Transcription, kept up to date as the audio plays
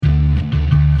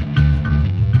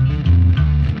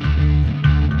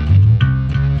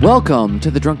Welcome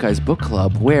to the Drunk Guys Book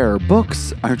Club, where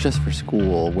books aren't just for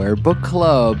school, where book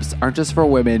clubs aren't just for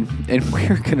women, and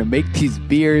we're going to make these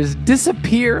beers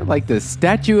disappear like the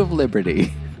Statue of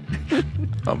Liberty.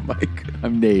 I'm Mike.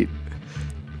 I'm Nate.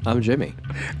 I'm Jimmy.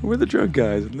 We're the Drunk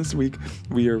Guys, and this week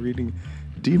we are reading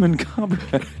Demon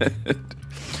Copperhead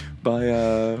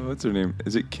by, what's her name?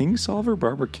 Is it Kingsolver?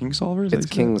 Barbara Kingsolver? It's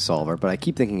Kingsolver, but I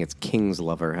keep thinking it's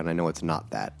Kingslover, and I know it's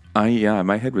not that. Yeah,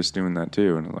 my head was doing that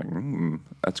too, and I was like,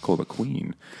 that's called a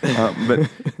queen. But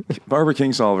Barbara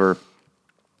Kingsolver,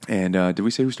 and did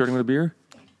we say we're starting with a beer?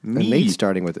 Me. Nate's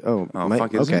starting with, Mike,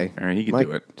 fuck, okay. All right, he can Mike,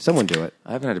 do it. Someone do it.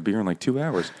 I haven't had a beer in like 2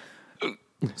 hours.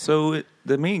 So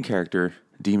the main character,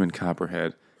 Demon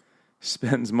Copperhead,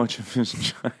 spends much of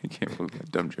his I can't believe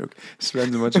that dumb joke.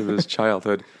 Spends much of his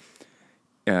childhood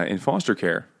in foster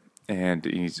care, and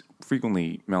he's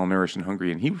frequently malnourished and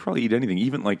hungry, and he would probably eat anything,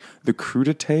 even like the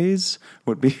crudités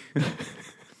would be.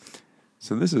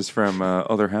 So this is from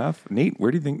Other Half. Nate,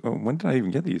 where do you think? When did I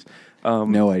even get these?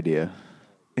 No idea.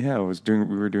 Yeah, we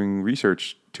were doing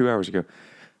research 2 hours ago.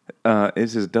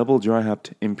 This is double dry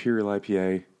hopped Imperial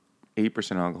IPA,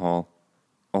 8% alcohol,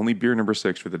 only beer number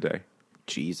 6 for the day.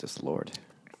 Jesus Lord.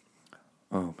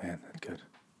 Oh man, that's good.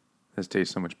 This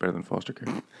tastes so much better than foster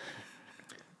care.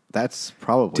 That's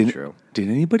probably true. Did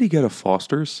anybody get a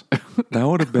Foster's? That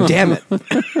would have been. Damn it!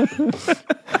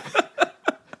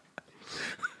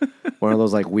 One of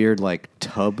those like weird like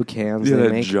tub cans Yeah, they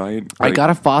that make. giant. I got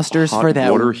a Foster's hot for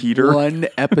that water heater. one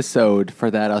episode for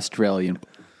that Australian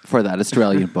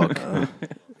book.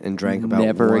 And drank about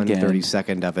Never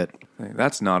 1/32 of it.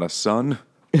 That's not a son.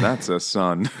 That's a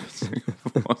son.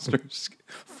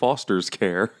 Foster's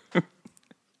care.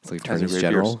 It's like Has it Attorney right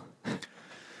General.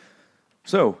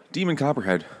 So, Demon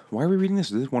Copperhead. Why are we reading this?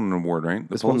 This won an award, right?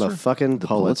 This won the fucking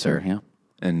Pulitzer. yeah.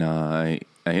 And I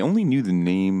only knew the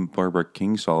name Barbara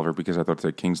Kingsolver because I thought it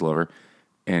said Kingslover.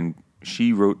 And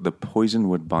she wrote the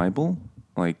Poisonwood Bible,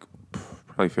 like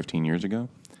probably 15 years ago,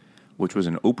 which was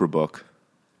an Oprah book.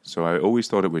 So I always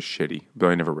thought it was shitty, but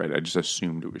I never read it. I just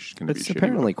assumed it was going to be It's shitty.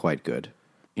 apparently quite good.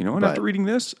 You know what? After reading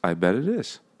this, I bet it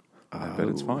is. I bet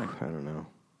it's fine. I don't know.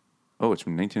 Oh, it's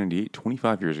from 1998,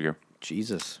 25 years ago.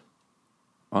 Jesus.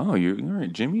 Oh, you're all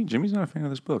right. Jimmy's not a fan of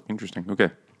this book. Interesting. Okay.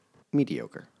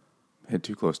 Mediocre. Hit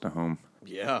too close to home.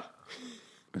 Yeah.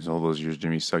 There's all those years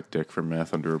Jimmy sucked dick for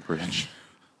meth under a bridge.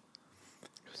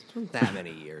 It's not that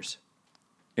many years.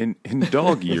 In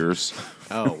dog years.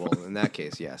 Oh, well, in that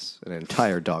case, yes. An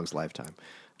entire dog's lifetime.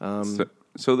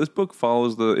 So this book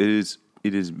follows it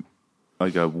is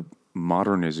like a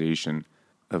modernization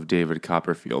of David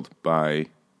Copperfield by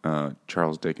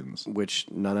Charles Dickens. Which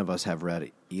none of us have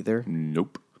read either.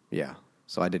 Nope. Yeah.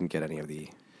 So I didn't get any of the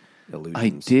illusions. I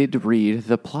did read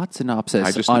the plot synopsis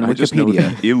I just on know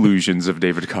Wikipedia. the illusions of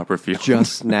David Copperfield.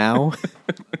 Just now.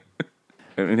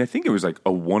 And I think it was like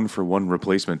a 1-for-1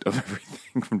 replacement of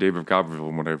everything from David Copperfield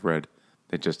from what I've read.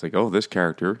 They just like, this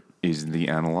character is the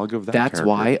analog of that That's character.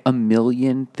 why a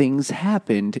million things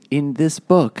happened in this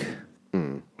book.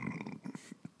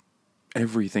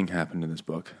 Everything happened in this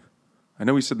book. I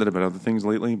know we said that about other things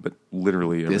lately, but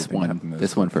literally everything happened in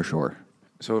This one for sure.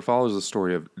 So it follows the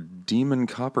story of Demon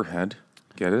Copperhead.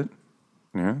 Get it?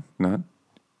 Yeah,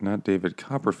 not David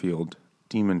Copperfield.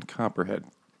 Demon Copperhead.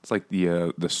 It's like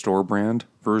the store brand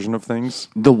version of things.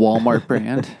 The Walmart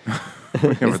brand.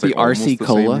 It's the almost RC the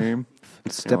Cola. same name.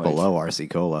 Step like- below RC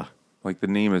Cola. Like the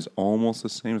name is almost the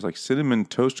same. It's like Cinnamon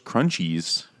Toast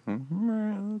Crunchies.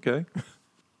 Okay.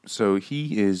 So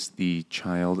he is the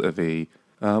child of he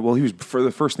was, for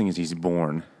the first thing is he's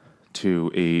born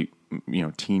to a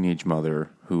teenage mother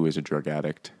who is a drug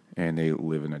addict, and they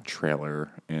live in a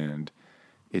trailer, and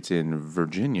it's in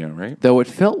Virginia, right? Though it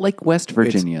felt like West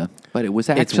Virginia, but it was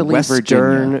actually it's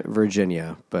Western Virginia.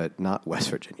 Virginia, but not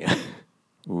West Virginia.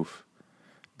 Oof.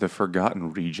 The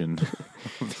forgotten region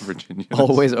of the Virginia.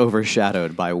 Always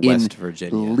overshadowed by West in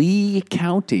Virginia. Lee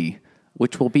County,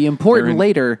 which will be important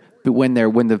later when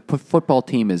the football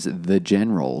team is the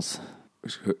Generals.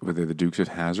 Were they the Dukes of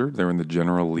Hazzard? They're in the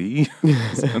General Lee.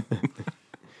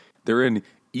 They're in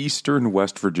eastern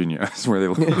West Virginia. That's where they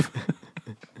live.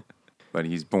 But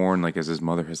he's born as his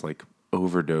mother has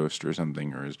overdosed or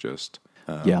something, or is just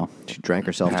She drank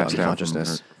herself to passed out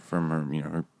unconsciousness. from her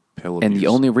her pill And abuse. the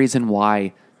only reason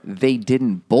why they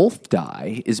didn't both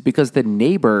die is because the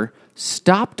neighbor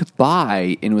stopped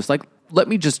by and was like, let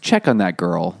me just check on that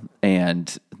girl.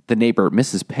 And the neighbor,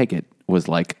 Mrs. Peggott, was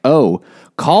like, oh,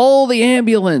 call the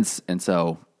ambulance. And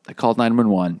so I called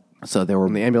 911. So there were...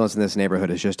 And the ambulance in this neighborhood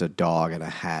is just a dog and a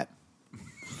hat.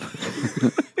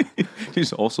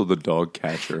 He's also the dog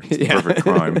catcher. It's the perfect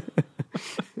crime.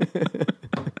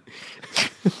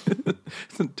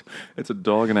 It's a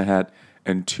dog in a hat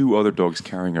and two other dogs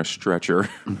carrying a stretcher.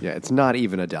 Yeah, it's not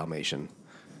even a Dalmatian.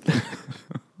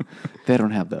 They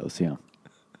don't have those, yeah.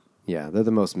 Yeah, they're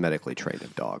the most medically trained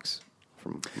of dogs,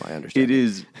 from my understanding. It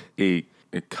is a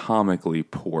comically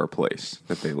poor place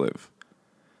that they live.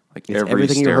 Like It's every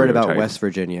everything you heard about stereotype- West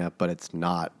Virginia, but it's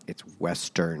not. It's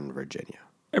Western Virginia.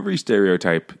 Every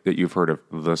stereotype that you've heard of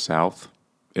the South,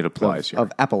 it applies here. Of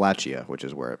Appalachia, which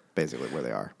is basically where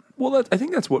they are. Well, I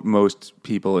think that's what most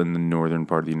people in the northern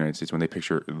part of the United States, when they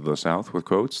picture the South with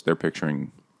quotes, they're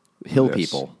picturing Hill this.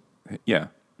 people. Yeah,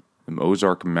 them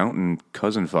Ozark Mountain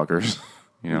cousin fuckers.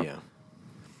 You know, Yeah.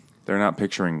 they're not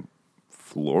picturing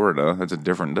Florida. That's a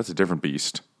different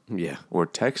beast. Yeah. Or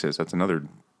Texas. That's another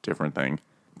different thing.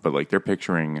 But like they're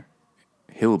picturing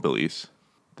hillbillies,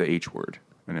 the H word.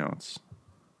 I know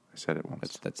I said it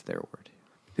once. That's their word.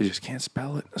 They just can't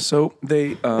spell it. So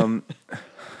they,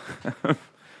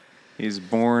 he's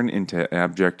born into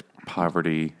abject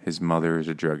poverty. His mother is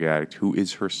a drug addict who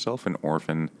is herself an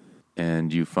orphan.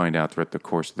 And you find out throughout the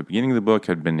course of the beginning of the book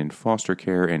had been in foster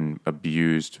care and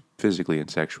abused physically and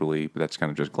sexually. But that's kind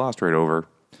of just glossed right over.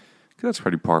 'Cause that's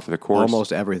pretty par for the course.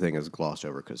 Almost everything is glossed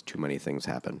over because too many things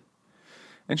happen.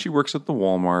 And she works at the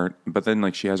Walmart, but then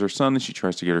like she has her son and she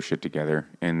tries to get her shit together.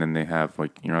 And then they have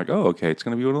like, you're like, oh, okay, it's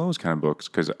going to be one of those kind of books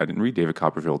because I didn't read David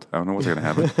Copperfield. I don't know what's going to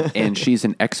happen. And she's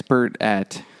an expert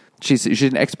at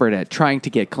trying to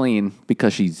get clean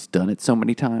because she's done it so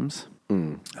many times.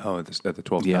 Oh, at the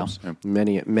 12th Yeah. house. Yeah.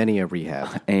 Many a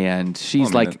rehab. And she's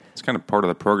Well, I mean, like, it's kind of part of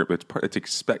the program. It's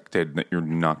expected that you're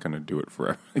not going to do it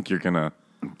forever. Like you're going to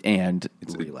and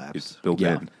Relapse. It's built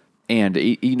yeah, in. and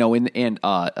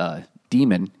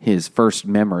Demon, his first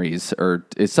memories or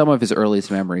some of his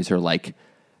earliest memories are like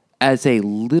as a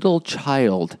little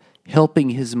child helping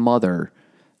his mother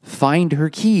find her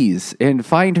keys and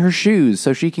find her shoes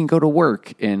so she can go to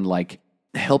work and like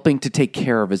helping to take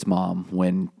care of his mom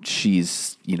when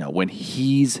she's, when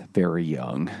he's very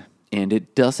young. And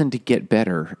it doesn't get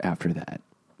better after that.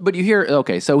 But you hear,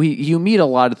 okay, so you meet a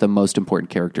lot of the most important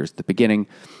characters at the beginning,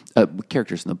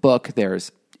 characters in the book.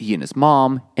 There's he and his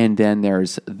mom, and then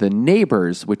there's the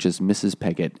neighbors, which is Mrs.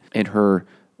 Peggott and her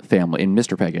family, and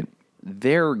Mr. Peggott.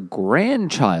 Their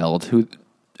grandchild,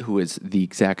 who is the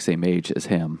exact same age as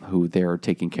him, who they're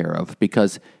taking care of,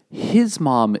 because his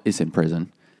mom is in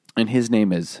prison, and his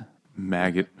name is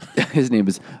Maggot. His name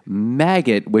is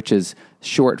Maggot, which is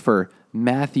short for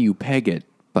Matthew Peggott,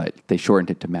 but they shortened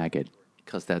it to Maggot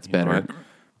because that's better. But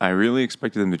I really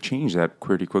expected them to change that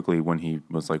pretty quickly when he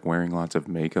was like wearing lots of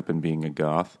makeup and being a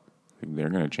goth. Like, they're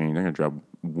going to change. They're going to drop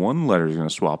one letter is going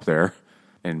to swap there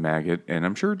in Maggot, and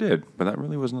I'm sure it did. But that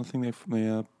really was nothing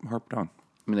they harped on.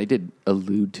 I mean, they did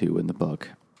allude to in the book.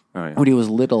 Oh, yeah. When he was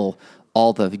little,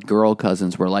 all the girl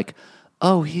cousins were like,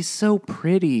 "Oh, he's so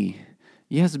pretty.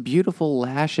 He has beautiful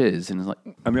lashes." And it's like,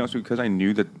 I mean, also because I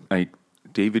knew that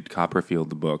David Copperfield,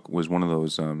 the book, was one of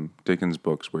those Dickens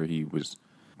books where he was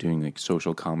doing like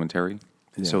social commentary.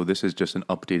 And so this is just an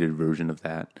updated version of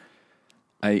that.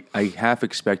 I half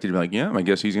expected to be like, yeah, I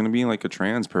guess he's going to be like a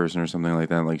trans person or something like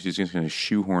that. Like she's just going to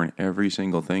shoehorn every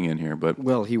single thing in here. But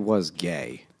Well, he was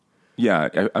gay.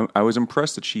 yeah, I was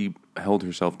impressed that she held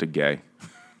herself to gay.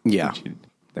 Yeah.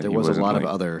 That There he was a wasn't lot of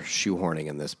like- otof shoehorning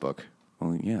in this book.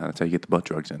 Well, yeah, that's how you get the butt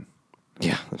drugs in.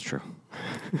 Yeah, that's true.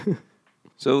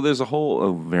 So there's a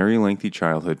very lengthy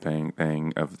childhood thing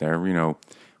of there,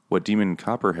 what Demon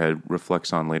Copperhead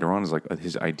reflects on later on is like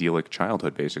his idyllic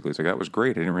childhood, basically. It's like, that was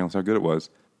great. I didn't realize how good it was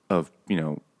of,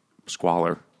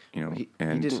 squalor, He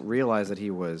and didn't realize that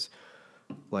he was,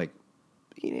 like,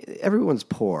 everyone's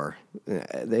poor.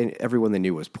 Everyone they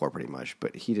knew was poor pretty much,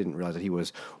 but he didn't realize that he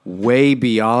was way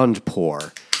beyond poor.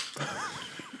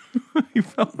 You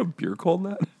found a beer called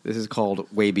that? This is called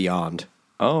Way Beyond.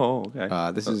 Oh,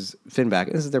 okay. This is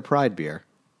Finback. This is their Pride beer.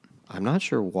 I'm not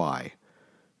sure why,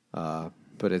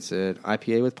 but it's an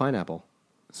IPA with pineapple.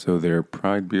 So their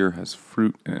Pride beer has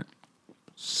fruit in it.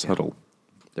 Subtle.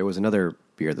 There was another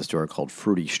beer at the store called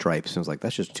Fruity Stripes, and I was like,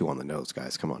 that's just too on the nose,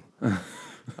 guys. Come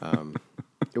on.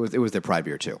 It was their Pride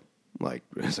beer too. Like,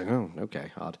 it's like, oh,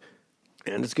 okay, odd.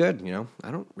 And it's good,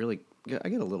 I don't really I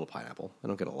get a little pineapple. I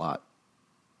don't get a lot.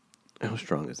 How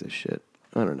strong is this shit?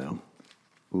 I don't know.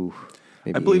 Ooh,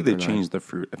 maybe I believe 8 they or 9. changed the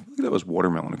fruit. I think that was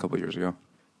watermelon a couple of years ago.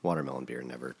 Watermelon beer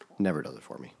never does it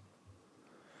for me.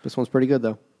 This one's pretty good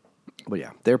though. But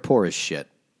yeah, they're poor as shit.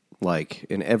 Like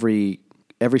in every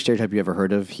stereotype you ever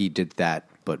heard of, he did that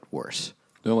but worse.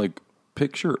 They're like,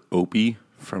 picture Opie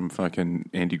from fucking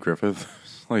Andy Griffith.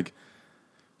 Like,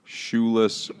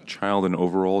 shoeless child in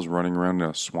overalls running around in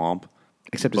a swamp.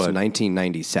 Except it's But-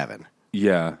 1997.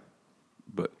 Yeah.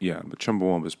 But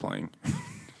Chumbawamba's playing.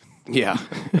 Yeah.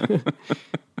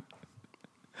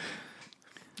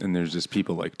 And there's just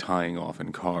people like tying off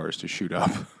in cars to shoot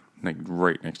up, like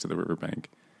right next to the riverbank.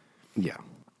 Yeah.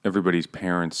 Everybody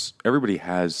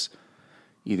has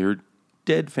either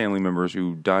dead family members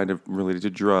who died related to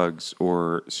drugs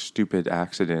or stupid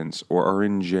accidents or are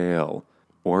in jail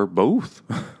or both.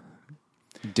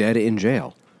 Dead in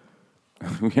jail.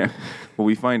 Yeah. Well,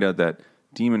 we find out that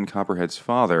Demon Copperhead's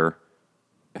father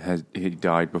he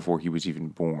died before he was even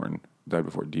born. Died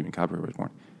before Demon Copperhead was born.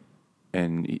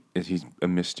 And he's a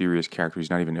mysterious character. He's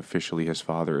not even officially his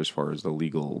father as far as the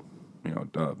legal,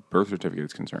 birth certificate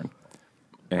is concerned.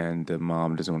 And the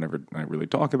mom doesn't want to really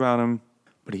talk about him.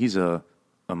 But he's a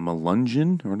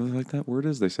Melungeon, or whatever like that word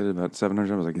is. They said it about 700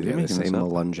 times. I was like, Yeah, they say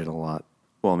Melungeon a lot.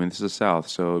 Well, I mean, this is the South,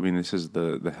 so I mean, this is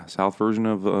the South version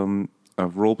of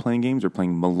role playing games. They're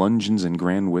playing Melungeons and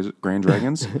Grand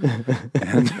Dragons,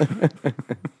 and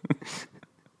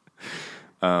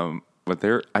but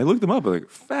I looked them up. Like,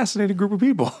 fascinating group of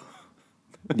people.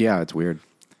 Yeah, it's weird.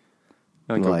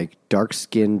 Like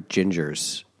dark-skinned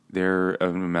gingers. They're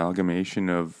an amalgamation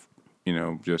of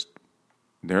just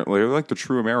they're like the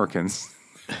true Americans.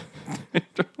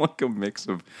 They're like a mix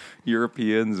of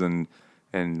Europeans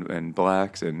and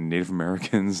blacks and Native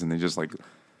Americans, and they just like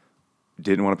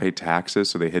didn't want to pay taxes,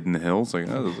 so they hid in the hills. Like,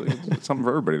 it's something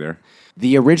for everybody there.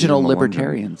 The original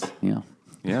libertarians. Yeah.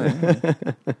 Yeah.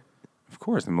 Of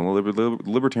course, the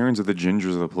libertarians are the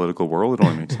gingers of the political world. It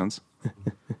only makes sense.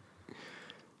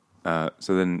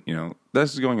 So then,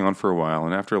 this is going on for a while,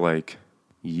 and after like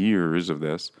years of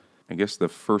this, I guess the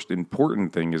first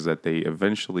important thing is that they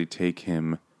eventually take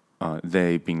him,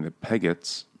 they being the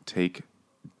Peggotts, take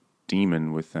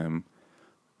Demon with them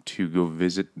to go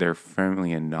visit their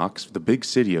family in the big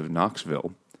city of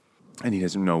Knoxville. And he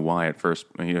doesn't know why at first.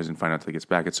 He doesn't find out until he gets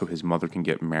back. It's so his mother can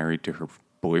get married to her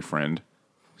boyfriend,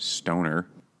 Stoner,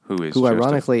 who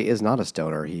ironically is not a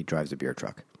stoner. He drives a beer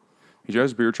truck. He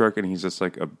drives a beer truck, and he's just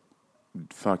like a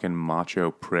fucking macho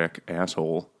prick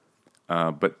asshole.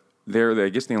 But I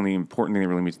guess the only important thing that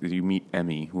really means is you meet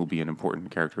Emmy, who will be an important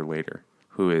character later,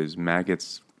 who is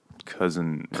Maggot's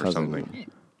cousin or something.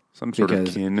 Some sort of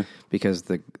kin. Because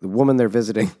the woman they're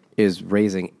visiting is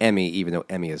raising Emmy, even though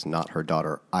Emmy is not her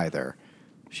daughter either.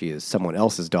 She is someone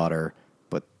else's daughter,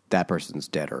 but that person's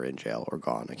dead or in jail or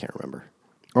gone. I can't remember.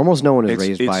 Almost no one is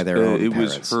raised by their own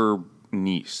parents. It was her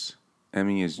niece.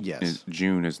 Emmy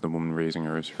June is the woman raising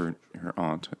her as her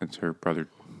aunt. It's her brother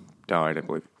died, I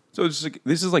believe. So it's like,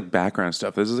 this is like background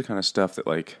stuff. This is the kind of stuff that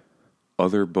like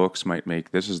other books might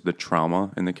make. This is the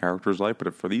trauma in the character's life,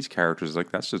 but for these characters,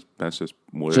 like that's just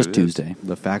what just it Tuesday.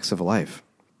 The facts of life.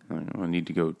 I don't know. I need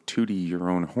to go tootie your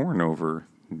own horn over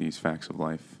these facts of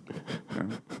life.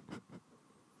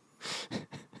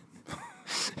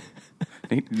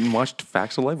 You watched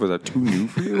Facts of Life? Was that too new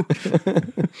for you?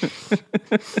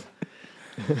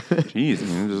 Jeez, I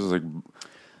mean, this is like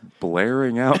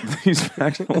blaring out these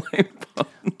Facts of Life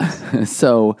puns.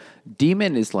 So,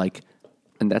 Demon is like,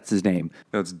 and that's his name.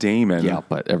 That's Damon. Yeah,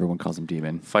 but everyone calls him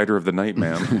Demon. Fighter of the Night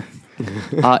Man.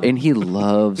 And he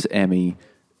loves Emmy.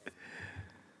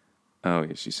 Oh,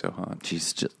 yeah, she's so hot.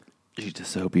 She's just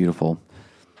so beautiful.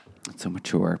 So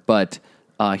mature. But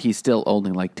he's still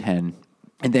only like 10.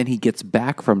 And then he gets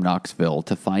back from Knoxville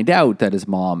to find out that his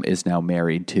mom is now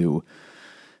married to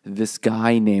this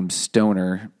guy named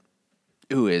Stoner,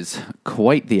 who is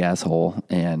quite the asshole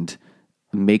and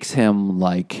makes him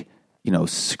like,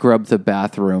 scrub the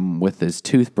bathroom with his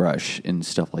toothbrush and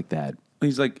stuff like that.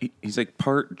 He's like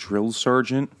part drill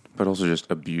sergeant, but also just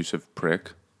abusive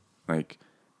prick. Like,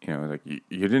 like you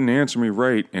didn't answer me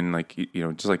right, and like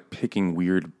just like picking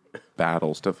weird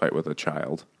battles to fight with a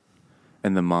child.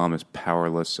 And the mom is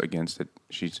powerless against it.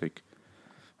 She's like,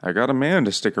 I got a man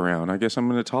to stick around. I guess I'm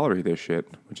going to tolerate this shit,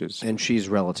 and she's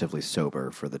relatively sober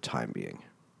for the time being,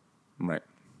 right?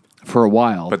 For a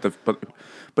while,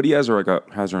 but he has her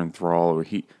in thrall, or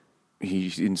he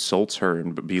insults her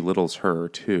and belittles her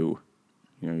too.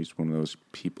 He's one of those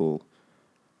people,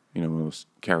 one of those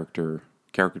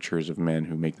caricatures of men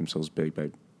who make themselves big by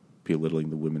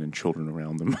belittling the women and children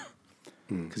around them.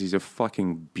 Because he's a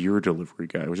fucking beer delivery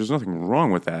guy, which there's nothing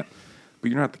wrong with that.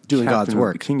 But you're not doing God's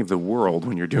work, the king of the world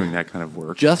when you're doing that kind of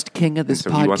work. Just king of this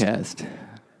podcast.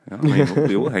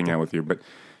 We'll hang out with you, but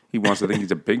he wants to think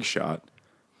he's a big shot.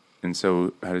 And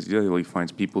so he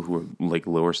finds people who are like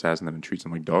lower status than them and treats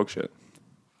them like dog shit.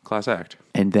 Class act.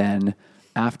 And then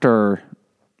after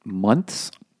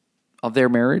months of their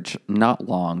marriage, not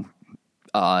long,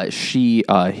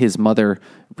 his mother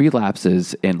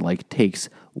relapses and like takes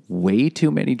way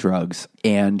too many drugs,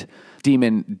 and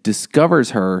Demon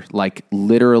discovers her like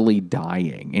literally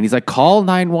dying, and he's like, call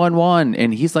 911,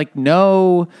 and he's like,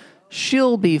 no,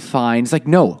 she'll be fine. He's like,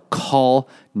 no, call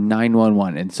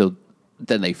 911. And so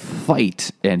then they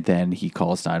fight, and then he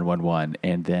calls 911,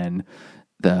 and then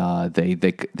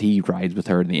he rides with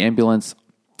her in the ambulance,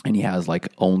 and he has like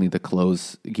only the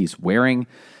clothes he's wearing,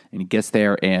 and he gets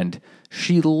there, and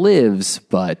she lives,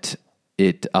 but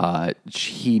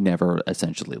he never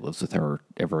essentially lives with her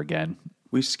ever again.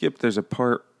 We skipped. There's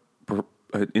an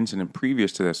incident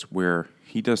previous to this where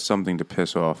he does something to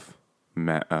piss off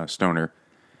Stoner,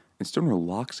 and Stoner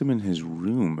locks him in his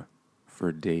room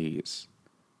for days,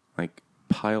 like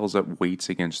piles up weights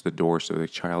against the door so the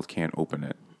child can't open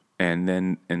it, and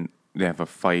they have a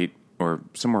fight, or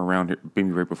somewhere around here,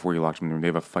 maybe right before he locked him in the room, they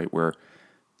have a fight where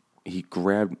he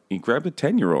grabbed a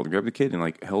 10-year-old, grabbed the kid, and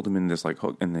like held him in this like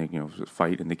hook, and they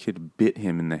fight, and the kid bit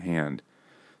him in the hand.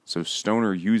 So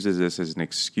Stoner uses this as an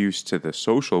excuse to the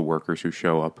social workers who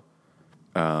show up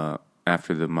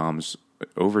after the mom's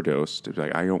overdose to be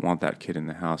like, I don't want that kid in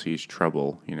the house. He's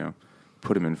trouble.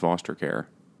 Put him in foster care,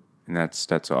 and that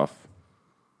sets off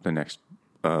the next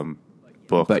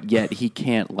book. But yet he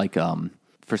can't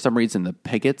for some reason the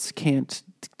Peggotts can't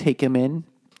take him in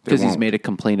because he's made a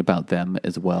complaint about them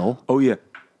as well. Oh yeah,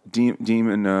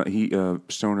 Demon.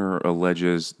 Stoner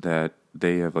alleges that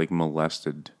they have like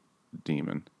molested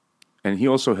Demon, and he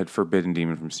also had forbidden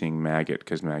Demon from seeing Maggot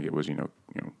because Maggot was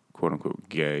quote unquote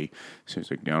gay. So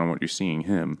he's like, I don't want you seeing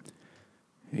him.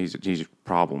 He's a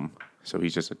problem. So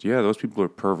he's just like, yeah, those people are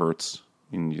perverts,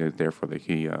 and therefore what's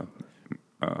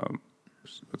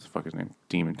the fuck his name?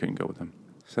 Demon couldn't go with him.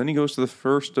 So then he goes to the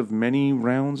first of many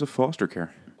rounds of foster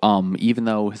care. Even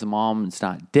though his mom's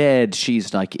not dead,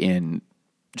 she's like in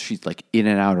and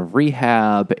out of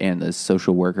rehab, and the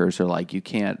social workers are like, you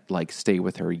can't like stay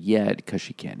with her yet because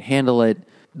she can't handle it,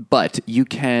 but you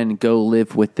can go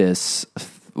live with this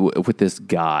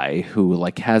guy who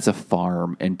like has a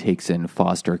farm and takes in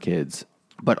foster kids,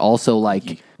 but also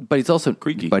he's also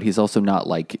creaky. But he's also not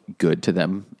like good to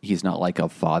them. He's not like a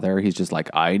father. He's just like,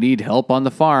 I need help on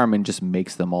the farm, and just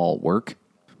makes them all work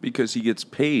because he gets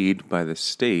paid by the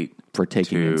state for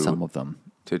taking in some of them,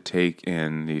 to take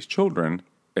in these children.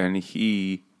 And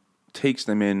he takes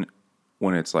them in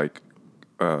when it's like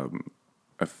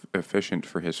efficient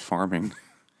for his farming,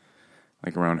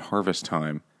 like around harvest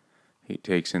time. He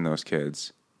takes in those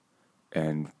kids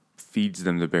and feeds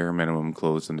them the bare minimum,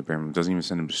 clothes them the bare minimum, doesn't even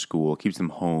send them to school, keeps them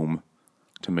home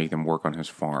to make them work on his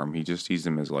farm. He just sees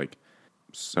them as like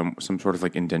some sort of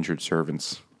like indentured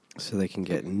servants. So they can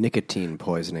get nicotine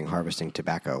poisoning harvesting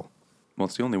tobacco. Well,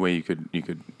 it's the only way you could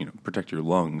protect your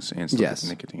lungs and still get the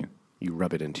nicotine. You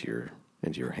rub it into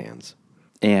your hands.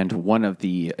 And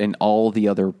all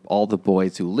the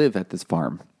boys who live at this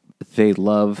farm, they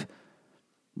love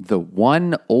the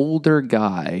one older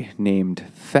guy named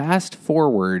Fast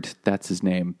Forward. That's his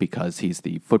name because he's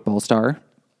the football star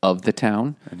of the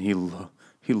town. And he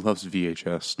loves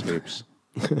VHS tapes.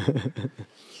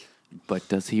 But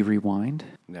does he rewind?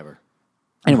 Never.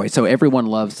 Anyway, so everyone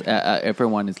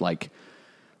is like,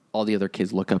 all the other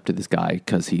kids look up to this guy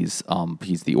because he's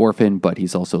the orphan, but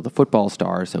he's also the football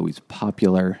star, so he's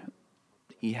popular.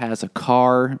 He has a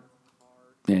car,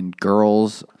 and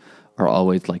girls are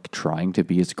always like trying to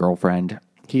be his girlfriend.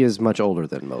 He is much older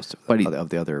than most of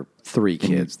the other three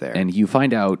kids there. And you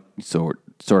find out sort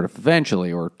of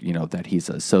eventually, or that he's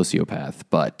a sociopath.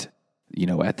 But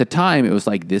at the time, it was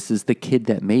like, this is the kid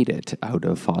that made it out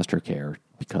of foster care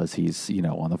because he's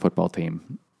on the football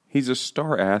team. He's a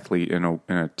star athlete in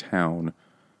a town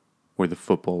where the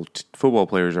football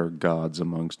players are gods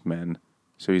amongst men.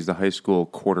 So he's the high school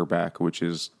quarterback, which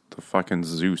is the fucking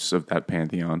Zeus of that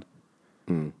pantheon.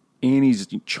 Mm. And he's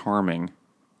charming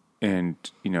and,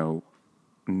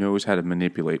 knows how to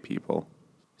manipulate people.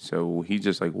 So he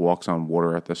just like walks on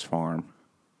water at this farm,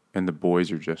 and the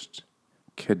boys are just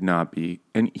could not be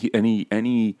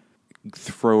any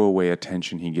throwaway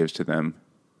attention he gives to them.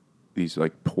 These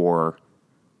like poor,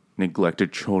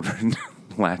 neglected children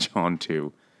latch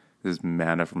onto this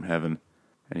manna from heaven,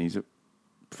 and he's a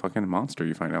fucking monster.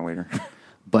 You find out later.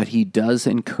 But he does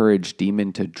encourage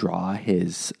Demon to draw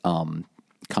his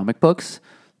comic books,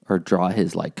 or draw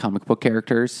his like comic book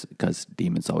characters, because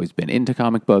Demon's always been into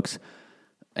comic books,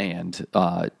 and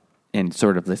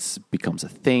sort of this becomes a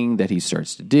thing that he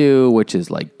starts to do, which is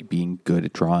like being good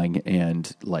at drawing,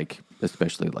 and like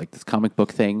especially like this comic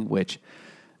book thing, which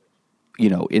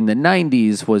in the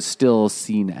 90s was still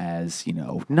seen as,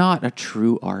 not a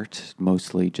true art,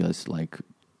 mostly just like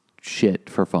shit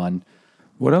for fun.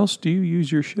 What else do you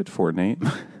use your shit for, Nate?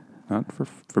 Not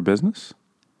for business?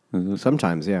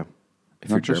 Sometimes, yeah. If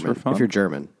Not you're just German. for fun? If you're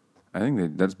German. I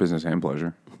think that's business and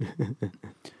pleasure.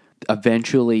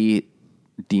 Eventually,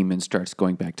 Demon starts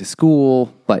going back to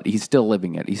school, but he's still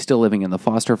living it. He's still living in the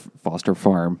foster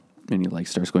farm, and he like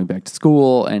starts going back to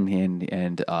school, and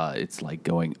it's like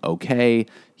going okay.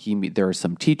 There are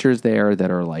some teachers there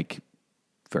that are like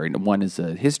one is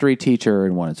a history teacher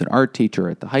and one is an art teacher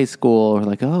at the high school. We're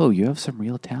like, oh, you have some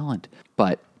real talent,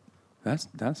 but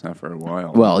That's not for a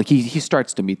while. well, he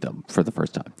starts to meet them for the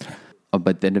first time,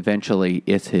 but then eventually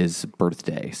it's his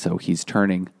birthday, so he's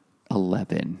turning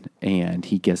 11, and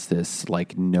he gets this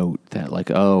like note that like,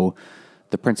 oh,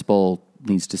 the principal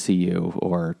needs to see you,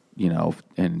 or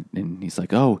and he's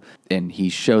like, oh, and he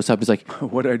shows up. He's like,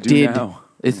 what do I do now?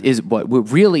 Is what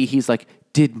really? He's like,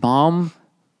 did mom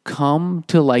come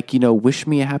to like wish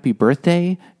me a happy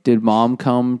birthday? Did mom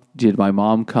come? Did my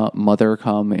mother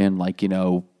come and like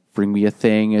bring me a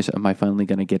thing? Am I finally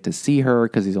going to get to see her?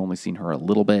 Because he's only seen her a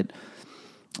little bit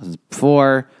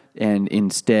before. And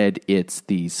instead, it's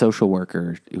the social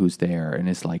worker who's there, and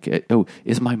it's like, oh,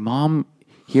 is my mom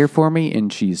here for me?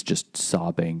 And she's just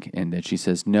sobbing, and then she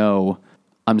says, no,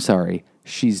 I'm sorry,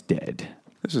 she's dead.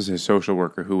 This is a social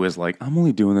worker who is like, I'm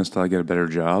only doing this till I get a better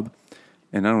job.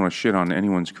 And I don't want to shit on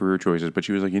anyone's career choices, but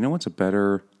she was like, what's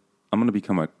I'm going to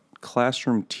become a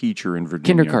classroom teacher in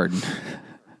Virginia.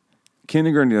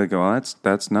 Kindergarten, you're like, well,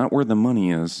 that's not where the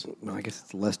money is. No, I guess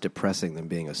it's less depressing than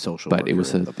being a social but worker.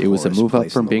 It was a move up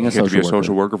from being a You have to be a social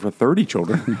social worker for 30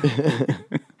 children.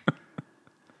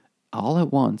 all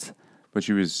at once. But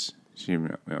he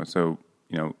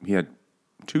had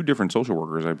two different social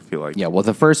workers, I feel like. Yeah, well,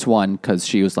 the first one, because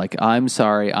she was like, I'm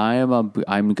sorry, I'm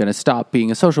going to stop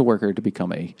being a social worker to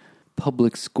become a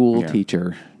public school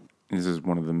teacher. This is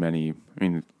one of the many,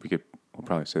 we'll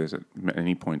probably say this at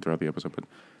any point throughout the episode, but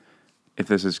if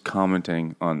this is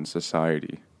commenting on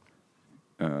society,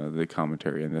 the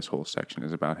commentary in this whole section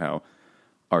is about how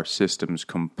our systems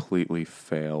completely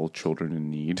fail children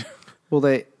in need. Well,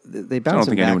 they bounce him back. I don't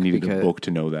think anyone needed a book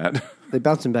to know that. They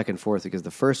bounce him back and forth because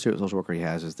the first social worker he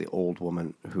has is the old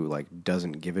woman who like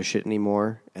doesn't give a shit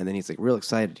anymore, and then he's like real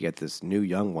excited to get this new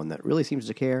young one that really seems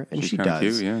to care, and she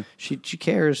does. Cute, yeah. She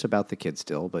cares about the kid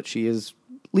still, but she is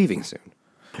leaving soon,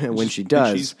 and when she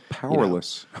does, she's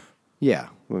powerless. Yeah,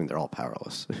 they're all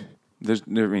powerless.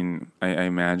 I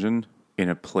imagine in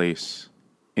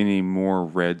a more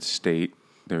red state,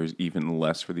 there's even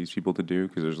less for these people to do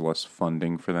because there's less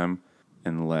funding for them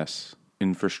and less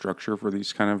infrastructure for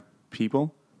these kind of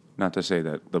people. Not to say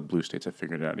that the blue states have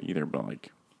figured it out either, but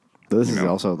like... This is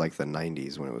also like the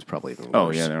 90s when it was probably even worse.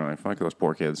 Oh, yeah, they're like, fuck those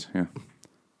poor kids. Yeah.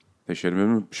 They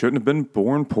shouldn't have been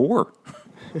born poor.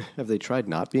 Have they tried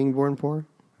not being born poor?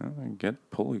 Get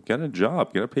a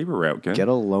job, get a paper route. Get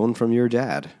a loan from your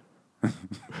dad.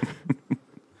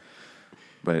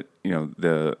 But,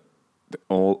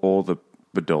 all the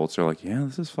adults are like, yeah,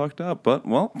 this is fucked up, but,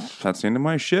 well, that's the end of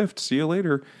my shift. See you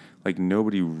later. Like,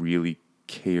 nobody really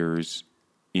cares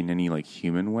in any, like,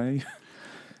 human way.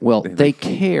 Well, they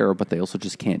care, but they also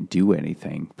just can't do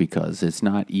anything because it's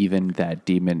not even that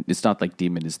Demon. It's not like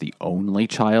Demon is the only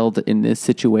child in this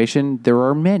situation. There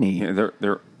are many. Yeah,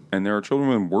 there are children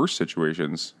in worse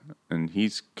situations, and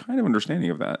he's kind of understanding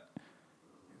of that.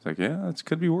 He's like, yeah, it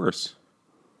could be worse.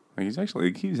 Like,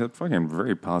 he's a fucking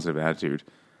very positive attitude.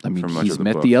 I mean, he's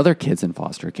met the other kids in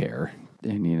foster care,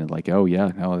 and oh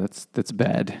yeah, no, that's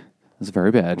bad. That's very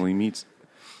bad. Well, he meets,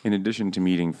 in addition to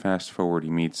meeting, fast forward,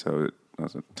 he meets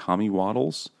Tommy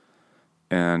Waddles,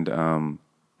 and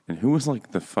who was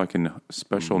like the fucking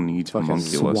special needs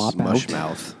homunculus?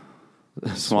 Mushmouth.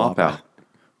 Swap out.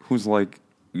 Who's like,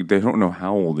 they don't know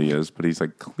how old he is, but he's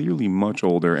like clearly much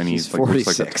older, and he's like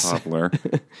looks like a toddler.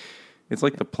 It's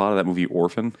like the plot of that movie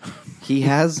Orphan. He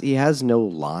has no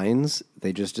lines.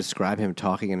 They just describe him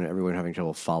talking, and everyone having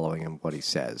trouble following him what he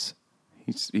says.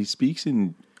 He speaks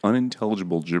in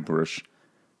unintelligible gibberish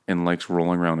and likes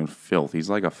rolling around in filth. He's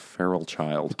like a feral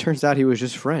child. It turns out he was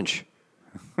just French.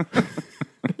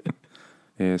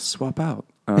 Swap out.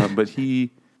 But he's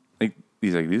like,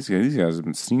 these guys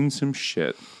have seen some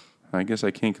shit. I guess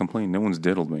I can't complain. No one's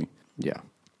diddled me. Yeah.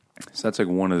 So that's like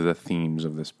one of the themes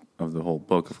of the whole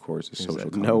book, of course, is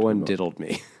social. No one diddled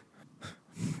me.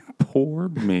 Poor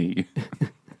me.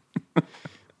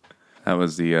 That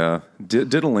was the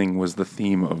diddling was the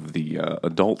theme of the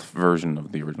adult version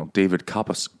of the original. David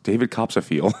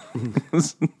Copperfield.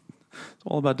 It's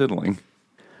all about diddling.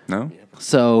 No.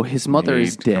 So his mother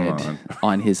is dead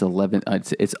on his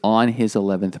 11th. It's on his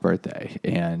 11th birthday,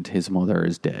 and his mother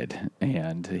is dead,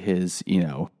 and his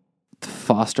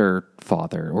foster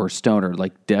father or stoner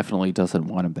definitely doesn't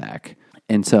want him back,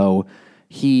 and so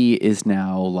he is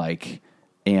now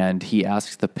And he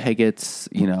asks the Peggotts,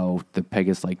 the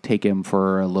Peggotts like take him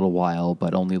for a little while,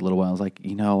 but only a little while. I was like,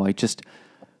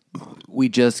 we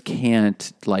just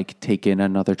can't like take in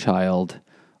another child.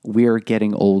 We're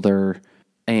getting older,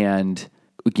 and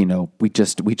we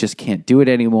just can't do it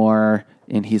anymore.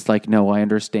 And he's like, no, I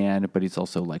understand, but he's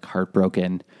also like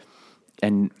heartbroken.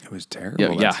 And it was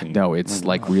terrible. Yeah, no, it's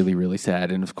like really, really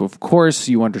sad. And of course,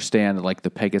 you understand like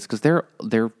the Peggotts because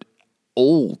they're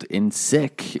old and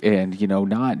sick and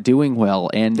not doing well,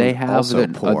 and they have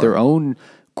their own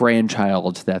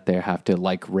grandchild that they have to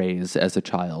like raise as a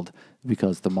child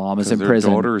because the mom is in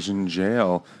prison. Their daughter's in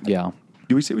jail. Yeah.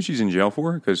 Do we say what she's in jail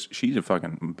for? Because she's a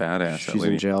fucking badass. She's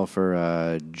in jail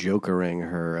for jokering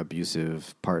her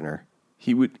abusive partner.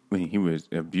 He was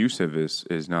abusive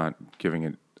is not giving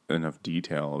it enough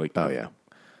detail. Like, oh yeah,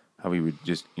 how he would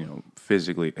just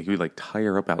physically, like he would like tie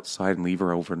her up outside and leave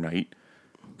her overnight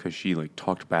because she like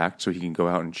talked back, so he can go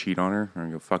out and cheat on her or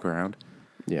go fuck around.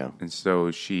 Yeah, and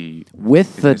so she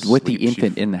with the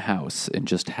infant in the house and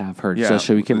just have her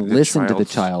so we can listen to the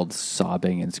child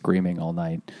sobbing and screaming all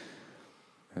night.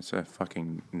 That's a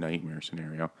fucking nightmare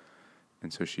scenario.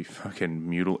 And so she fucking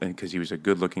mutilated because he was a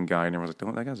good-looking guy, and everyone's like,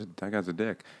 "Oh, that guy's a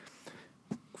dick."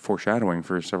 Foreshadowing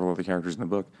for several other characters in the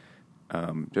book.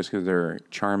 Just because they're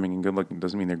charming and good-looking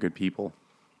doesn't mean they're good people.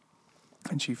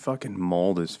 And she fucking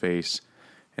mauled his face.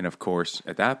 And of course,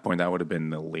 at that point, that would have been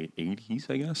the late 80s,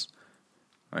 I guess.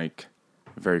 Like,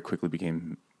 very quickly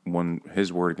became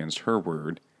his word against her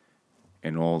word.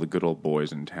 And all the good old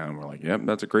boys in town were like, yep,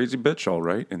 that's a crazy bitch, all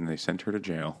right. And they sent her to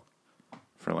jail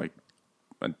for like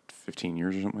 15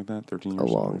 years or something like that, 13 years. A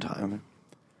long time.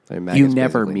 You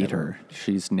never meet her.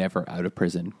 She's never out of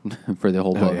prison for the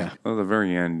whole book. Yeah. Well, at the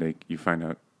very end, you find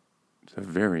out, at the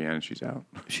very end, she's out.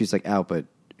 She's like out, but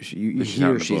you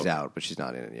hear she's out, but she's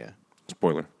not in it, yeah.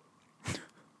 Spoiler.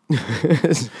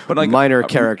 But like minor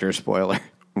character spoiler.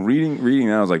 Reading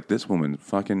that, I was like, this woman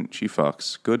she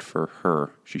fucks. Good for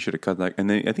her. She should have cut that.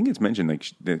 And I think it's mentioned like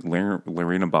that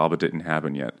Lorena Bobbitt didn't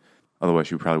happen yet. Otherwise,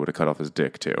 she probably would have cut off his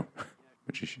dick too.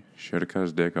 But she should have cut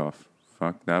his dick off.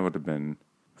 Fuck, that would have been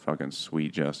fucking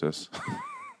sweet justice.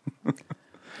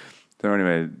 So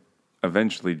anyway,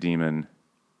 eventually Demon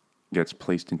gets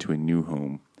placed into a new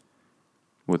home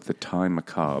with the Time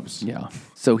Macaques. Yeah.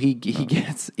 So he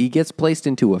gets placed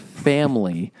into a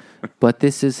family, but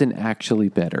this isn't actually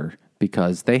better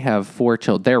because they have 4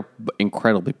 children. They're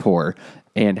incredibly poor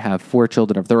and have 4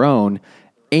 children of their own.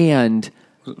 And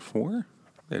was it 4?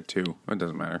 They had 2. It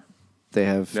doesn't matter. They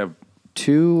have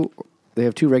 2. They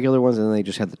have 2 regular ones, and then they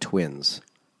just had the twins.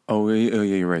 Oh yeah,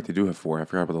 you're right. They do have 4. I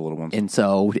forgot about the little ones.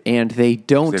 And they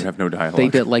don't. They have no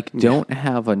dialogue. They don't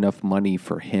have enough money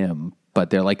for him. But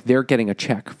they're getting a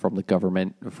check from the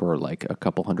government for like a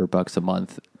couple $100 a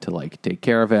month to like take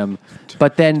care of him.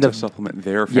 But then to supplement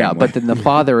their family. Yeah, but then the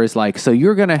father is like, so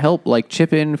you're gonna help like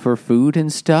chip in for food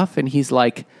and stuff, and he's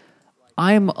like,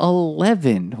 I'm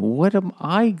 11. What am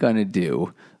I gonna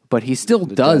do? But he still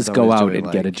does go out and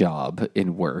get a job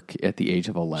in work at the age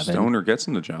of 11. Stoner gets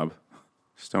him the job.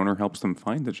 Stoner helps them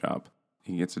find the job.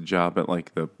 He gets a job at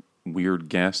like the weird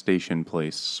gas station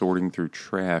place, sorting through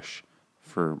trash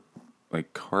for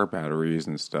like car batteries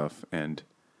and stuff, and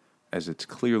as it's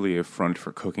clearly a front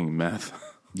for cooking meth.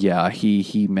 Yeah,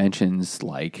 he mentions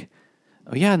like,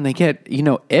 oh yeah, and they get,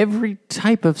 every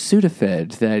type of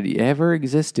Sudafed that ever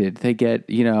existed. They get,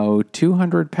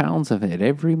 200 pounds of it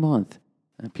every month.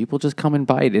 And people just come and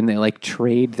buy it, and they like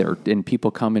trade and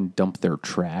people come and dump their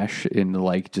trash and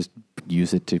like just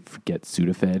use it to get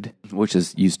Sudafed, which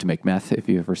is used to make meth. If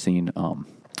you've ever seen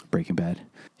Breaking Bad,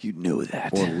 you know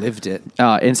that. Or lived it.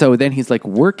 And so then he's like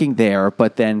working there,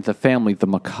 but then the family, the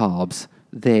Macaques,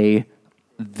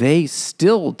 they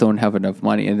still don't have enough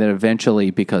money. And then eventually,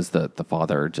 because the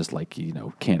father just like,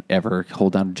 can't ever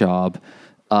hold down a job,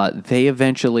 they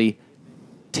eventually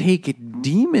take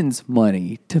Demon's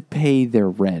money to pay their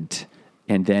rent.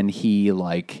 And then he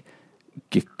like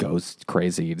goes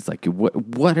crazy. It's like,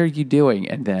 what are you doing?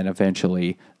 And then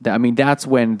eventually, that's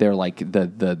when they're like,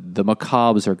 the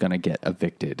Macaques are going to get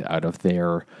evicted out of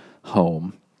their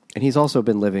home. And he's also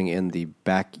been living in the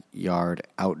backyard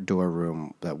outdoor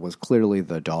room that was clearly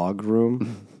the dog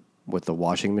room with the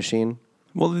washing machine.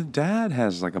 Well, the dad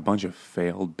has like a bunch of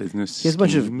failed business schemes. He has a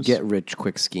bunch of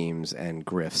get-rich-quick schemes and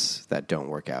grifts that don't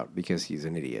work out because he's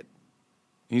an idiot.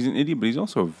 He's an idiot, but he's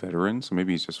also a veteran, so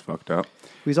maybe he's just fucked up.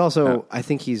 He's also, I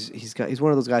think he's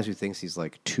one of those guys who thinks he's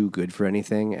like too good for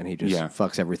anything, and he just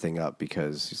fucks everything up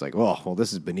because he's like, oh, well,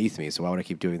 this is beneath me, so why would I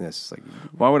keep doing this? It's like,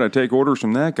 why would I take orders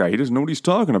from that guy? He doesn't know what he's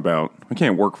talking about. I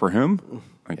can't work for him.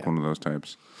 One of those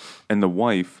types. And the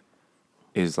wife,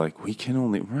 is like, we're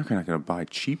not going to buy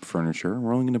cheap furniture.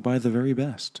 We're only going to buy the very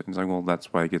best. And it's like, well,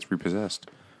 that's why it gets repossessed.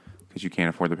 Because you can't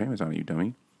afford the payments on it, you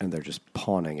dummy. And they're just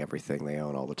pawning everything they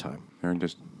own all the time. They're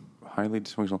just highly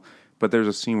dysfunctional. But there's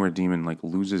a scene where Demon like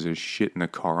loses his shit in a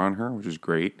car on her, which is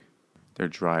great. They're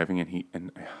driving,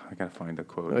 and I gotta find the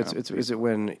quote. Is it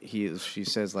when she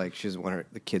says like she doesn't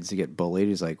want the kids to get bullied?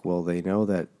 He's like, well, they know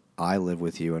that I live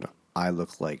with you and I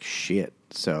look like shit.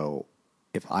 So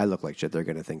if I look like shit, they're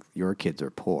gonna think your kids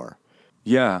are poor.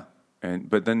 Yeah,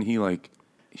 but then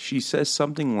she says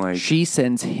something like she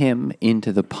sends him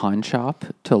into the pawn shop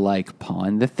to like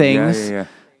pawn the things. Yeah.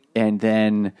 And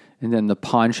then the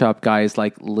pawn shop guy is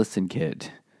like, listen,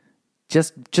 kid,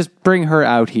 just bring her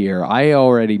out here. I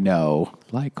already know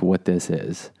like what this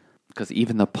is. Because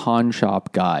even the pawn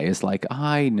shop guy is like,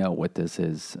 I know what this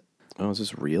is. Oh, is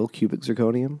this real cubic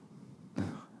zirconium?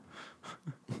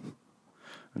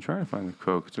 I'm trying to find the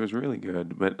quote because it was really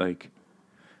good. But like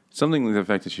something like the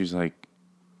fact that she's like,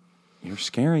 you're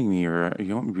scaring me, or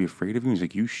you want me to be afraid of you? He's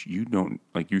like, you don't,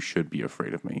 like, you should be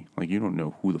afraid of me. Like, you don't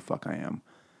know who the fuck I am.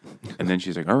 And then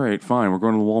she's like, all right, fine, we're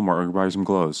going to Walmart, we're going to buy some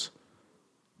clothes.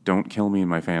 Don't kill me and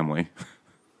my family.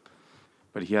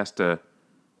 But he has to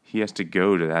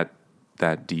go to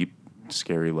that deep,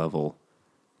 scary level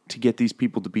to get these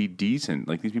people to be decent.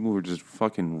 Like, these people were just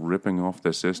fucking ripping off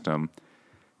the system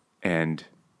and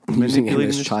Using him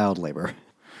as child labor.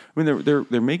 I mean,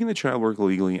 they're making the child work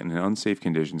illegally in an unsafe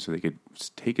condition so they could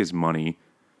take his money,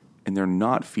 and they're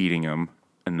not feeding him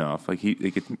enough. Like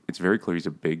it's very clear he's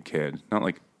a big kid, not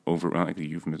like a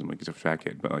euphemism, like he's a fat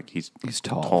kid, but like he's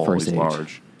tall for his he's age.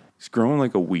 large. He's growing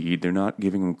like a weed. They're not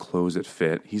giving him clothes that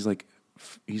fit. He's like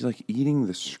eating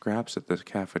the scraps at the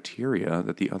cafeteria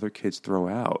that the other kids throw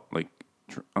out, like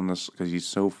on this because he's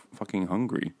so fucking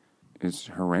hungry. It's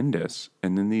horrendous.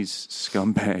 And then these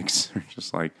scumbags are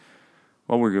just like,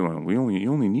 well, you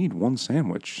only need one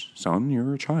sandwich, son.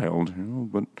 You're a child,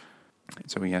 But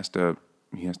so he has to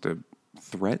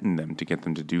threaten them to get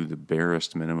them to do the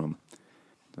barest minimum.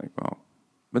 It's like, well,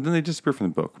 but then they disappear from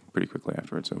the book pretty quickly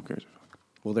afterwards. So who cares?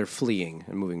 Well, they're fleeing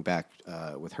and moving back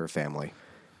with her family,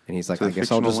 and he's like, To I the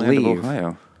guess I'll fictional just land leave. of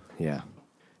Ohio. Yeah,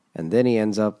 and then he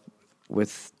ends up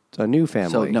with a new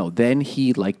family. So no, then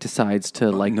he like decides to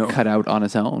no. cut out on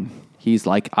his own. He's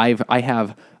like, I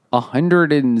have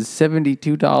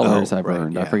 $172 I've right,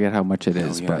 earned. yeah. I forget how much it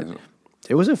is, Yeah. but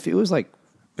it was like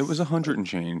It was 100 and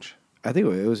change. I think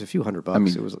it was a few $100.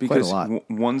 mean, It was quite a Because lot.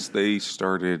 Once they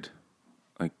started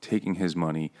like taking his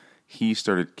money, he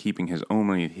started keeping his own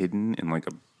money hidden in like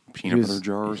a peanut butter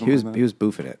jar or something like that. He was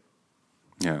boofing it.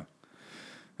 Yeah.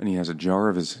 And he has a jar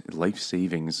of his life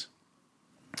savings,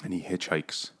 and he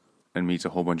hitchhikes and meets a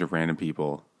whole bunch of random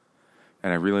people.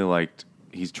 And I really liked,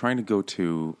 he's trying to go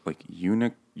to like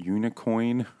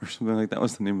Unicoin or something like that.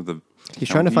 Was the name of the He's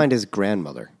trying to county. find his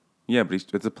grandmother. Yeah, but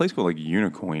it's a place called like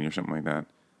Unicoin or something like that.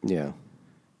 Yeah.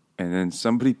 And then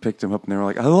somebody picked him up and they were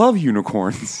like, I love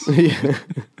unicorns.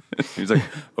 He's like,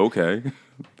 okay,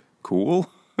 cool.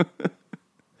 The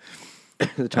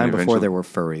time before eventually- there were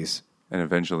furries. And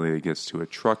eventually it gets to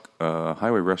a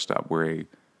highway rest stop where a,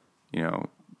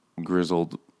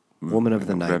 grizzled Woman of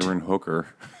the night. veteran hooker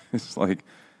is like,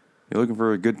 you looking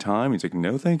for a good time? He's like,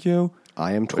 no, thank you.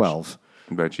 I am 12.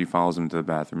 But she follows him to the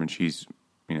bathroom, and she's,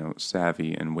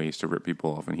 savvy and ways to rip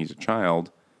people off. And he's a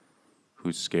child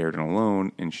who's scared and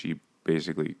alone, and she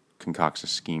basically concocts a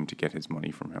scheme to get his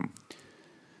money from him.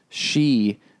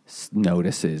 she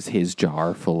notices his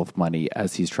jar full of money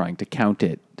as he's trying to count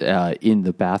it in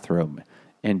the bathroom,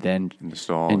 and then In the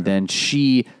stall, and yeah. then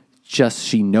she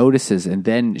notices, and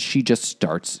then she just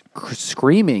starts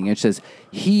screaming and says,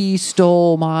 "He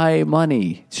stole my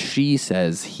money." She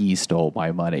says, "He stole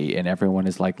my money," and everyone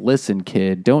is like, "Listen,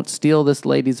 kid, don't steal this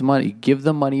lady's money. Give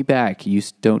the money back. You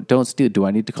don't steal. Do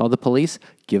I need to call the police?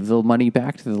 Give the money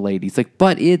back to the lady." He's like,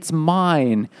 "But it's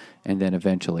mine." And then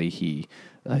eventually he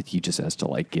just has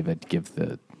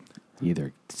to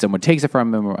either someone takes it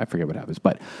from him, or I forget what happens,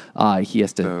 but he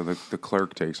has to. The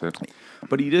clerk takes it,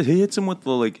 but he hits him with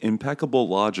the impeccable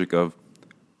logic of,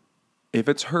 if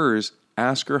it's hers,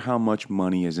 ask her how much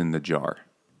money is in the jar,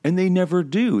 and they never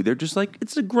do. They're just like,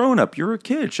 it's a grown up. You're a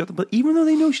kid. Shut the. But even though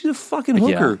they know she's a fucking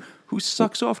hooker who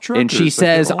sucks off truckers, And she like,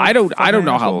 says, they're all "I don't fucking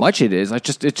know how assholes." much it is.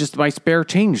 It's just my spare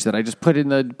change that I just put in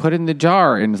the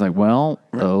jar." And it's like, well,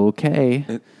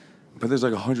 okay. But there's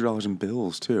like $100 in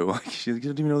bills too. Like she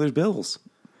doesn't even know there's bills.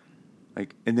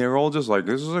 Like, and they're all just like,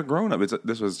 "This is a grown up."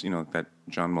 This was that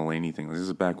John Mulaney thing. This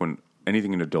is back when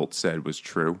anything an adult said was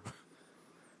true.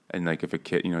 And like, if a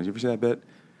kid, did you ever see that bit?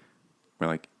 Where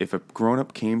like, if a grown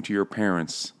up came to your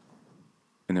parents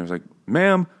and there was like,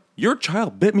 "Ma'am, your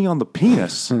child bit me on the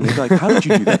penis. And they'd be like, how did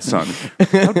you do that, son?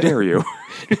 How dare you?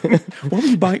 Why were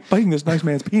you biting this nice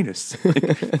man's penis?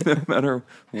 No matter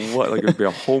what, like, it'd be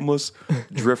a homeless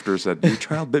drifter said, your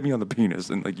child bit me on the penis,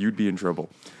 and like you'd be in trouble.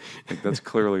 Like, that's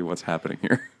clearly what's happening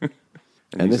here.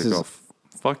 And this is like,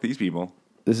 fuck these people.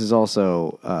 This is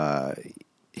also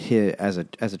as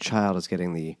a child is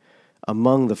getting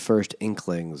among the first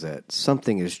inklings that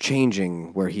something is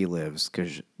changing where he lives,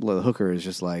 because the hooker is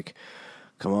just like,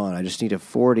 come on, I just need a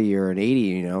 40 or an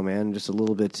 80, man, just a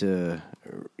little bit to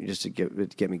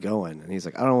get me going. And he's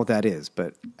like, I don't know what that is,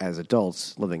 but as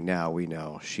adults living now, we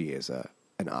know she is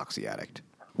an oxy addict.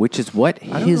 Which is what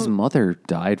his mother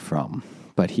died from,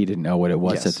 but he didn't know what it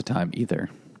was at the time either.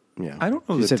 Yeah, I don't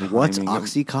know. He said, "What's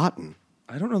OxyContin?"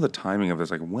 I don't know the timing of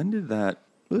this. Like, when did that?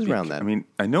 It was around that. I mean,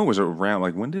 I know it was around.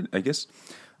 Like, when did? I guess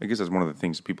that's one of the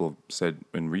things people have said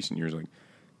in recent years. Like,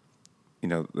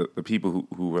 the people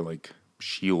who were like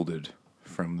shielded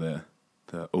from the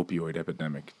opioid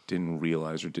epidemic didn't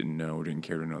realize or didn't know or didn't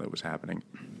care to know that was happening.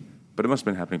 But it must have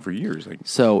been happening for years.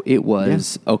 So it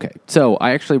was, okay. So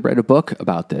I actually read a book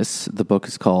about this. The book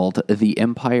is called The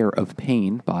Empire of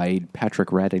Pain by Patrick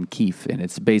Radden Keefe, and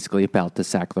it's basically about the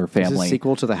Sackler family. Is this a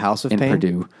sequel to The House of in Pain?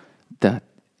 Purdue. I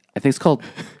think it's called...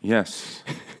 Yes.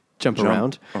 Jump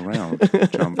around.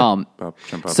 Jump up.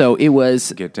 So it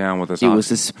was... Get down with us. It was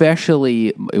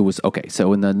especially... It was... Okay,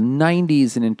 so in the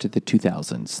 90s and into the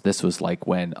 2000s, this was like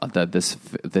when this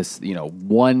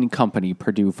one company,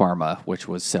 Purdue Pharma, which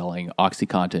was selling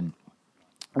OxyContin,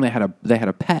 and they had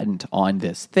a patent on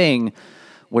this thing,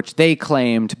 which they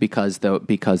claimed because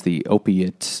the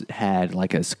opiates had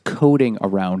like a coating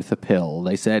around the pill.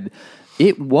 They said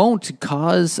it won't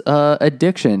cause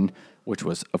addiction, which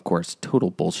was, of course, total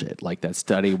bullshit. Like, that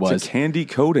study was... It's a candy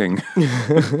coating.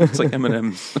 It's like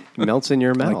M&M's. Melts in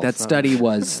your mouth. Like, that study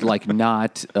was like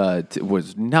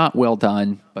was not well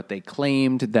done, but they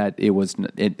claimed that it was...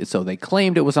 So they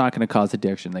claimed it was not going to cause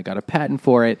addiction. They got a patent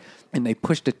for it, and they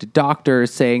pushed it to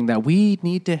doctors saying that we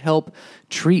need to help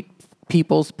treat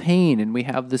people's pain, and we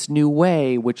have this new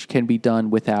way which can be done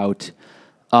without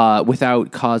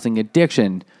causing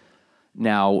addiction.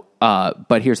 Now,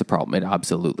 but here's the problem. It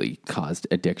absolutely caused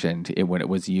addiction when it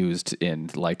was used in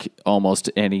like almost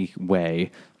any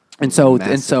way. And so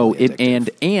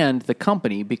the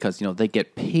company, because they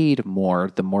get paid more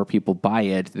the more people buy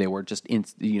it, they were just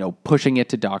pushing it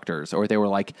to doctors, or they were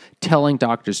like telling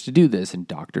doctors to do this, and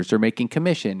doctors are making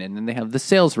commission, and then they have the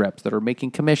sales reps that are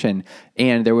making commission,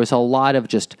 and there was a lot of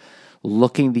just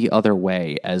looking the other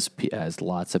way as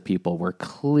lots of people were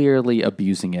clearly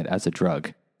abusing it as a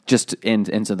drug.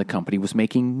 And so the company was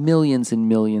making millions and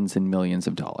millions and millions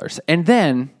of dollars. And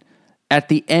then at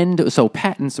the end, so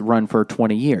patents run for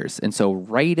 20 years. And so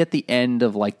right at the end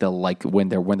of when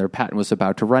their patent was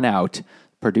about to run out,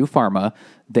 Purdue Pharma,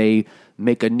 they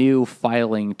make a new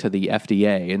filing to the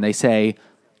FDA, and they say,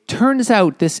 turns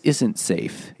out this isn't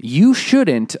safe. You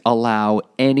shouldn't allow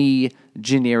any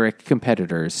generic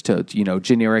competitors to,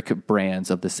 generic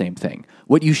brands of the same thing.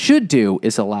 What you should do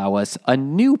is allow us a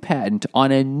new patent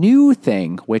on a new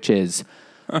thing, which is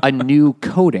a new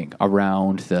coating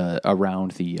around the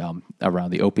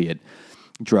opiate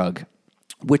drug,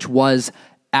 which was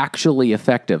actually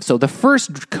effective. So the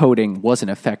first coating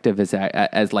wasn't effective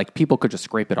as like people could just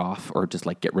scrape it off or just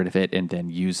like get rid of it and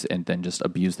then just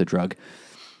abuse the drug.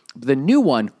 The new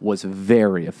one was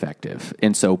very effective.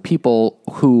 And so people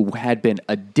who had been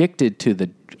addicted to the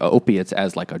opiates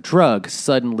as like a drug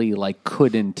suddenly like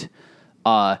couldn't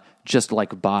just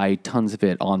like buy tons of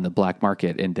it on the black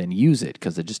market and then use it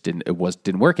because it just didn't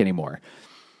work anymore.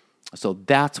 So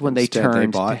that's when they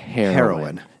turned to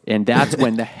heroin. And that's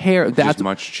when that's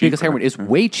much cheaper. Because heroin is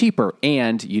way cheaper,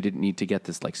 and you didn't need to get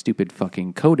this like stupid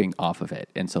fucking coating off of it.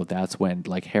 And so that's when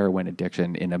like heroin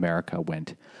addiction in America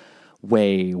went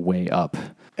way, way up.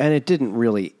 And it didn't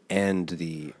really end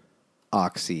the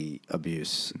oxy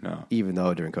abuse. No. Even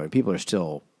though during COVID, people are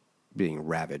still being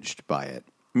ravaged by it.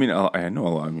 I mean, I know a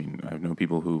lot. I mean, I've known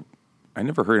people who... I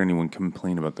never heard anyone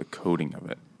complain about the coating of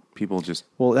it. People just...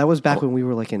 Well, that was back when we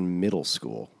were like in middle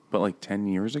school. But like 10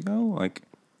 years ago? Like,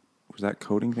 was that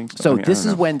coding thing still? So this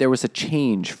is when there was a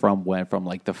change from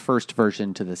like the first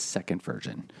version to the second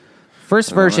version.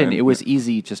 First version, it was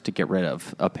easy just to get rid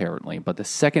of, apparently. But the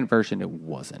second version, it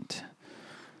wasn't.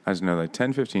 I just know that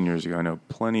 10, 15 years ago, I know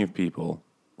plenty of people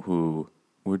who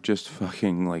were just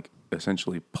fucking like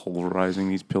essentially pulverizing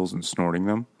these pills and snorting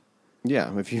them.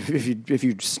 Yeah, if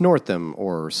you snort them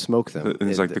or smoke them,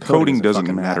 it's like the coating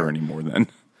doesn't matter anymore. Then,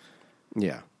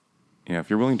 yeah, if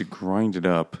you're willing to grind it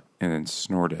up and then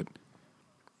snort it,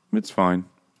 it's fine.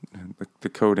 The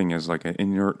coating is like an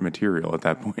inert material at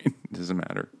that point. It doesn't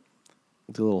matter.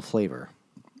 The little flavor.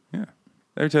 Yeah.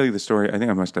 Did I tell you the story? I think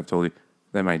I must have told you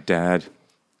that my dad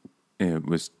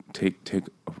was take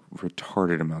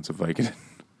retarded amounts of Vicodin.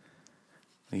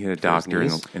 He had a doctor in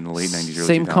the late 90s, early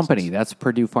Same 2000s. company. That's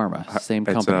Purdue Pharma. Same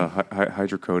company. It's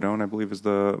hydrocodone, I believe, is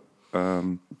the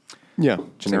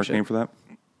generic name for that.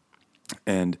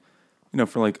 And,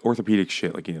 for like orthopedic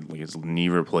shit, like he had his knee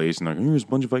replaced, and like, here's a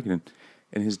bunch of Vicodin.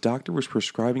 And his doctor was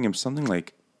prescribing him something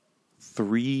like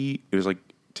 3, it was like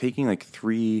taking like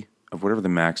 3 of whatever the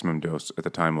maximum dose at the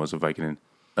time was of Vicodin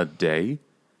a day.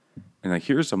 And like,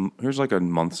 here's like a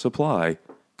month's supply.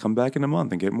 Come back in a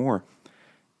month and get more.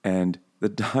 And the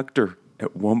doctor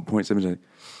at one point said,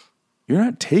 "You're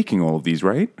not taking all of these,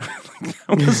 right?"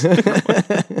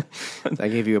 I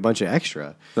gave you a bunch of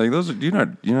extra. Like you're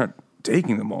not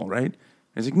taking them all, right? And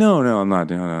he's like, "No, I'm not.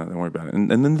 No, don't worry about it."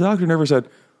 And then the doctor never said,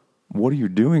 "What are you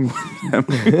doing with them?"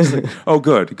 He's like, "Oh,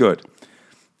 good."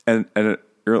 And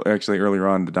earlier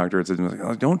on, the doctor had said,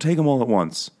 like, "Don't take them all at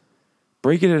once.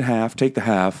 Break it in half. Take the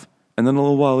half, and then a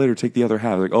little while later, take the other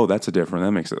half." Like, "Oh, that's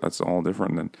that's all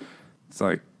different." And then it's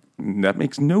like, that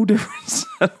makes no difference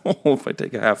at all if I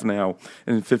take a half now,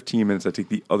 and in 15 minutes I take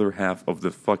the other half of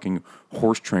the fucking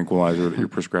horse tranquilizer that you're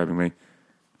prescribing me.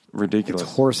 Ridiculous.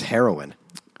 It's horse heroin.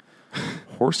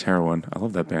 Horse heroin. I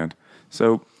love that band.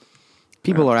 So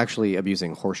people are actually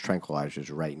abusing horse tranquilizers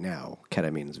right now.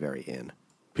 Ketamine is very in.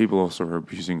 People also are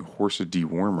abusing horse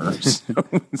dewormers.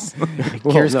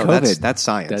 Cures no, COVID. that's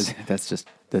science. That's just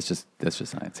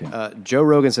science. Yeah. Joe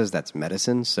Rogan says that's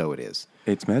medicine, so it is.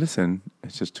 It's medicine.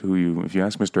 It's just if you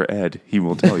ask Mr. Ed, he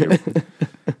will tell you.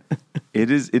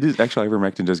 It is actually,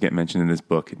 ivermectin does get mentioned in this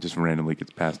book. It just randomly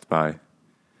gets passed by.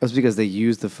 That's because they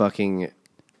use the fucking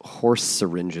horse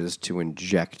syringes to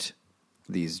inject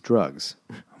these drugs.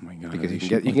 Oh my God. Because you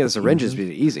can get the syringes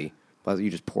really easy, but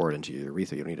you just pour it into your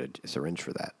urethra. You don't need a syringe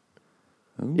for that.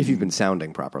 Ooh. If you've been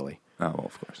sounding properly. Oh, well,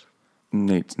 of course.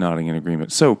 Nate's nodding in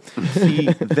agreement. So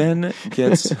he then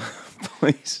gets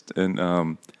placed in...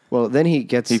 then he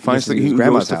finds his goes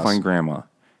grandma's to house. find grandma.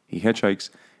 He hitchhikes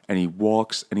and he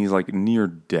walks and he's like near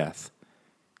death.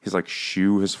 His like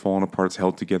shoe has fallen apart. It's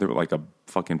held together with like a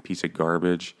fucking piece of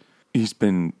garbage. He's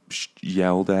been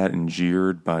yelled at and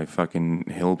jeered by fucking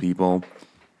hill people,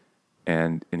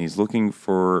 and he's looking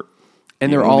for.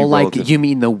 And they're all like, "You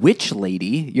mean the witch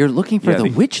lady? You're looking for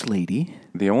the witch lady?"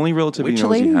 The only relative he knows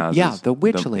lady? he has, yeah, is the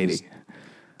witch lady,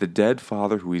 the dead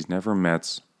father who he's never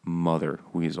met's mother,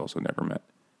 who he's also never met,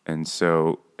 and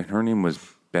her name was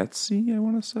Betsy, I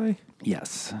want to say.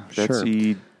 Yes,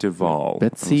 Betsy Duvall.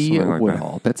 Betsy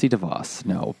Woodall. Betsy DeVos.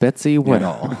 No, Betsy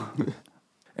Woodall.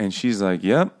 And she's like,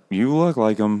 "Yep, you look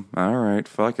like him. All right,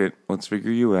 fuck it. Let's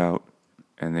figure you out."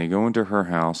 And they go into her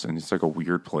house, and it's like a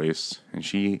weird place. And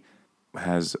she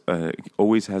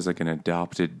always has like an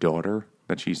adopted daughter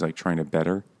that she's like trying to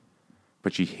better,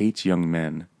 but she hates young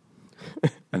men.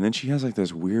 And then she has like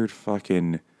this weird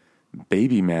fucking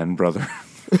baby man brother.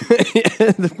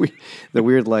 the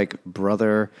weird like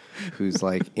brother who's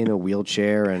like in a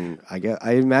wheelchair, and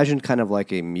I imagine kind of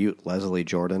like a mute Leslie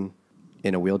Jordan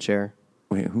in a wheelchair.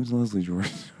 Wait, who's Leslie Jordan?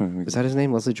 Is that his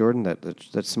name, Leslie Jordan?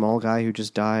 That small guy who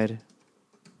just died,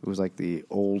 who was like the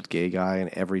old gay guy in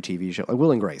every TV show, like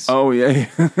Will and Grace. Oh yeah,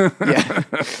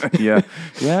 yeah,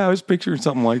 yeah. I was picturing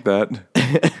something like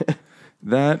that.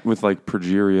 That with like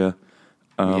progeria.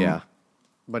 Yeah.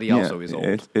 But he also is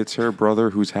old. It's her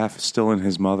brother who's half still in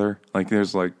his mother. Like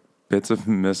there's like bits of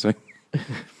him missing.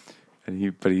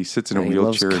 But he sits in a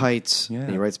wheelchair. He loves kites. Yeah.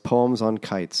 And he writes poems on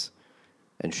kites.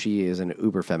 And she is an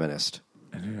uber feminist.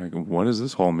 And you're like, what does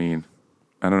this all mean?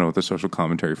 I don't know what the social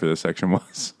commentary for this section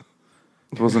was.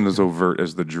 It wasn't as overt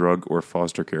as the drug or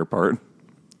foster care part.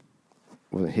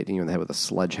 Wasn't hitting you in the head with a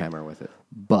sledgehammer with it.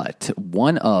 But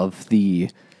one of the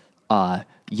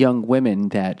young women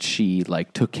that she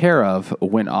like took care of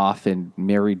went off and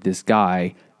married this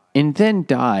guy and then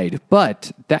died.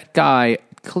 But that guy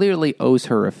clearly owes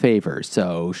her a favor.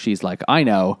 So she's like, I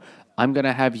know, I'm going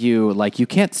to have you, like, you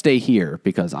can't stay here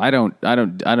because I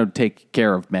don't take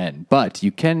care of men, but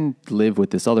you can live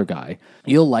with this other guy.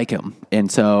 You'll like him.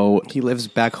 And so he lives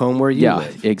back home where you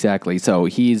live. Yeah, exactly. So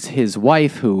his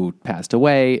wife who passed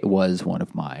away was one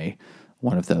of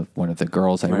the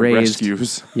girls I raised.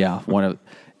 Rescues. Yeah,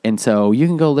 and so you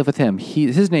can go live with him.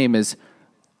 His name is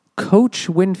Coach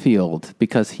Winfield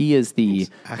because he is the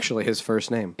actually his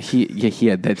first name. He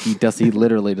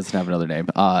literally doesn't have another name.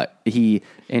 He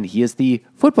is the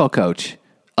football coach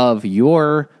of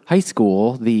your high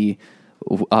school, the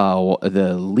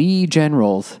Lee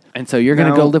Generals, and so you're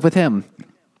going to go live with him.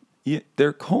 Yeah,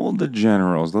 they're called the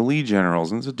generals, the Lee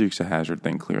generals, and it's a Dukes of Hazzard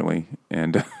thing, clearly.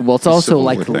 And Well, it's also Civil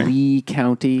like War thing. Lee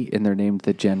County, and they're named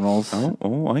the Generals.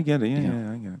 Oh, I get it.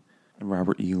 Yeah, I get it.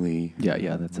 Robert E. Lee.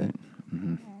 Yeah, that's it.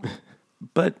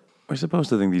 But we're supposed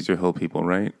to think these are hill people,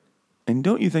 right? And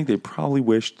don't you think they probably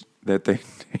wished that they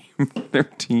named their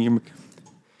team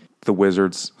the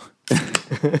Wizards?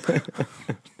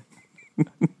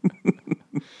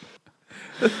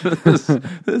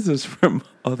 This is from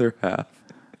Other Half.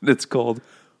 It's called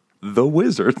The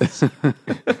Wizards. It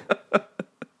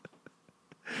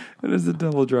is a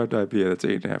double dropped IPA. That's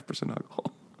 8.5%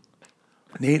 alcohol.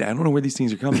 Nate, I don't know where these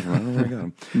things are coming from. I don't know where I got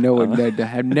them. No, I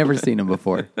have never seen them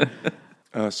before.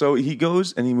 So he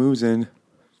goes and he moves in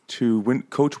to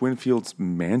Coach Winfield's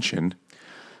mansion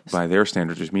by their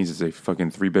standards, which means it's a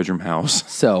fucking 3-bedroom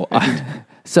house. So I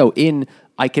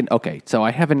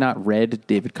haven't not read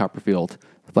David Copperfield,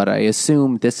 but I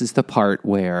assume this is the part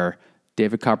where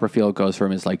David Copperfield goes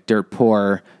from his like dirt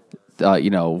poor,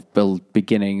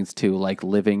 beginnings to like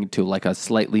living to like a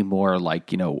slightly more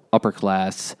like, upper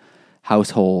class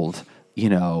household,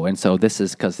 and so this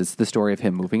is because it's the story of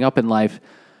him moving up in life.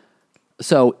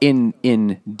 So in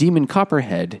Demon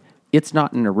Copperhead, it's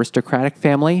not an aristocratic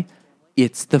family.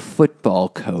 It's the football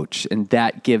coach, and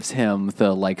that gives him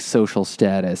the like social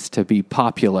status to be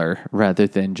popular rather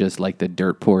than just like the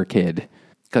dirt poor kid.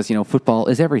 Because football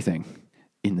is everything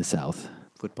in the South.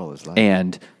 Football is life.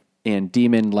 And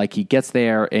Demon, like he gets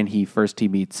there and he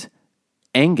meets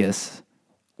Angus,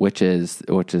 which is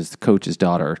the coach's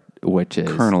daughter, which is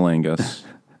Colonel Angus.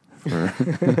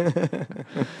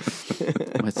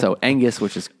 So Angus,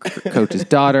 which is coach's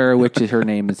daughter, her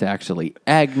name is actually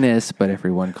Agnes, but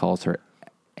everyone calls her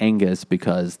Angus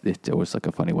because it was like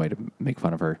a funny way to make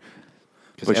fun of her.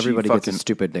 Because everybody gets a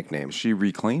stupid nickname. She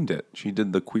reclaimed it. She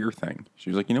did the queer thing.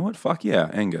 She was like, you know what? Fuck yeah,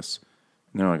 Angus.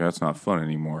 And they're like, that's not fun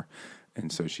anymore.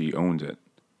 And so she owned it.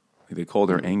 Like, they called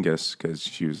her Angus because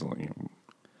she was like,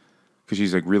 because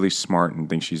she's like really smart and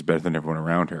thinks she's better than everyone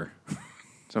around her.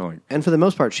 So like, and for the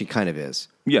most part, she kind of is.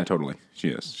 Yeah, totally. She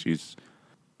is. She's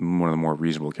one of the more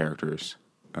reasonable characters.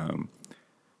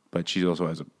 But she also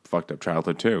has a fucked up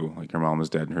childhood too. Like her mom is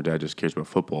dead and her dad just cares about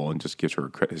football and just gives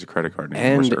her his credit card and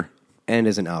ignores her. And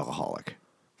is an alcoholic.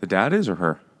 The dad is or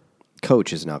her?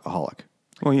 Coach is an alcoholic.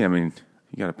 Well, yeah, I mean,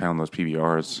 you got to pound those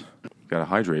PBRs. You got to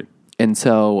hydrate. And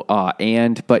so,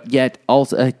 but yet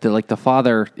also the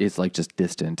father is like just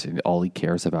distant and all he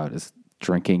cares about is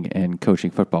drinking and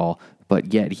coaching football.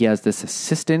 But yet he has this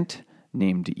assistant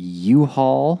named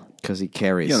U-Haul. Because he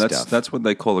carries stuff. That's what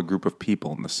they call a group of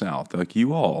people in the South. They're like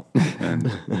U-Haul.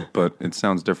 But it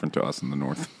sounds different to us in the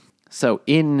North. So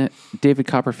in David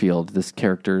Copperfield, this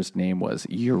character's name was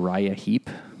Uriah Heep.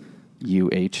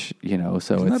 U-H,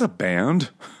 so Isn't that a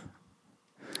band?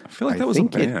 I feel like that was a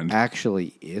band. It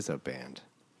actually is a band.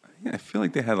 Yeah, I feel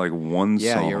like they had like one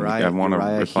song. Uriah,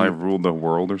 If I Ruled the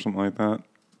World or something like that.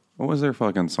 What was their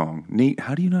fucking song? Nate,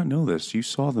 how do you not know this? You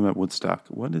saw them at Woodstock.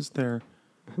 What is their...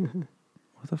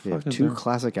 What the fuck is 2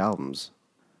 classic albums.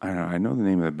 I don't know. I know the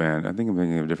name of the band. I think I'm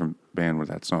thinking of a different band with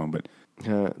that song, but...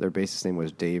 their bassist name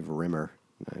was Dave Rimmer.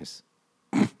 Nice.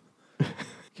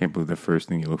 Can't believe the first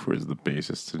thing you look for is the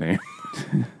bassist's name.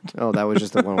 Oh, that was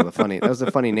just the one with the funny... That was the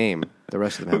funny name. The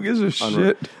rest of them... Who gives a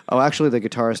shit? Oh, actually, the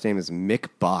guitarist name is Mick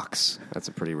Box. That's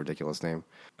a pretty ridiculous name.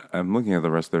 I'm looking at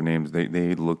the rest of their names.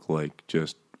 They look like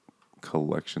just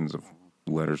collections of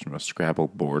letters from a Scrabble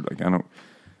board. Like, I don't...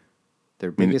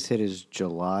 Their biggest hit is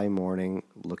July Morning,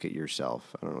 Look at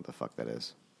Yourself. I don't know what the fuck that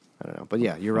is. I don't know. But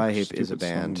yeah, Uriah Heep is a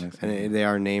band. And they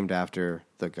are named after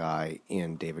the guy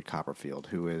in David Copperfield,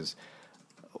 who is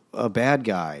a bad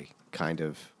guy, kind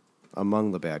of,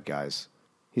 among the bad guys.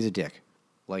 He's a dick.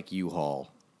 Like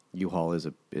U-Haul. U-Haul is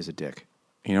a dick.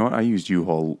 You know what? I used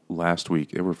U-Haul last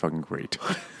week. They were fucking great.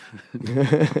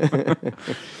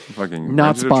 Fucking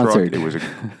not sponsored. It was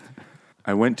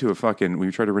I went to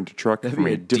we tried to rent a truck That'd from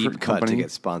be a a different deep cut company. to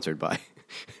get sponsored by.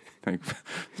 Like,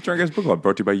 the Drunk Guys Book Club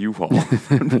brought to you by U-Haul.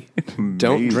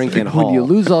 Don't drink in Haul. When you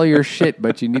lose all your shit,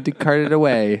 but you need to cart it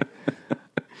away.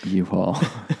 U-Haul.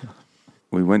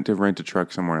 We went to rent a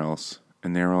truck somewhere else,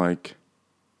 and they were like,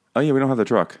 "Oh yeah, we don't have the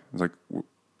truck." I was like,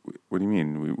 "What do you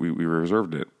mean? We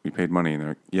reserved it. We paid money." And they're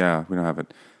like, "Yeah, we don't have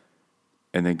it."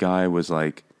 And the guy was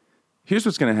like, "Here's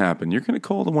what's going to happen. You're going to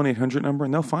call the 1-800 number,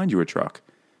 and they'll find you a truck."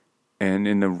 And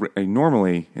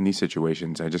normally in these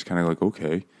situations, I just kind of like,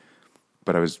 okay.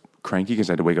 But I was cranky because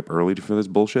I had to wake up early for this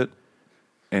bullshit.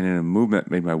 And in a movement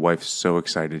that made my wife so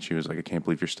excited, she was like, "I can't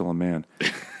believe you're still a man."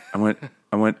 I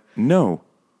went, "No,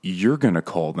 you're going to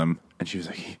call them." And she was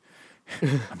like,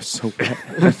 "I'm so bad."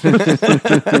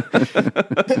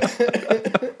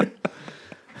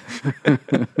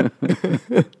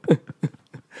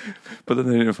 But then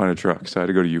they didn't find a truck, so I had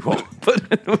to go to U-Haul. But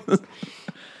it was,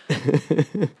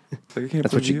 like, I can't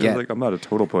That's what you believe it. get. Like, I'm not a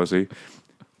total pussy.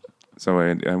 So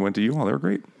I went to U-Haul. They were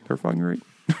great. They were fucking great.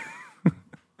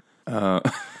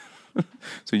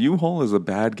 So U-Haul is a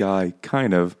bad guy,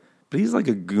 kind of, but he's like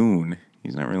a goon.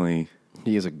 He's not really.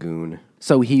 He is a goon.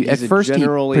 So he at a first he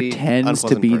generally pretends to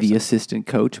unpleasant be the person. assistant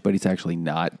coach, but he's actually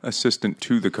not. Assistant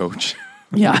to the coach.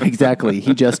 Yeah, exactly.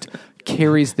 He just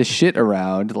carries the shit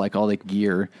around, like all the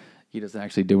gear. He doesn't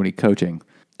actually do any coaching.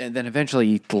 And then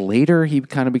eventually, later, he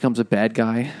kind of becomes a bad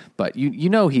guy. But you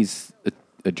know he's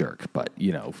a jerk, but,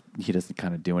 you know, he doesn't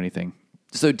kind of do anything.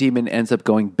 So Demon ends up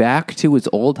going back to his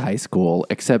old high school,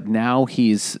 except now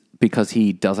because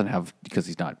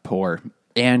he's not poor,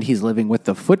 and he's living with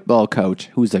the football coach,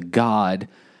 who's a god.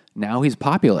 Now he's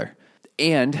popular.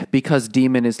 And because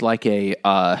Demon is like a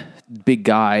big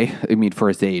guy, I mean, for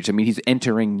his age, I mean, he's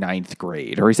entering 9th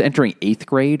grade, or he's entering 8th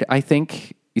grade, I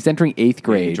think. He's entering 8th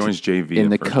grade. he joins JV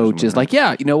And the at first or coach something, is like,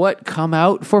 yeah, you know what? Come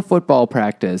out for football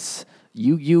practice.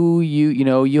 You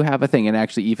know, you have a thing. And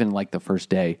actually, even like the first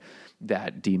day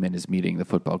that Demon is meeting the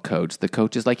football coach, the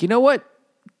coach is like, you know what?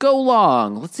 Go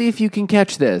long. Let's see if you can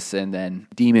catch this. And then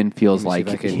Demon feels Let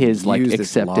me like see if I can his like use this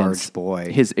acceptance, large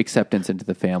boy. his acceptance into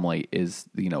the family is,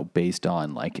 you know, based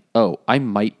on like, oh, I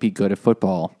might be good at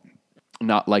football,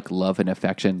 not like love and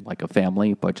affection like a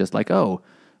family, but just like, oh,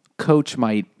 coach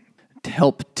might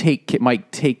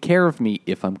take care of me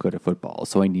if I'm good at football.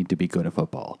 So I need to be good at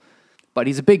football. But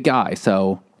he's a big guy,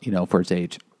 so, you know, for his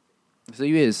age. So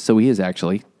he is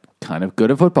actually kind of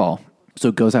good at football. So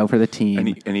goes out for the team.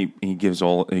 And he gives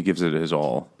it his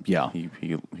all. Yeah.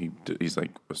 He's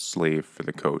like a slave for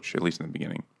the coach, at least in the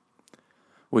beginning.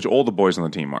 Which all the boys on the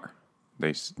team are.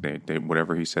 They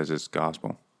whatever he says is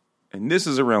gospel. And this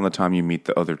is around the time you meet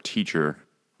the other teacher,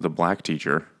 the black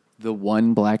teacher. The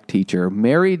one black teacher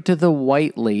married to the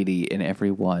white lady, and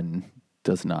everyone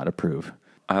does not approve.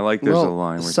 I like there's a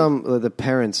line where the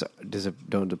parents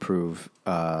don't approve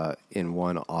in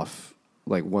one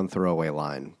throwaway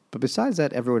line. But besides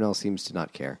that, everyone else seems to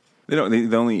not care. they don't.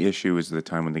 The only issue is the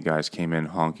time when the guys came in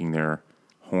honking their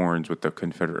horns with the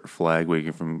Confederate flag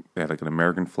waving from. They had like an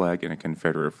American flag and a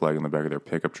Confederate flag on the back of their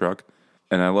pickup truck.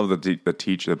 And I love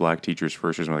the black teacher's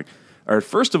first was like, all right,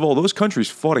 first of all, those countries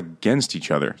fought against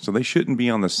each other, so they shouldn't be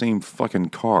on the same fucking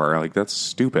car. Like, that's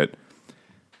stupid.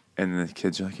 And the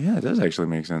kids are like, yeah, it does actually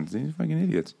make sense. These fucking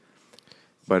idiots.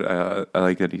 But I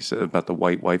like that he said about the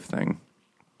white wife thing.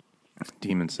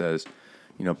 Demon says,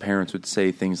 you know, parents would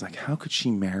say things like, how could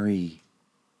she marry?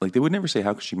 Like, they would never say,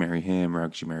 how could she marry him or how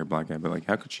could she marry a black guy? But, like,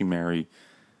 how could she marry,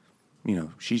 you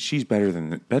know, she's better than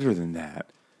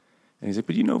that. And he's like,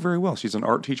 but you know very well, she's an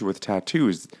art teacher with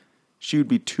tattoos. She would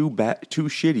be too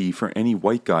shitty for any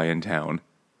white guy in town.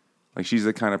 Like, she's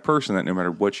the kind of person that no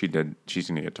matter what she did, she's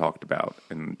going to get talked about.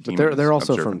 And But they're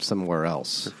also from somewhere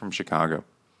else. They're from Chicago.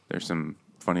 There's some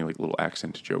funny like little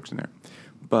accent jokes in there.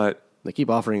 But They keep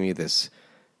offering me this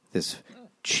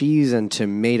cheese and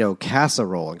tomato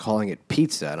casserole and calling it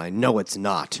pizza, and I know it's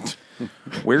not.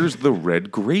 where's the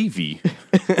red gravy?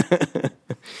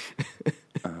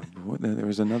 There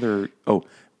was another. Oh,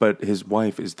 but his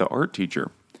wife is the art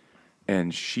teacher.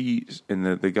 And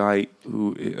the guy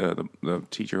who, the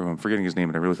teacher, I'm forgetting his name,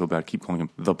 and I really feel bad. I keep calling him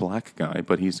the black guy,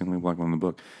 but he's the only black one in the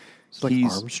book. It's like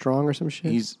Armstrong or some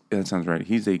shit? That sounds right.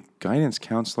 He's a guidance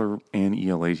counselor and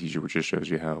ELA teacher, which just shows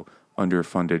you how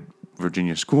underfunded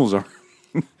Virginia schools are.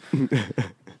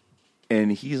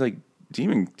 And he's like,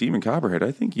 Demon Copperhead,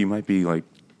 I think you might be like,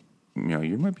 you know,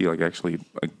 you might be like actually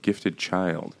a gifted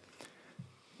child.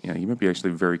 You know, you might be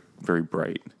actually very, very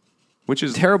bright. Which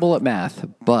is terrible at math,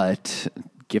 but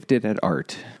gifted at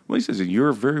art. Well, he says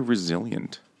you're very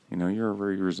resilient. You know, you're a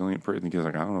very resilient person. He's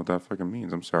like, I don't know what that fucking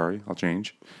means. I'm sorry. I'll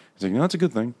change. He's like, no, that's a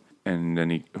good thing. And then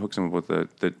he hooks him up with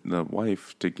the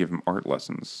wife to give him art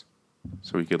lessons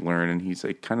so he could learn. And he's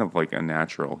like kind of like a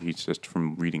natural. He's just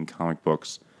from reading comic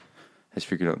books has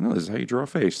figured out, no, this is how you draw a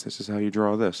face. This is how you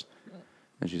draw this.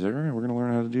 And she's like, all right, we're going to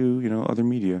learn how to do, you know, other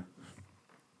media.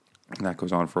 And that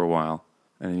goes on for a while.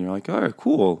 And you're like, all right,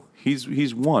 cool.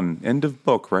 He's won. End of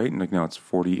book, right? And like, no, it's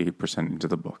 48% into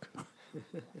the book.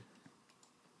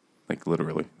 Like,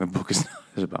 literally. The book is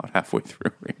about halfway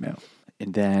through right now.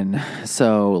 And then,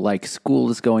 so, like, school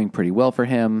is going pretty well for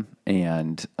him.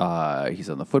 And he's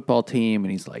on the football team.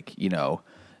 And he's, like, you know,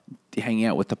 hanging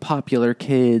out with the popular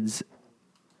kids.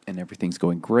 And everything's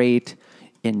going great.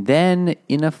 And then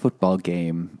in a football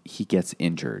game, he gets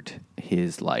injured.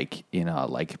 His in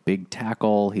a big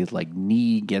tackle, his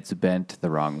knee gets bent the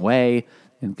wrong way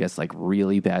and gets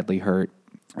really badly hurt.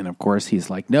 And of course,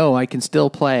 he's like, no, I can still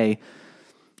play.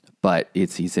 but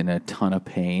he's in a ton of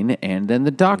pain. And then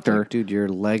the doctor, Like, dude, your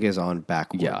leg is on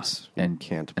backwards. yeah, and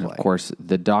can't play. And of course,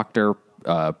 the doctor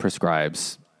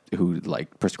prescribes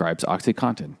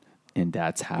OxyContin, and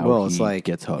that's how it's he like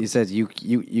gets hooked. He says you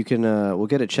can we'll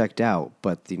get it checked out,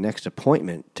 but the next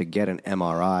appointment to get an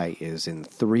MRI is in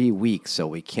 3 weeks, so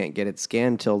we can't get it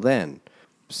scanned till then.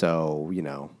 So we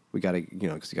got to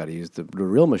because you got to use the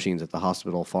real machines at the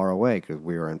hospital far away because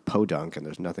we are in Podunk and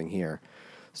there's nothing here.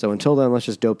 So until then, let's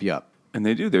just dope you up. And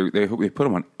they do. They put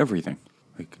him on everything,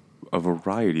 like a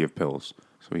variety of pills.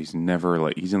 So he's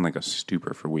never he's in a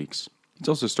stupor for weeks. He's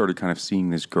also started kind of seeing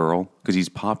this girl because he's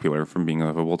popular from being on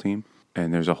the football team.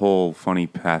 And there's a whole funny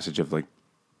passage of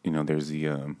there's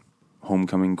the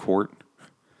homecoming court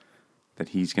that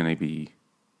he's going to be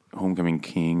homecoming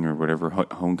king or whatever,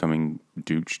 homecoming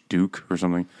duke or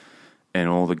something. And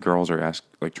all the girls are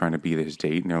trying to be his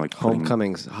date, and they're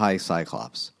Homecoming's high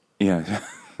Cyclops. Yeah.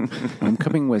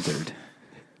 Homecoming wizard.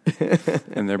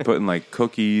 And they're putting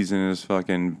cookies in his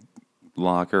fucking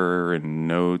locker and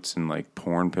notes and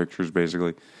porn pictures basically.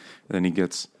 And then he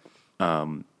gets a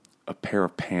pair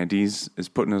of panties is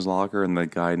put in his locker, and the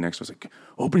guy next to us like,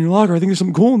 open your locker, I think there's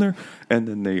something cool in there. And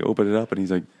then they open it up and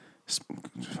he's like,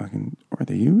 fucking, are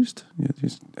they used?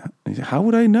 He's like, how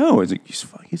would I know? He's like,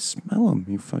 you smell them.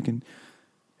 You fucking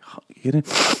get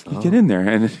in there.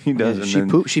 And he does. Yeah,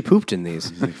 and she pooped in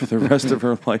these. Like, for the rest of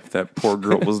her life, that poor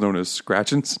girl was known as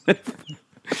Scratch and Sniff.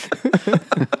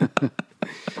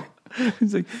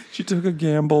 He's like, she took a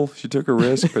gamble, she took a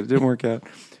risk, but it didn't work out.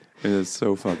 It is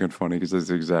so fucking funny because that's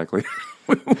exactly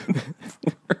what we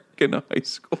work in high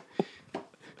school.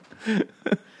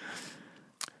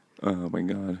 Oh my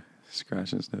god,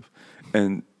 Scratch and Sniff,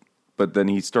 but then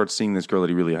he starts seeing this girl that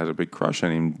he really has a big crush on,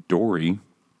 named Dory,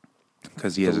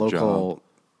 because he has a local job.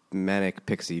 Manic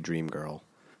pixie dream girl.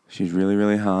 She's really,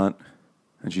 really hot,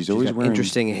 and she's always wearing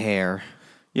interesting hair.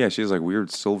 Yeah, she has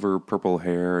weird silver purple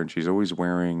hair, and she's always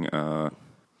wearing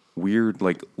weird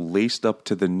laced up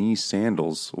to the knee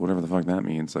sandals, whatever the fuck that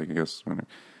means. I guess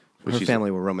her family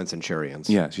were Roman centurions.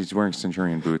 Yeah, she's wearing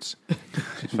centurion boots.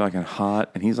 She's fucking hot,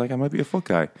 and he's like, I might be a foot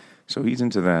guy, so he's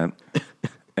into that.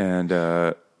 And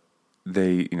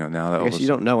they, now that I guess you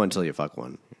don't know until you fuck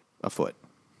one, a foot.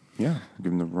 Yeah,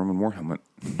 give him the Roman war helmet.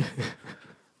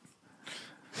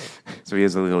 So he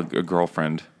has a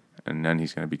girlfriend, and then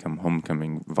he's going to become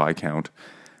homecoming viscount.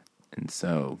 And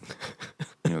so,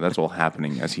 that's all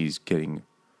happening as he's getting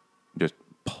just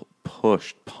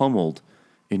pummeled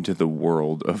into the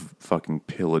world of fucking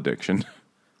pill addiction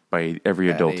by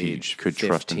every adult he could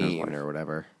trust in his life. Or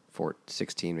whatever.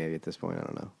 16 maybe at this point, I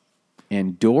don't know.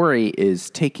 And Dory is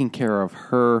taking care of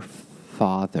her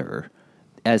father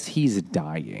as he's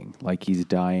dying. He's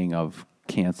dying of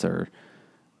cancer,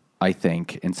 I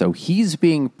think. And so he's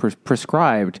being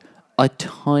prescribed a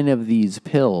ton of these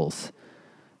pills.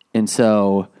 And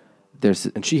so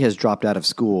and she has dropped out of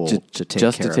school to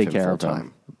take care of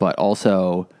him. But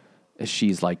also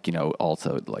she's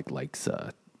also likes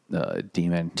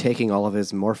Demon taking all of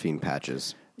his morphine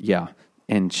patches. Yeah.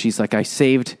 And she's like, I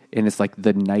saved, and it's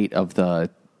the night of the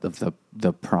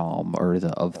prom or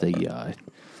the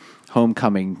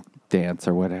homecoming dance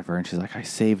or whatever, and she's like, I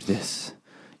saved this.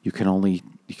 You can only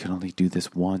do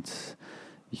this once.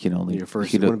 You can only you want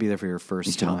to be there for your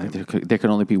first time. There can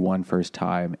only be one first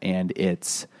time, and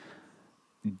it's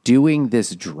doing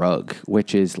this drug,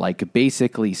 which is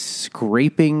basically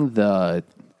scraping the.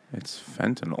 It's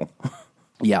fentanyl.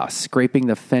 Yeah, scraping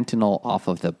the fentanyl off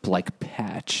of the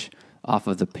patch, off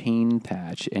of the pain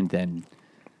patch, and then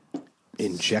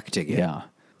injecting it. Yeah,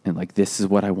 and this is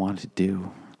what I want to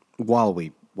do while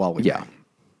we yeah, bang.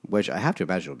 Which I have to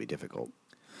imagine will be difficult.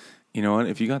 You know what?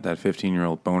 If you got that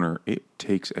 15-year-old boner, it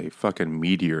takes a fucking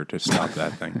meteor to stop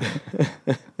that thing.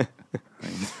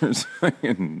 There's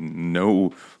no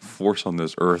force on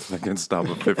this earth that can stop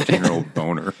a 15-year-old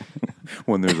boner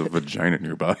when there's a vagina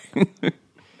nearby.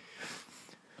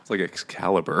 It's like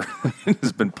Excalibur.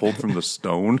 It's been pulled from the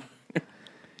stone.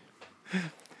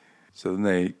 So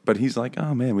then but he's like,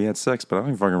 oh man, we had sex, but I don't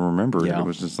even fucking remember. Yeah. It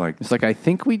was just it's I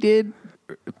think we did,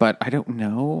 but I don't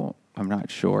know. I'm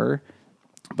not sure.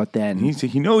 But then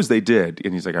he knows they did,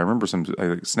 and he's like, I remember some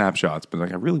snapshots, but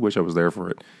I really wish I was there for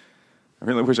it. I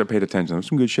really wish I paid attention. There's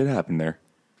some good shit happened there.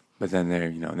 But then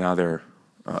they're, now they're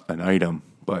an item,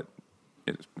 but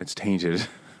it's tainted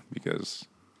because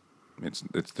it's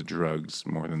the drugs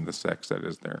more than the sex that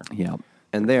is there. Yeah,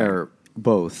 and they're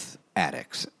both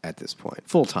addicts at this point,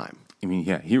 full time. I mean,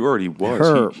 yeah, he already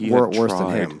was. He had worse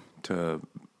tried than him to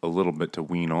a little bit to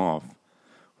wean off.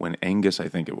 When Angus, I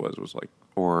think it was like,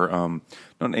 or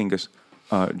not Angus,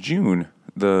 June,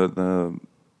 the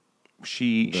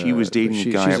She was dating a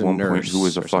guy she's at a one point nurse who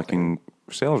was a or something. fucking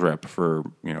sales rep for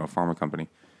a pharma company,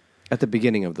 At the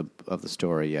beginning of the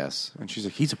story, yes. and she's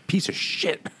like, he's a piece of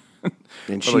shit.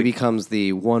 And she becomes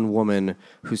the one woman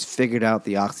who's figured out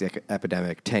the oxy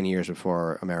epidemic 10 years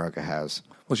before America has.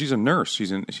 Well, she's a nurse.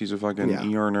 She's a fucking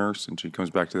Yeah. ER nurse, and she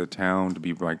comes back to the town to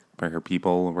be by her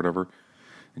people or whatever.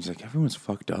 And she's like, everyone's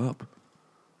fucked up.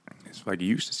 It's like you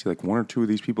used to see like one or two of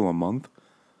these people a month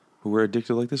who were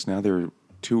addicted like this. Now they're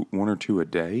one or two a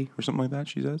day or something like that.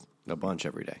 She says, A bunch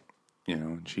every day.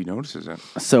 and she notices it.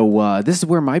 So this is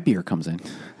where my beer comes in.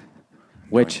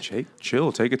 Which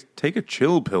Chill, take a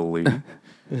chill pill, lady.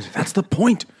 That's the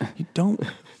point. You don't.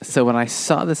 So when I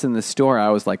saw this in the store, I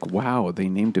was like, wow, they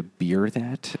named a beer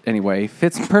that? Anyway,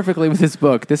 fits perfectly with this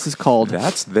book. This is called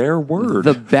That's their word.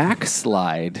 The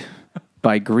Backslide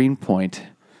by Greenpoint.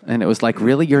 And it was like,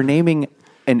 really? You're naming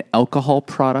an alcohol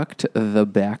product The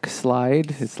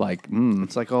Backslide? It's like,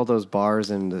 It's like all those bars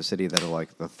in the city that are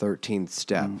like the 13th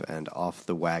step and off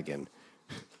the wagon.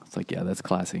 It's like, yeah, that's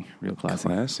classy. Real classy.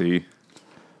 Classy.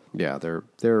 Yeah, they're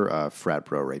frat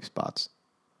bro rape spots.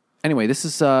 Anyway, this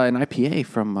is an IPA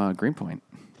from Greenpoint.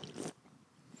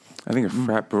 I think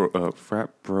a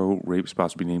frat bro rape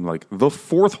spots would be named like the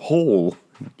fourth hole.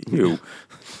 Ew.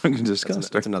 Fucking disgusting.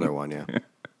 That's another one, yeah.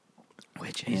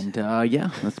 And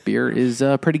this beer is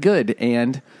pretty good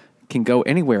and can go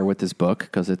anywhere with this book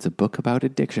because it's a book about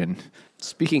addiction.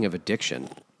 Speaking of addiction,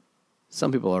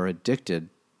 some people are addicted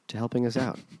to helping us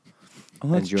out.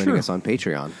 Oh, And joining us on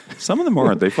Patreon. Some of them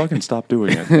aren't. They fucking stopped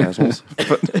doing it, assholes.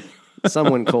 But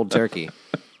Someone cold turkey.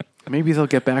 Maybe they'll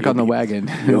get back on the wagon.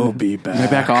 you'll be back.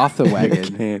 They're back off the You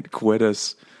wagon. can't quit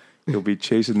us. You'll be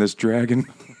chasing this dragon.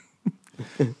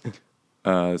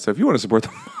 So if you want to support the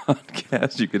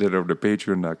podcast, you can head over to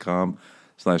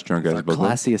patreon.com/drunkguysbook.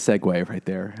 Classiest segue right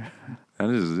there. That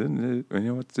is,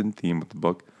 it's in theme with the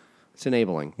book. It's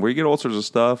enabling. Where you get all sorts of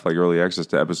stuff, like early access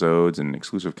to episodes and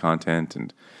exclusive content,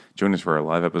 and join us for our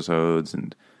live episodes,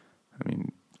 and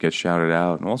get shouted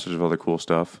out, and all sorts of other cool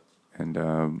stuff, and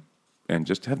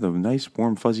just have the nice,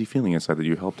 warm, fuzzy feeling inside that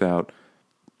you helped out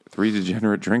 3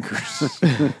 degenerate drinkers.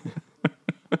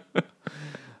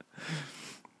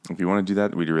 If you want to do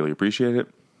that, we'd really appreciate it.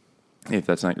 If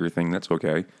that's not your thing, that's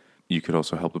okay. You could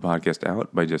also help the podcast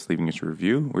out by just leaving us a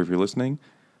review, or if you're listening,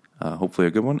 hopefully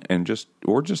a good one, and just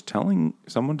telling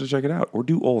someone to check it out, or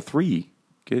do all three.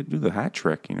 Do the hat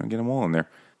trick, get them all in there.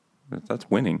 That's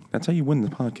winning. That's how you win the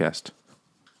podcast.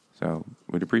 So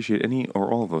we'd appreciate any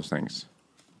or all of those things.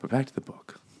 But back to the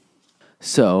book.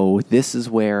 So this is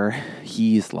where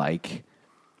he's like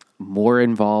more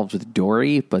involved with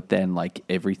Dory, but then like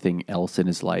everything else in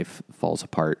his life falls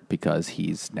apart because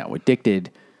he's now addicted,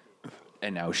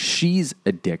 and now she's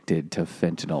addicted to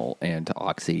fentanyl and to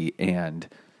oxy, and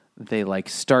they like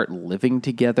start living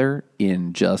together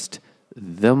in just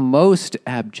the most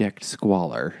abject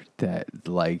squalor that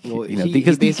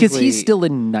because he's still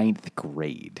in 9th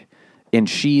grade. And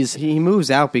he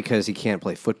moves out because he can't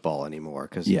play football anymore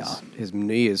because Yeah. his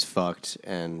knee is fucked,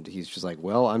 and he's just like,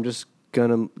 well, I'm just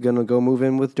gonna go move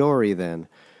in with Dory then,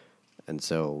 and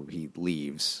so he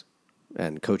leaves,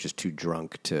 and Coach is too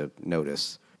drunk to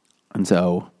notice, And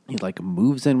so he like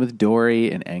moves in with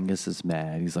Dory, and Angus is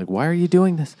mad. He's like, "Why are you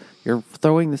doing this? You're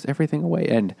throwing everything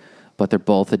away." But they're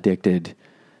both addicted,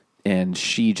 and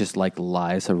she just like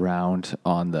lies around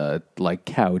on the like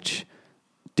couch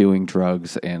doing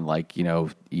drugs and like,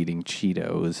 eating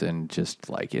Cheetos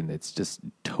and it's just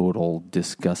total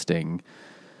disgusting.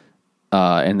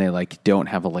 And they like don't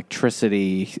have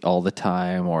electricity all the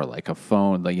time, or like a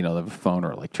phone, they have a phone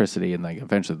or electricity, and like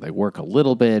eventually they work a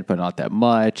little bit, but not that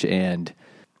much. And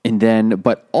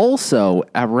but also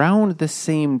around the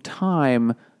same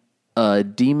time, a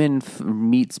demon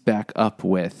meets back up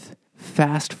with.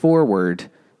 Fast forward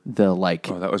the like.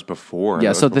 Oh, that was before. Yeah,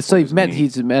 that so was before he's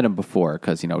met him before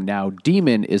because now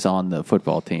Demon is on the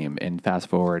football team, and Fast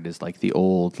Forward is like the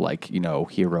old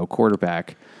hero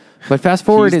quarterback. But Fast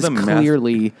Forward He's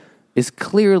is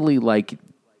clearly like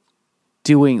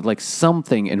doing like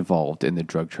something involved in the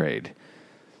drug trade.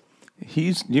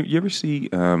 You ever see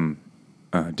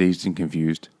Dazed and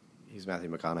Confused? he's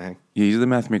Matthew McConaughey. Yeah, he's the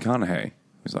Matthew McConaughey.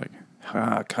 He's like,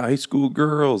 high school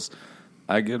girls.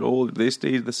 I get old, they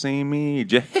stay the same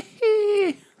age.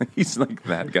 He's like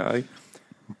that guy.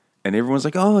 And everyone's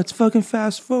like, oh, it's fucking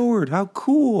Fast Forward. How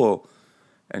cool.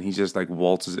 And he just like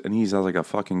waltzes, and he has like a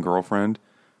fucking girlfriend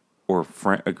or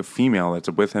like a female that's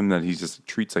with him that he just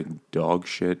treats like dog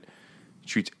shit. He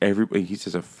treats everybody, he's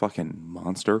just a fucking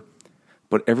monster.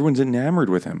 But everyone's enamored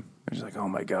with him. They're just like, oh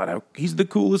my God, he's the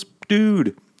coolest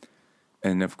dude.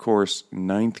 And of course,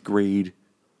 9th grade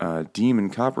Demon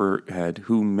Copperhead,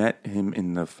 who met him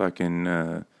in the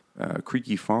fucking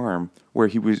Creaky Farm, where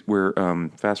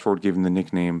Fast Forward gave him the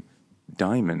nickname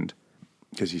Diamond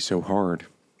because he's so hard.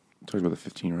 Talking about the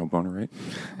 15-year-old boner, right?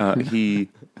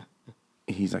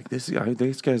 He's like, this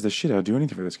guy's the shit. I'll do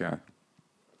anything for this guy.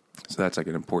 So that's like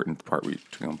an important part we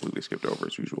completely skipped over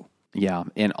as usual. Yeah,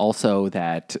 and also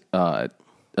that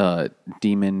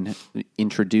Demon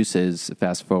introduces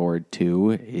Fast Forward to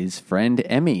his friend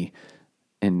Emmy,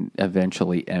 and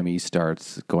eventually Emmy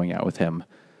starts going out with him,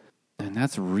 and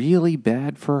that's really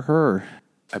bad for her.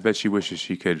 I bet she wishes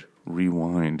she could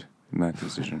rewind that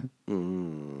decision.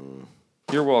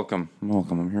 You're welcome.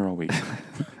 I'm here all week.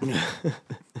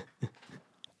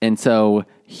 And so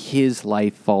his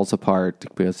life falls apart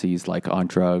because he's like on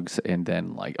drugs, and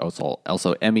then like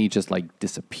also Emmy just like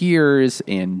disappears,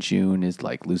 and June is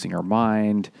like losing her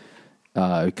mind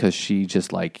because she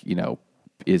just like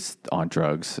is on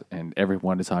drugs, and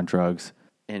everyone is on drugs.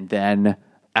 And then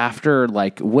after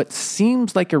like what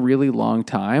seems like a really long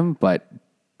time, but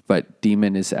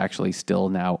Demon is actually still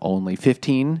now only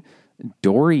 15.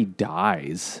 Dory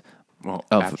dies. Well,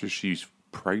 after she's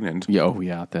pregnant. Yeah, oh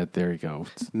yeah, there you go.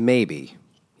 Maybe.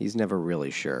 He's never really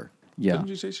sure. Yeah. Didn't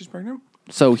you say she's pregnant?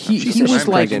 So he was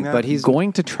like pregnant, but he's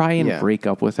going to try and Yeah. break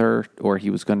up with her, or he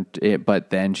was going to,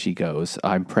 but then she goes,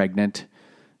 "I'm pregnant."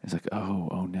 It's like,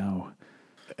 oh no.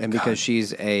 And because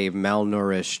she's a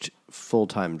malnourished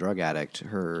full-time drug addict,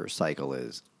 her cycle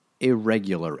is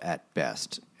irregular at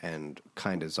best and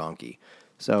kind of zonky.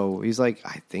 So he's like,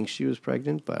 I think she was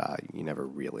pregnant, but you never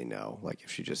really know. Like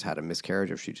if she just had a miscarriage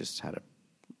or if she just had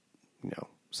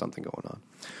something going on.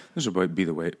 This would be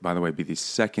by the way, the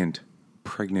second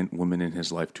pregnant woman in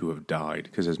his life to have died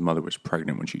because his mother was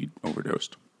pregnant when she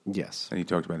overdosed. Yes. And he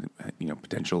talked about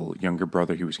potential younger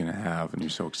brother he was going to have, and he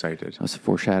was so excited. That was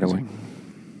foreshadowing.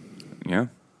 Yeah,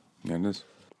 it is.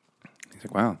 He's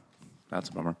like, wow, that's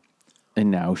a bummer.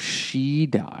 And now she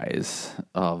dies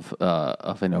of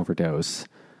an overdose,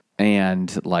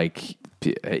 and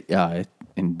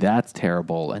and that's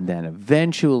terrible. And then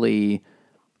eventually,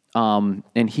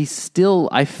 and he's still.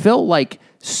 I felt like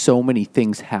so many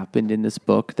things happened in this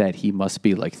book that he must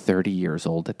be like 30 years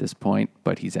old at this point,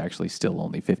 but he's actually still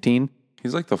only 15.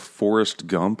 He's like the Forrest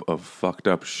Gump of fucked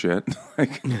up shit.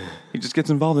 Like he just gets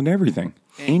involved in everything.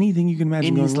 Anything you can imagine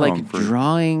And going he's wrong. like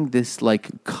drawing this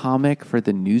like comic for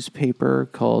the newspaper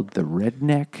called The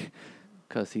Redneck,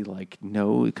 because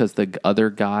because the other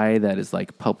guy that is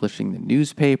like publishing the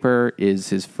newspaper is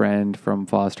his friend from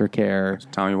foster care.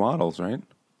 Tommy Waddles, right?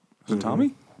 Was it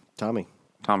Tommy? Tommy.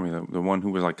 Tommy, the one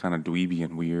who was like kind of dweeby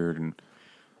and weird and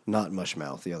Not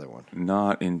Mushmouth, the other one.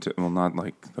 not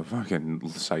like the fucking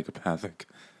psychopathic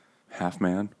half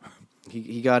man.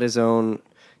 He got his own.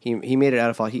 He made it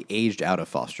out of. He aged out of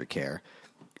foster care,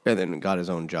 and then got his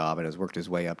own job and has worked his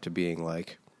way up to being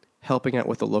like helping out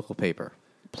with the local paper,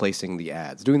 placing the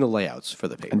ads, doing the layouts for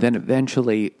the paper. And then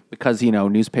eventually, because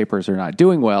newspapers are not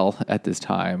doing well at this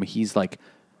time, he's like,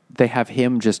 they have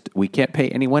him we can't pay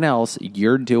anyone else.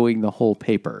 You're doing the whole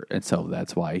paper, and so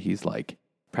that's why he's like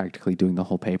practically doing the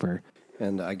whole paper.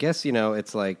 And I guess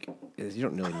it's like you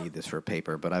don't really need this for a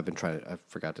paper, but I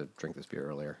forgot to drink this beer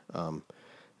earlier.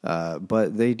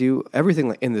 But they do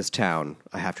everything in this town.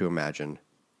 I have to imagine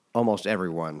almost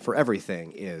everyone for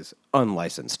everything is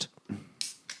unlicensed.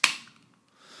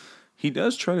 He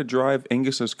does try to drive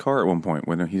Angus's car at one point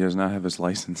when he does not have his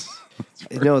license.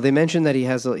 No, they mentioned that he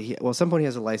has some point he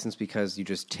has a license because you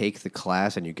just take the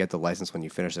class and you get the license when you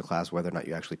finish the class, whether or not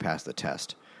you actually pass the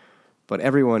test. But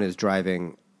everyone is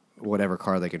driving whatever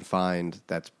car they can find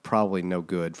that's probably no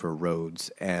good for roads,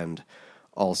 and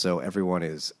also everyone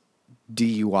is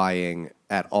DUIing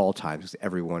at all times.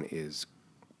 Everyone is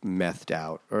methed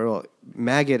out. Or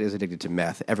Maggot is addicted to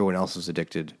meth. Everyone else is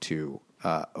addicted to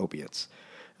opiates.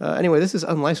 Anyway, this is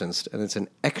unlicensed, and it's an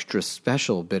extra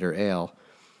special bitter ale,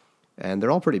 and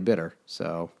they're all pretty bitter.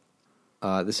 So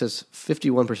this says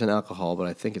 51% alcohol, but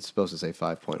I think it's supposed to say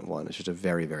 5.1. It's just a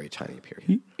very, very tiny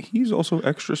period. He's also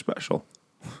extra special.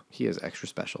 He is extra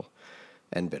special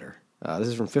and bitter. This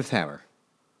is from Fifth Hammer.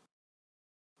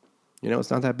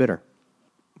 It's not that bitter.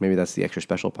 Maybe that's the extra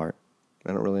special part.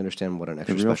 I don't really understand what an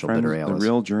extra special bitter ale is. The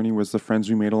real journey was the friends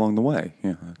we made along the way.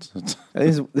 Yeah, that's.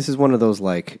 This is one of those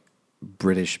like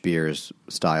British beers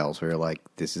styles where you're like,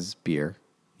 this is beer,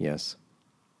 yes,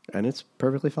 and it's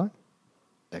perfectly fine.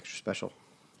 Extra special.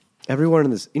 Everyone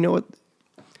in this, you know what?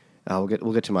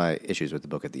 We'll get to my issues with the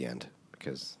book at the end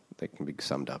because they can be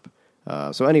summed up.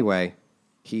 So anyway,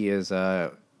 he is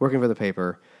working for the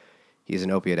paper. He's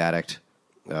an opiate addict.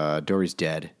 Dory's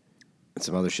dead. And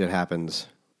some other shit happens.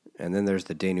 And then there's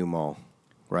the denouement,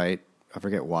 right? I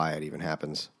forget why it even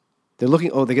happens. They're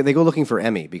looking. Oh, they go looking for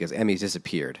Emmy because Emmy's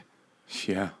disappeared.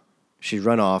 Yeah. She's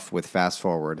run off with Fast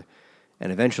Forward,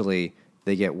 and eventually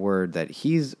they get word that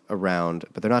he's around,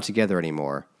 but they're not together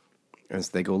anymore. And so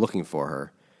they go looking for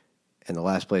her. And the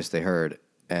last place they heard,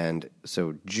 and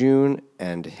so June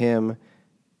and him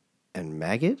and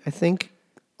Maggot, I think,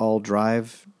 all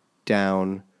drive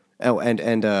down. Oh,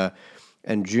 and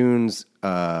June's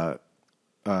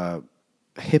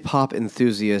hip hop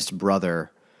enthusiast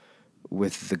brother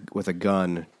with a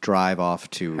gun drive off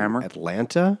to Hammer?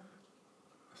 Atlanta.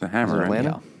 It's a hammer, right?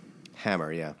 Atlanta? Yeah.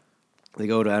 Hammer, yeah. They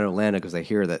go to Atlanta because they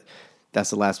hear that that's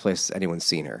the last place anyone's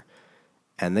seen her.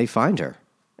 And they find her,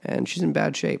 and she's in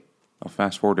bad shape. Well,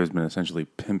 Fast Forward has been essentially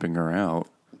pimping her out.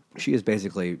 She has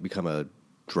basically become a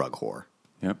drug whore.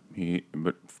 Yep.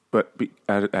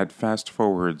 At Fast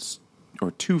Forward's,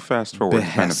 or two Fast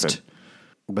Forward's benefit.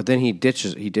 But then he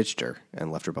ditched her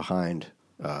and left her behind,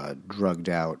 drugged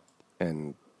out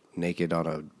and naked on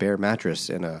a bare mattress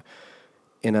in a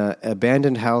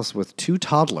abandoned house with two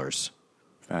toddlers.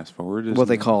 Fast Forward is What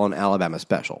they call an Alabama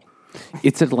special.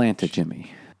 It's Atlanta,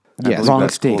 Jimmy. Yes, wrong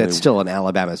that's state. That's still an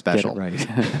Alabama Get special. it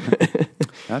right.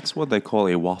 That's what they call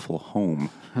a waffle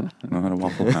home, not a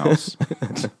waffle house.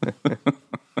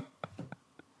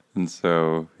 And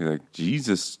so he's like,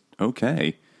 Jesus,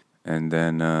 okay. And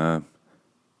then... And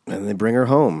they bring her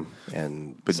home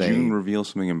and But say, June reveals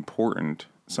something important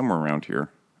somewhere around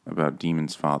here about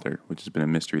Demon's father, which has been a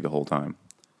mystery the whole time.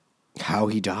 how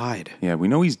he died. Yeah, we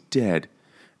know he's dead.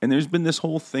 And there's been this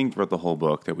whole thing throughout the whole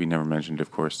book that we never mentioned,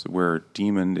 of course, where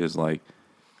Demon is like,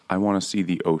 I want to see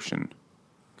the ocean.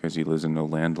 Because he lives in a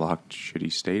landlocked,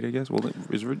 shitty state, I guess. Well,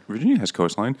 Virginia has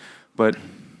coastline, but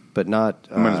not.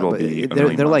 Might as well but be a they're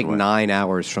million like miles away. 9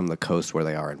 hours from the coast where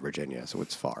they are in Virginia, so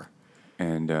it's far.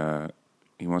 and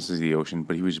he wants to see the ocean,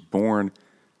 but he was born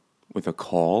with a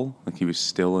caul, like he was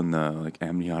still in the like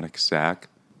amniotic sac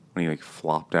when he like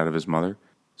flopped out of his mother.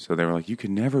 So they were like, "You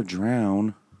can never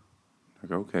drown."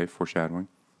 Like, okay, foreshadowing.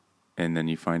 And then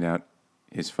you find out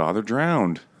his father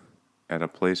drowned at a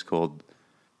place called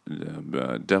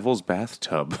Devil's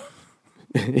Bathtub.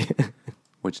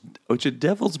 which a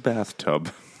Devil's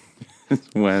Bathtub is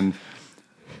when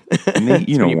Nate,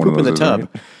 you know, when you one poop of in the those is, tub.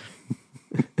 right?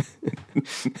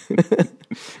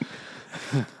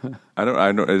 I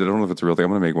don't know if it's a real thing.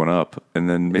 I'm going to make one up, and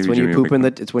then maybe It's when Jimmy you will poop make in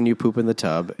one. the. It's when you poop in the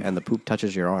tub and the poop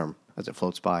touches your arm as it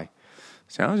floats by.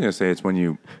 See, I was going to say it's when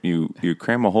you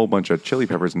cram a whole bunch of chili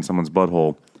peppers in someone's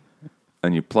butthole,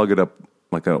 and you plug it up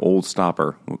like an old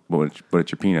stopper, but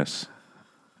it's your penis,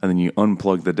 and then you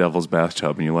unplug the Devil's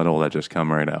Bathtub, and you let all that just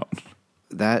come right out.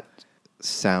 That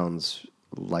sounds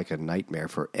like a nightmare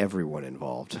for everyone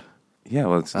involved. Yeah,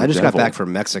 well, it's the I just devil. got back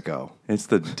from Mexico. It's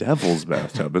the Devil's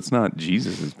Bathtub. It's not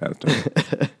Jesus' bathtub.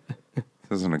 This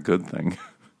isn't a good thing.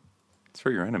 It's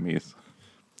for your enemies.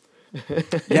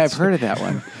 Yeah, I've heard of that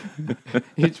one.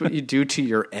 It's what you do to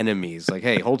your enemies. Like,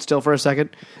 hey, hold still for a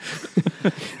second.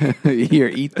 Here,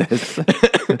 eat this.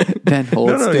 Then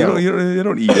hold No, still. you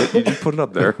don't eat it. You just put it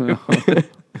up there.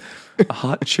 A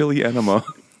hot chili enema.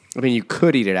 I mean, you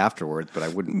could eat it afterwards, but I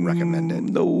wouldn't recommend it.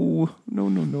 No.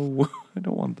 I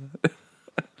don't want that.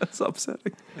 That's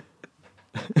upsetting.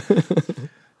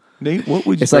 Nate, what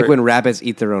would you... It's like when rabbits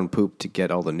eat their own poop to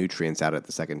get all the nutrients out at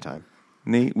the second time.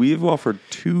 Nate, we have offered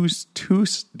two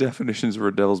definitions for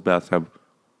a Devil's Bathtub.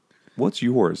 What's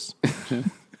yours?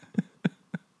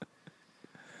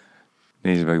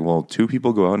 Nate's like, well, two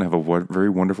people go out and have a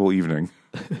very wonderful evening.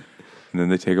 And then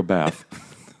they take a bath.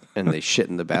 And they shit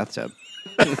in the bathtub.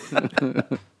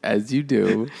 As you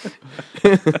do.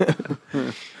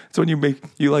 So when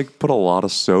you put a lot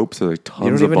of soap, so like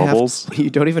tons of bubbles. You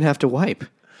don't even have to wipe.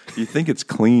 You think it's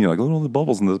clean. You're like, look at all the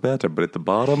bubbles in this bathtub. But at the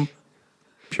bottom,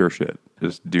 pure shit.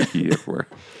 Just dookie everywhere.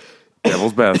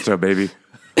 Devil's Bathtub, baby.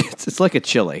 It's like a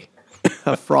chili,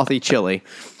 a frothy chili.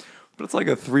 But it's like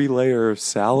a 3-layer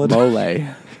salad. Mole.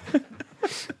 It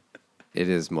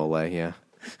is mole, yeah.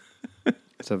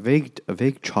 It's a vague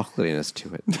chocolatiness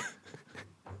to it.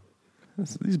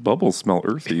 These bubbles smell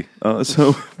earthy.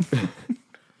 So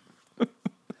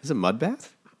Is it mud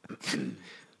bath?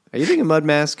 Are you doing a mud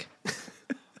mask? it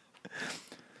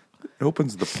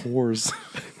opens the pores.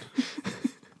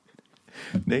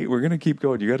 Nate, we're gonna keep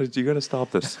going. You gotta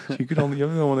stop this. You're the only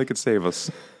one that could save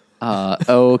us.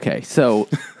 Okay. So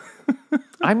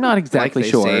I'm not exactly Like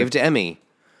they sure saved Emmy.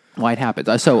 why it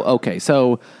happens.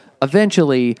 So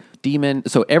eventually, Demon.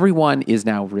 So everyone is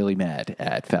now really mad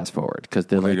at Fast Forward because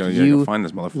they're like, you you gotta find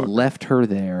this motherfucker." left her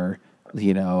there.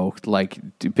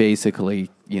 Basically,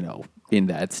 in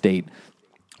that state.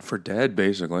 For dead,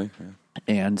 basically. Yeah.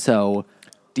 And so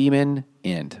Demon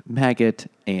and Maggot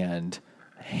and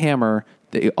Hammer,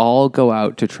 they all go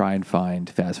out to try and find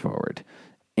Fast Forward.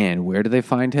 And where do they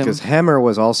find him? Because Hammer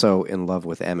was also in love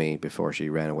with Emmy before she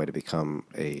ran away to become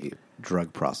a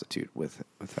drug prostitute with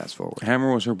Fast Forward.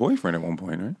 Hammer was her boyfriend at one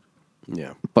point, right?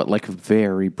 Yeah. But like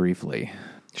very briefly.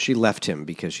 She left him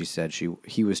because she said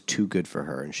he was too good for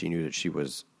her, and she knew that she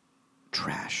was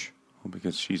trash. Well,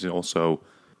 because she's also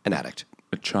An addict.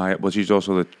 a child. Well, she's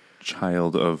also the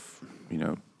child of,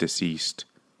 deceased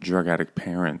drug addict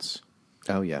parents.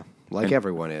 Oh, yeah. Like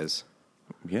everyone is.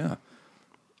 Yeah.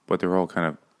 But they're all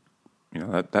kind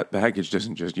of, that baggage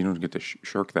doesn't just, you don't get to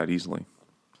shirk that easily.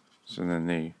 So then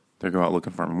they go out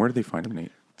looking for him. Where do they find him,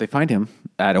 Nate? They find him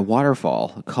at a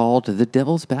waterfall called the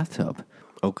Devil's Bathtub.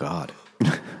 Oh, God.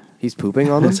 He's pooping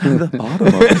on them? the bottom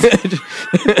of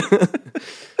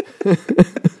it.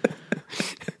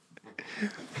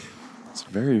 It's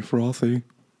very frothy.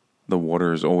 The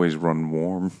water is always run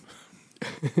warm.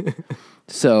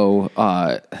 So,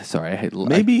 sorry, I had to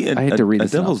read a the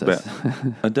devil's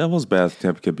synopsis. a devil's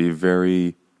bathtub could be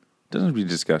doesn't have to be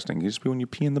disgusting. It can just be when you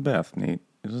pee in the bath, Nate.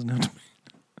 It doesn't have to be.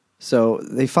 So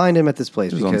they find him at this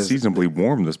place It's because unseasonably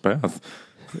warm, this bath.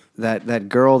 that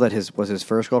girl that was his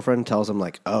first girlfriend tells him,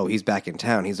 like, oh, he's back in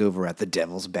town. He's over at the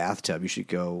Devil's Bathtub. You should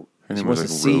go. Her He name wants, was,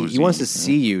 to like, see, Rosie. he wants to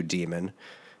see you, demon.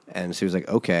 And she was like,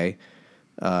 okay.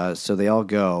 So they all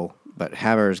go, but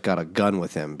Hammer's got a gun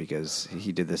with him because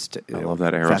he did this. I love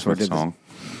that Fast Forward Aerosmith did song.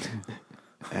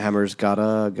 Hammer's got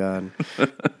a gun.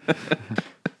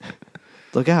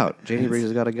 Look out. Janie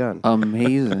Bridges got a gun.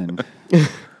 Amazing.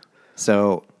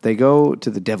 So they go to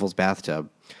the Devil's Bathtub,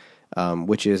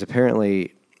 which is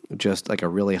apparently just like a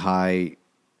really high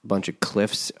bunch of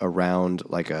cliffs around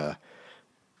like a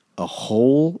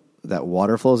hole that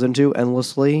water flows into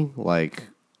endlessly. Like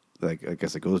I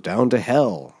guess it goes down to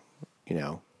hell,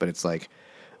 But it's like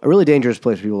a really dangerous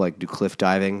place. People like do cliff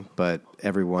diving, but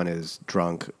everyone is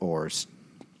drunk or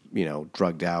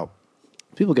drugged out.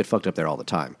 People get fucked up there all the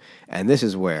time, and this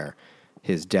is where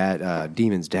his dad,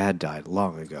 Demon's dad, died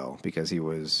long ago because he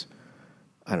was,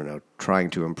 I don't know, trying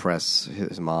to impress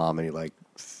his mom, and he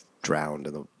drowned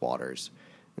in the waters.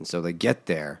 And so they get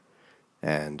there,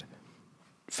 and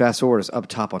Fast Forward is up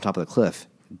top on top of the cliff,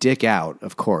 dick out,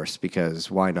 of course, because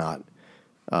why not?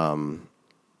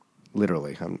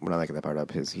 Literally, we're not making that part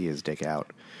up. He is dick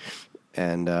out,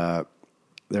 and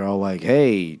they're all like,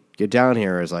 "Hey, get down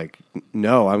here!" Is like,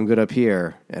 "No, I'm good up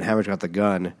here." And Hammer's got the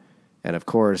gun. And, of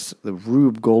course, the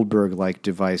Rube Goldberg-like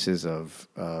devices of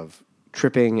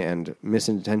tripping and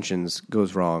misintentions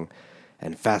goes wrong,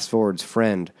 and Fast Forward's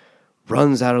friend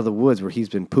runs out of the woods where he's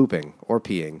been pooping or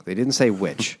peeing. They didn't say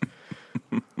which.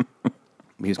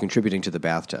 He was contributing to the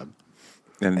bathtub.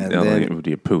 And then it would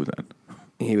be a poo then.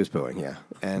 He was pooing, yeah.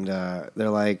 And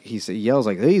they're like, he yells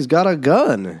like, "Hey, he's got a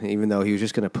gun," even though he was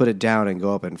just going to put it down and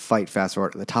go up and fight Fast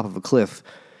Forward at the top of a cliff,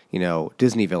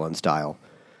 Disney villain style.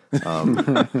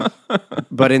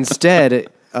 But instead,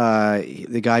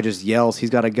 the guy just yells, "He's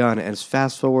got a gun!" And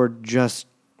Fast Forward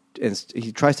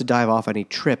he tries to dive off and he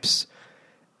trips,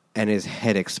 and his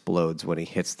head explodes when he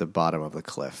hits the bottom of the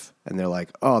cliff. And they're like,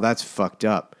 "Oh, that's fucked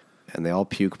up," and they all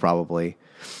puke probably.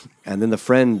 And then the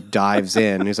friend dives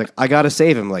in, and he's like, "I gotta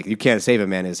save him!" Like, you can't save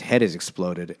him, man. His head is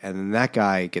exploded, and then that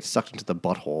guy gets sucked into the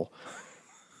butthole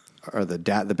or the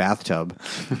bathtub,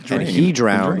 and he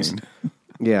drowns.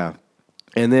 Yeah.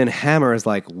 And then Hammer is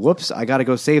like, "Whoops, I got to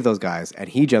go save those guys." And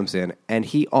he jumps in, and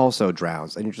he also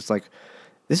drowns. And you're just like,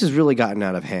 this has really gotten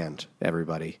out of hand,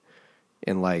 everybody.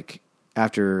 And,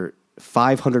 after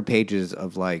 500 pages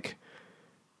of,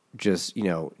 just,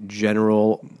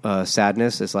 general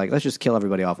sadness, it's like, let's just kill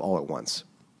everybody off all at once.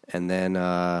 And then,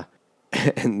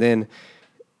 and then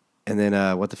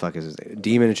what the fuck is this?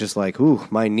 Demon is just like, "Ooh,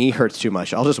 my knee hurts too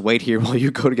much. I'll just wait here while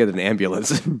you go to get an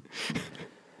ambulance."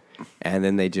 And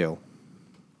then they do.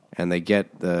 And they get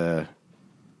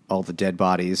all the dead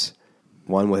bodies,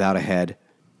 one without a head,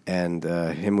 and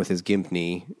him with his gimp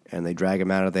knee, and they drag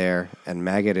him out of there. And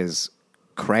Maggot is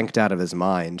cranked out of his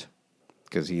mind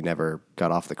because he never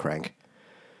got off the crank.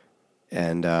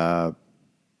 And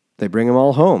they bring him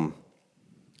all home.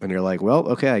 And you're like, well,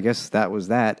 okay, I guess that was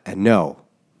that. And no,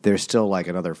 there's still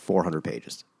another 400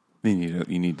 pages. You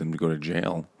need them to go to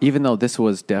jail. Even though this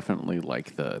was definitely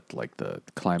the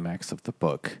climax of the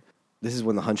book. This is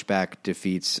when the Hunchback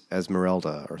defeats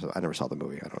Esmeralda, or I never saw the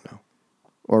movie. I don't know,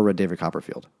 or read David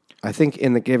Copperfield. I think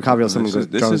in the David Copperfield, someone This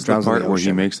drowns is the in part the where he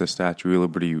ocean. makes the Statue of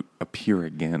Liberty appear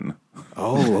again.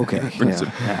 Oh, okay. Brings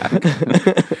Yeah.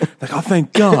 it back. Oh,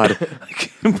 thank God! I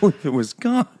can't believe it was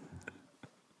gone.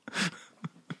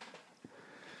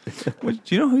 Do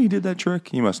you know how he did that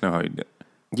trick? You must know how he did.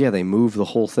 Yeah, they moved the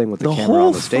whole thing with the The camera whole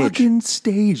on the stage. fucking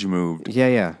stage moved.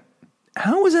 Yeah.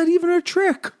 How is that even a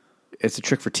trick? It's a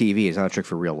trick for TV. It's not a trick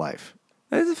for real life.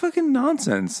 That is a fucking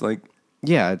nonsense. Like,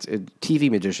 Yeah, TV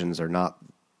magicians are not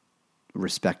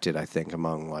respected, I think,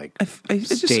 among like I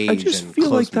stage just and feel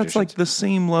like close that's like magicians. the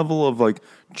same level of like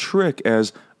trick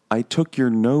as I took your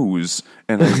nose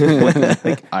and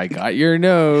I I got your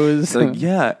nose. like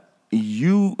yeah,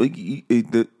 you like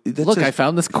that's Look, I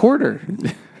found this quarter.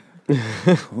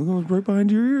 goes right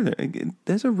behind your ear. There.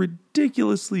 That's a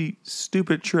ridiculously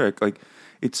stupid trick. Like,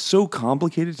 it's so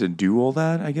complicated to do all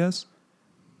that, I guess.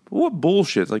 But what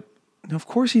bullshit? Like, of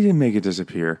course he didn't make it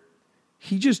disappear.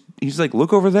 He's like,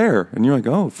 look over there. And you're like,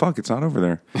 oh, fuck, it's not over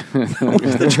there. That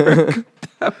was the trick.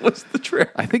 That was the trick.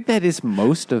 I think that is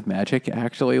most of magic,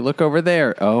 actually. Look over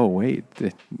there. Oh, wait,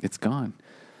 it's gone.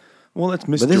 Well, that's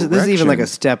But misdirection. this is even like a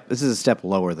step. This is a step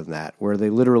lower than that, where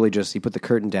they literally just you put the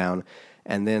curtain down,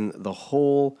 and then the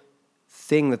whole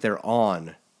thing that they're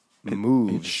on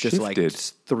moves just like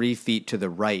shifted. 3 feet to the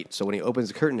right. So when he opens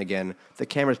the curtain again, the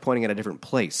camera's pointing at a different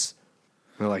place.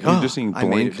 And they're like, You're oh, just seeing I made it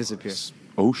blank disappear.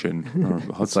 ocean. Or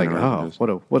Hudson It's like, or whatever it oh,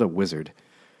 is. what a wizard.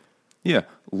 Yeah,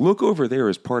 look over there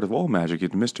is part of all magic.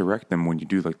 You'd misdirect them when you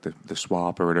do like the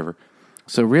swap or whatever.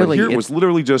 So But really, here it it's, was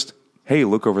literally just, hey,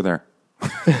 look over there.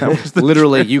 That was the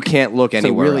Literally, you can't look so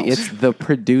anywhere really else. it's the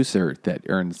producer that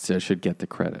should get the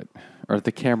credit, or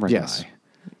the camera Yes. guy.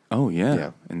 Oh, yeah.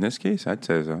 Yeah. In this case, I'd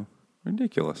say so.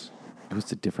 Ridiculous. It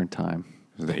was a different time.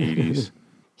 It was the 80s.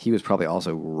 He was probably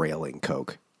also railing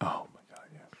coke. Oh, my God,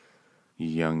 yeah.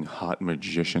 Young, hot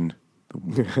magician.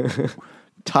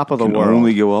 Top of the Can world.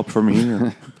 only go up from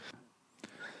here.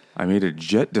 I made a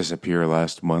jet disappear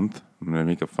last month. I'm going to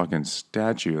make a fucking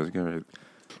statue. Let's get it.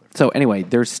 So anyway,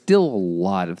 there's still a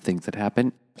lot of things that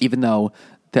happen, even though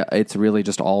it's really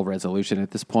just all resolution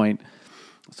at this point.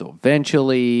 So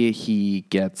eventually he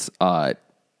gets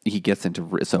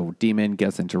into, so Demon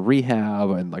gets into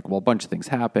rehab, and like, well, a bunch of things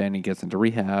happen. He gets into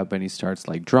rehab and he starts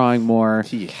like drawing more.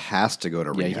 He has to go to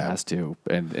Yeah, rehab. he has to.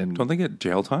 And Don't they get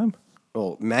jail time?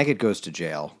 Well, Maggot goes to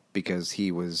jail because he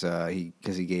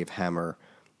gave Hammer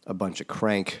a bunch of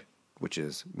crank, which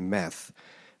is meth,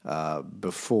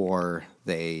 before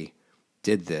they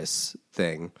did this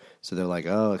thing. So they're like,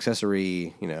 oh,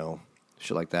 accessory,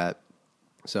 shit like that.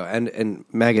 So and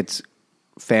Maggot's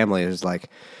family is like,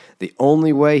 the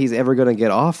only way he's ever going to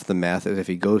get off the meth is if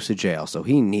he goes to jail. So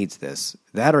he needs this.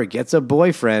 That or gets a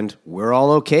boyfriend. We're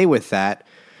all okay with that.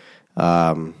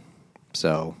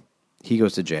 So he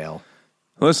goes to jail.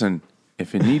 Listen,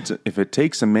 if it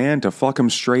takes a man to fuck him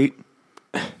straight,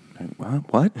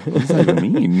 what? What does that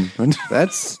even mean?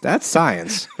 That's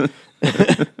science.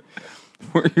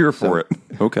 We're here for it.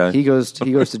 Okay. He goes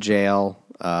to jail,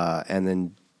 and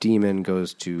then Demon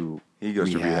goes to He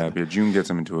goes to rehab. Yeah, June gets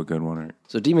him into a good one. Right?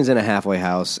 So Demon's in a halfway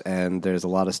house, and there's a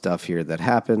lot of stuff here that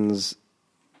happens,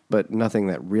 but nothing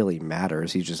that really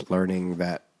matters. He's just learning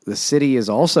that the city is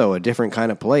also a different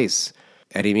kind of place,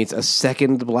 and he meets a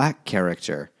second black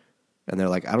character, and they're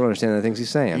like, I don't understand the things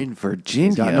he's saying. in Virginia,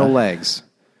 He's got no legs.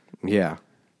 Yeah.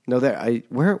 No,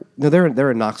 they're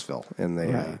in Knoxville, in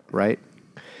the right.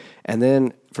 And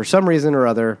then for some reason or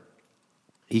other,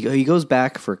 he goes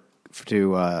back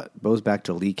goes back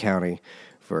to Lee County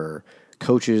for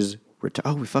Coach's. We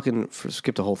fucking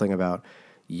skipped the whole thing about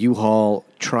U-Haul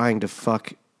trying to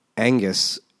fuck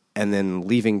Angus and then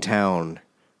leaving town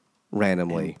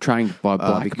randomly, trying to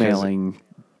blackmail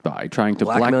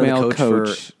the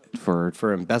Coach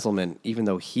for embezzlement, even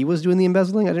though he was doing the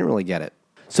embezzling. I didn't really get it.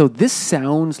 So this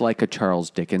sounds like a Charles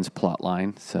Dickens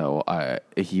plotline. So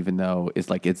even though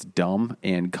it's dumb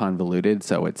and convoluted,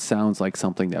 so it sounds like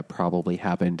something that probably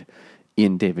happened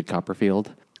in David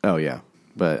Copperfield. Oh yeah,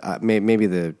 but maybe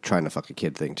the trying to fuck a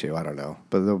kid thing too. I don't know.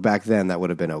 But back then that would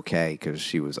have been okay because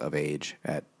she was of age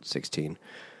at 16,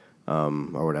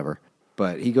 or whatever.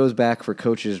 But he goes back for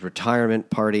Coach's retirement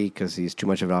party because he's too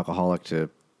much of an alcoholic to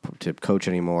coach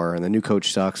anymore, and the new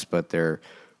coach sucks. But they're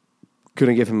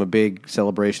gonna give him a big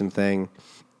celebration thing,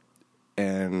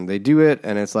 and they do it,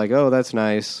 and it's like, oh, that's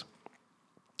nice.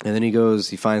 And then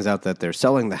he finds out that they're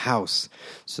selling the house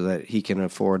so that he can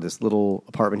afford this little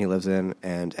apartment he lives in,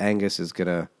 and Angus is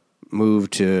gonna move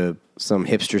to some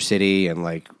hipster city and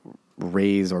like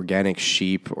raise organic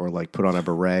sheep or like put on a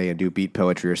beret and do beat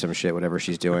poetry or some shit, whatever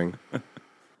she's doing.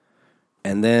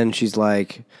 And then she's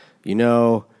like,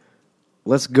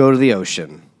 let's go to the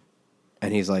ocean.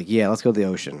 And he's like, yeah, let's go to the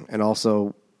ocean. And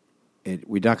also,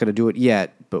 we're not going to do it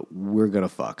yet, but we're going to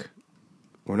fuck.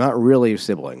 We're not really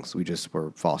siblings. We're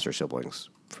foster siblings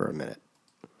for a minute.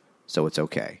 So it's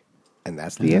okay. And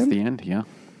that's the end? That's the end, yeah.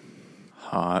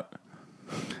 Hot.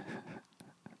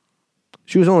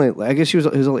 She was only, I guess it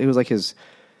was like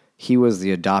he was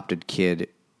the adopted kid,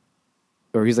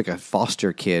 or he's like a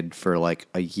foster kid for like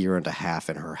a year and a half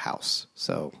in her house.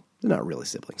 So they're not really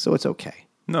siblings. So it's okay.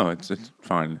 No, it's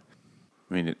fine.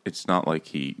 I mean, it's not like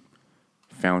he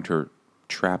found her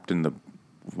trapped in the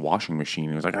washing machine.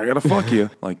 He was like, I gotta fuck you.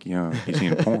 Like, he's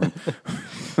seen porn.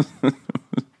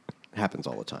 Happens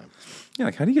all the time. Yeah,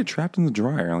 like, how do you get trapped in the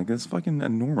dryer? Like, that's fucking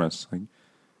enormous. Like,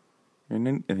 you're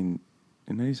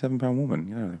a 97-pound woman.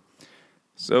 Yeah.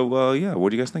 So, what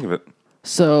do you guys think of it?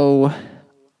 So,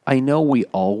 I know we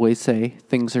always say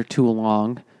things are too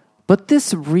long, but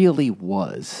this really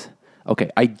was. Okay,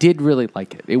 I did really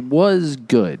like it. It was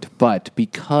good, but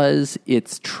because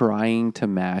it's trying to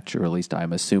match, or at least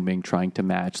I'm assuming trying to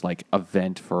match, like,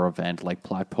 event for event, like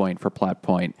plot point for plot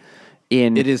point,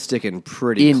 it is sticking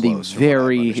pretty close. In the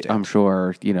very, I'm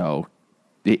sure,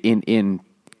 in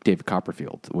David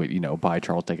Copperfield, by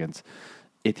Charles Dickens,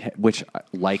 which,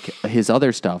 like his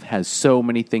other stuff, has so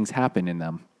many things happen in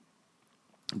them.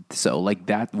 So, like,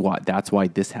 that's why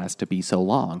this has to be so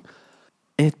long.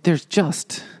 There's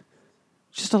just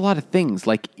a lot of things.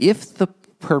 Like, if the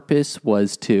purpose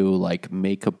was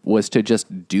to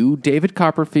just do David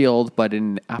Copperfield, but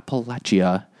in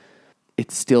Appalachia, it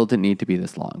still didn't need to be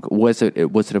this long. Was it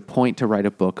a point to write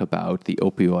a book about the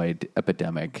opioid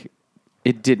epidemic?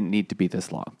 It didn't need to be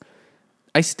this long.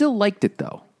 I still liked it,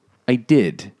 though. I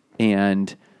did.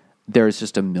 And there's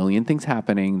just a million things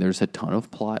happening. There's a ton of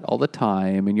plot all the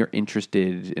time, and you're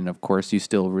interested. And, of course, you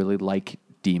still really like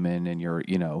Demon, and you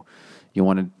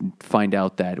want to find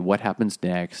out that what happens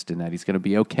next and that he's going to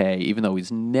be okay, even though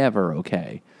he's never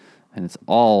okay. And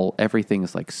everything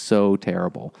is, like, so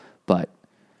terrible. But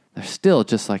there's still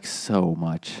just, like, so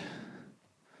much.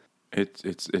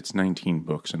 It's 19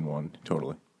 books in one,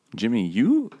 totally. Jimmy,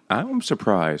 I'm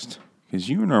surprised, because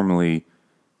you normally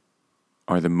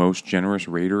are the most generous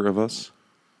rater of us.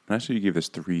 And actually, you gave this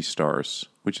 3 stars,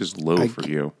 which is low for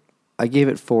you. I gave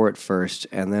it 4 at first,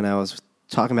 and then I was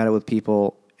talking about it with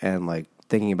people and, like,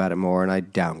 thinking about it more, and I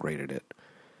downgraded it.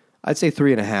 I'd say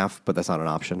 3.5, but that's not an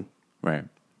option. Right.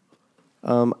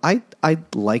 I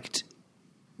liked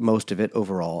most of it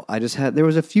overall. There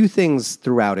was a few things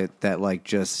throughout it that, like,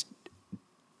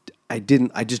 I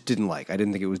just didn't like. I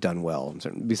didn't think it was done well.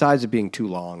 Besides it being too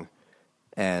long,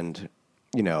 and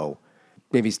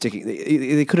maybe sticking.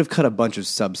 They could have cut a bunch of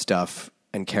sub stuff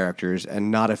and characters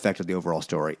and not affected the overall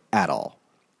story at all.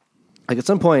 Like, at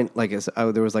some point, like, there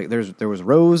was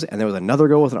Rose, and there was another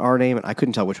girl with an R name, and I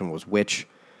couldn't tell which one was which.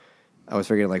 I was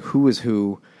figuring, like, who is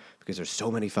who, because there's so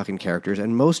many fucking characters,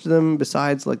 and most of them,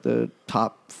 besides, like, the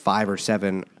top 5 or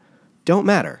 7, don't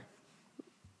matter.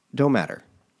 Don't matter.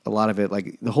 A lot of it,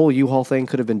 like, the whole U-Haul thing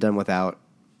could have been done without,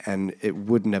 and it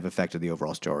wouldn't have affected the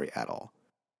overall story at all.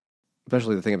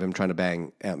 Especially the thing of him trying to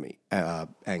bang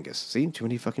Angus. See? Too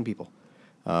many fucking people.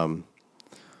 So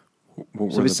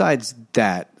besides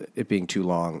that, it being too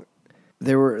long,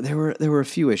 there were a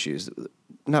few issues.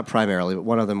 Not primarily, but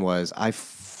one of them was I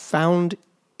found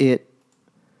him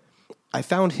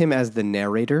as the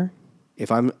narrator.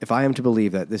 If I am to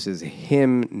believe that this is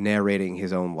him narrating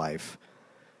his own life,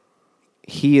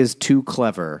 he is too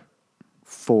clever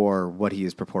for what he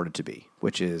is purported to be,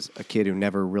 which is a kid who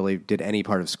never really did any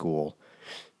part of school.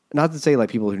 Not to say, like,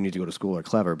 people who need to go to school are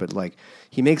clever, but, like,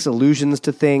 he makes allusions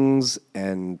to things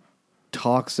and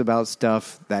talks about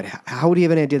stuff that, how would he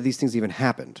have any idea these things even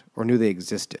happened or knew they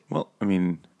existed? Well, I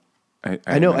mean,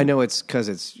 I know it's because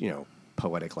it's,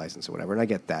 poetic license or whatever, and I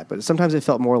get that, but sometimes it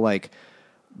felt more like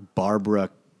Barbara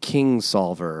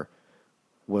Kingsolver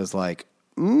was like,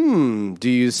 do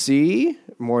you see?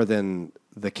 More than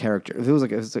the character. If it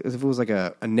was like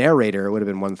a narrator, it would have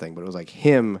been one thing, but it was like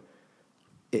him.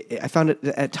 I found it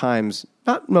at times,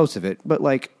 not most of it, but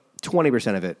like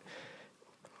 20% of it,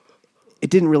 it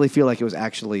didn't really feel like it was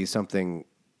actually something.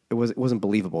 It wasn't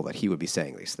believable that he would be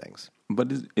saying these things.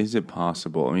 But is it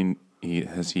possible? I mean,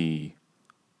 has he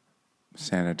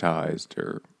sanitized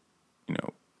or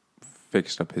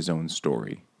fixed up his own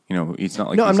story? It's not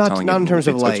like no, he's I'm telling not in terms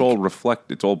of like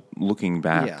it's all looking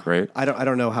back, right? I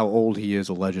don't know how old he is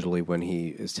allegedly when he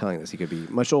is telling this. He could be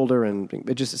much older, and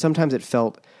it just sometimes it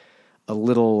felt a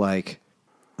little like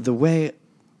the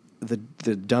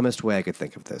dumbest way I could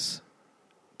think of this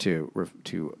the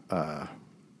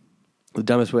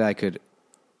dumbest way I could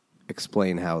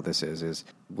explain how this is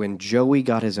when Joey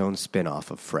got his own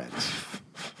spin-off of Friends.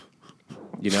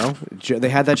 They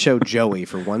had that show Joey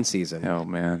for one season. Oh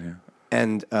man, yeah.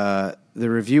 And the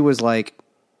review was like,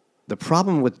 the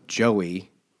problem with Joey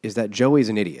is that Joey's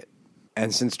an idiot.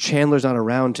 And since Chandler's not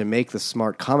around to make the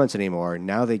smart comments anymore,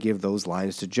 now they give those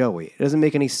lines to Joey. It doesn't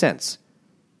make any sense.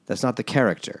 That's not the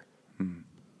character.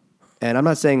 And I'm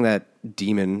not saying that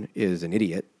Demon is an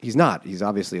idiot. He's not. He's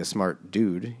obviously a smart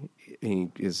dude. He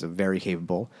is very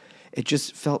capable. It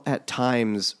just felt at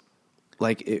times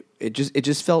like it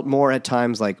just felt more at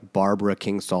times like Barbara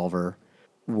Kingsolver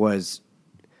was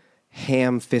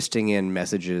ham-fisting in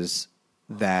messages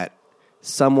that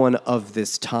someone of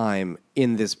this time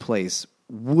in this place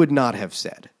would not have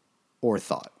said or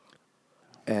thought.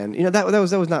 And that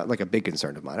was not like a big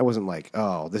concern of mine. I wasn't like,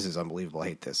 oh, this is unbelievable, I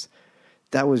hate this.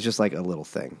 That was just like a little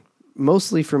thing.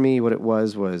 Mostly for me, what it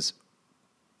was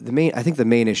I think the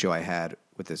main issue I had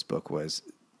with this book was,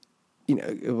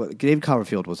 David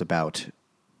Copperfield was about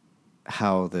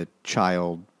how the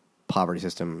child poverty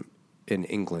system in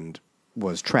England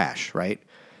was trash, right?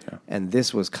 Yeah. And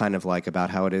this was kind of like about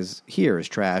how it is here is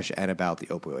trash and about the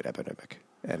opioid epidemic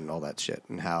and all that shit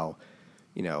and how,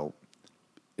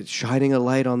 it's shining a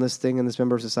light on this thing in this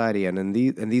member of society and in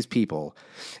these people.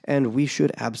 And we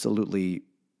should absolutely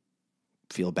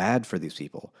feel bad for these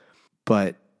people.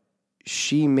 But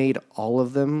she made all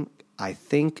of them, I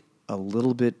think, a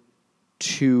little bit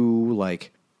too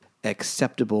like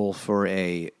acceptable for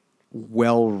a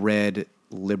well-read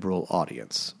liberal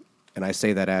audience. And I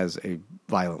say that as a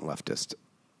violent leftist.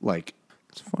 Like,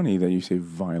 it's funny that you say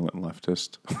violent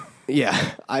leftist.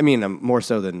 yeah, I mean, more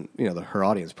so than her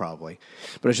audience probably,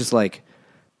 but it's just like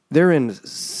they're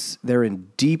in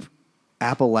deep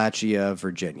Appalachia,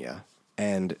 Virginia,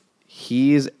 and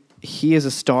he is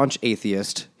a staunch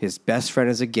atheist. His best friend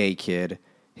is a gay kid.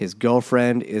 His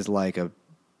girlfriend is like a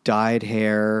dyed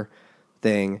hair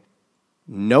thing.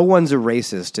 No one's a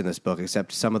racist in this book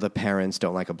except some of the parents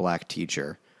don't like a black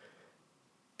teacher.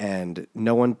 And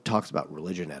no one talks about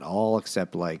religion at all,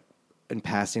 except like in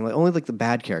passing, like only like the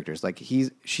bad characters. Like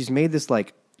she's made this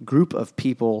like group of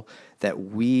people that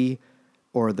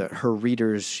her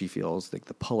readers, she feels like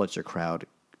the Pulitzer crowd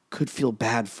could feel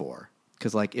bad for,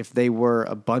 because like if they were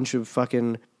a bunch of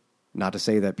fucking, not to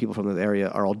say that people from the area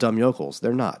are all dumb yokels,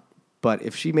 they're not. But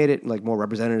if she made it like more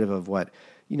representative of what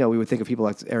we would think of people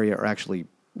like this area are actually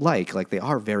like they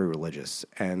are very religious.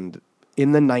 And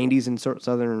in the 90s in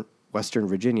southern Western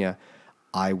Virginia,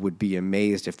 I would be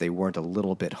amazed if they weren't a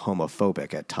little bit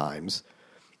homophobic at times.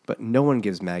 But no one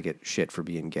gives Maggot shit for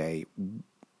being gay,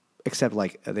 except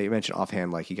like they mentioned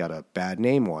offhand, like he got a bad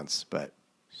name once. But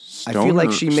I feel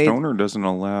like Stoner doesn't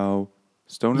allow.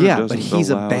 But he's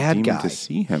a bad Demon guy to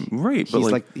see him, right?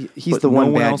 He's the one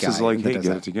no one bad else guy. is like, hey, that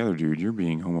get it together, dude. You're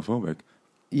being homophobic.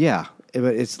 Yeah,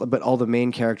 but all the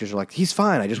main characters are like, he's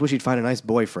fine. I just wish he'd find a nice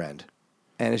boyfriend,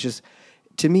 and it's just.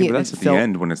 To me, but that's at the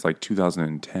end when it's like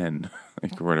 2010,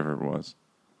 like or whatever it was.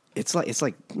 It's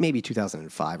like maybe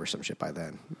 2005 or some shit by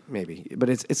then, maybe. But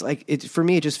it's like for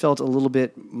me. It just felt a little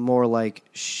bit more like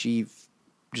she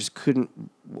just couldn't.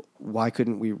 Why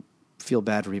couldn't we feel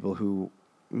bad for people who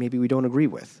maybe we don't agree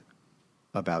with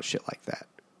about shit like that?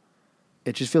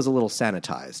 It just feels a little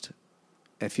sanitized.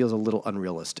 It feels a little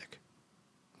unrealistic.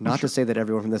 Not to say that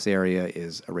everyone from this area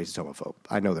is a racist homophobe.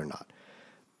 I know they're not.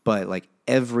 But like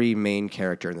every main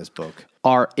character in this book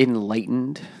Are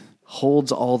enlightened.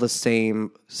 holds all the same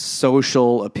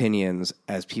social opinions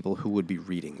as people who would be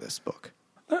reading this book.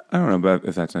 I don't know about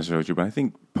if that's necessarily true, but I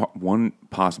think one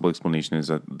possible explanation is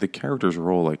that the characters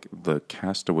are all like the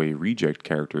castaway reject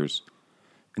characters.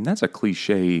 And that's a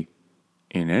cliche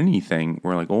in anything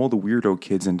where like all the weirdo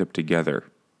kids end up together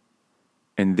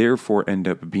and therefore end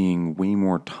up being way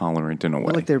more tolerant in a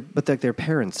way. But their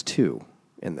parents too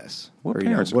in this. What or,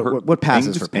 parents? What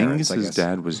passes for parents? Angus's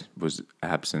dad was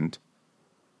absent.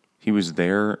 He was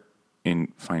there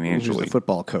financially. He was a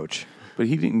football coach. But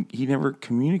he never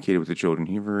communicated with the children.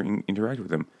 He never interacted with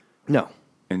them. No.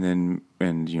 And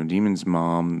Demon's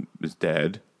mom is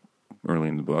dead early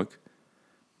in the book.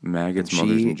 Maggot's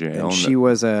mother's in jail. And she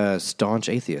was a staunch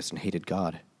atheist and hated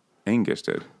God. Angus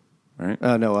did, right?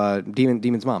 No,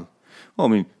 Demon's mom. Well, I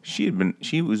mean, she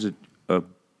was a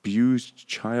abused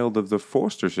child of the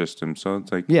foster system, so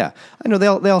it's like... Yeah, I know, they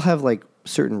all have like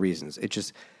certain reasons. It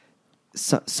just...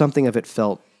 something of it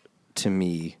felt to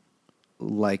me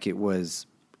like it was...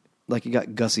 like it got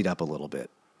gussied up a little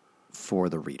bit for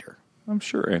the reader. I'm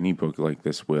sure any book like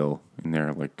this will, in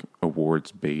their like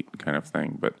awards bait kind of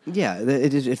thing, but... Yeah,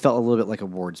 it felt a little bit like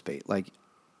awards bait. Like,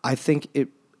 I think it...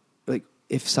 like,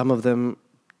 if some of them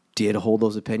did hold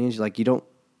those opinions, like, you don't...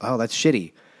 oh, that's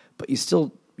shitty. But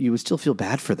you would still feel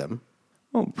bad for them.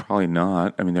 Well, probably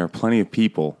not. I mean, there are plenty of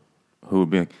people who would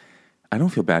be like, I don't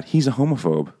feel bad. He's a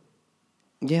homophobe.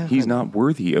 Yeah. He's not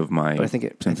worthy of my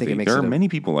sympathy. I think it makes there are many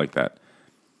people like that.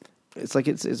 It's like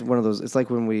it's one of those. It's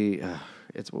like when we.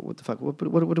 It's what the fuck. What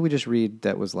did we just read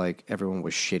that was like everyone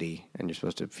was shitty and you're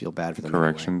supposed to feel bad for them?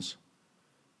 Corrections.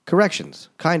 corrections,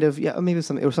 kind of. Yeah, maybe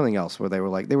it was something else where they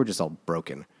were just all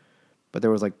broken. But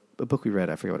there was like a book we read.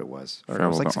 I forget what it was. Or it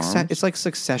was like it's like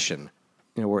Succession,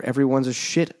 where everyone's a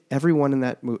shit. Everyone in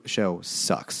that show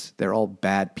sucks. They're all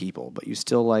bad people, but you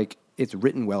still like it's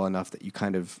written well enough that you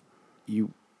kind of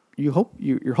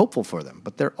you're hopeful for them.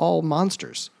 But they're all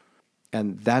monsters,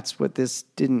 and that's what this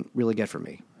didn't really get for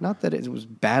me. Not that it was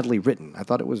badly written. I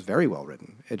thought it was very well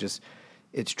written.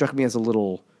 It struck me as a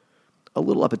little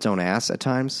up its own ass at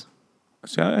times.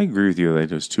 See, I agree with you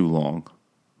that it was too long.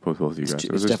 Both of you guys.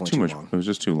 It was definitely too long. It was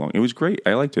just too long. It was great.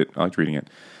 I liked it. I liked reading it.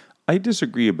 I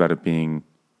disagree about it being,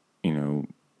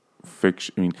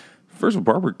 fiction. I mean, first of all,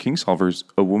 Barbara Kingsolver's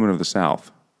a woman of the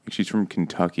South. She's from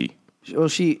Kentucky. Well,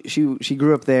 she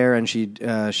grew up there, and she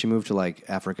moved to like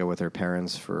Africa with her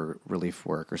parents for relief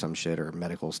work or some shit or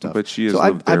medical stuff. But she has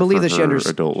lived there I believe for that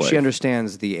her adult life. She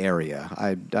understands the area.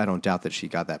 I don't doubt that she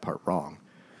got that part wrong.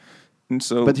 And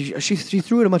so, but she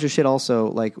threw in a bunch of shit. Also,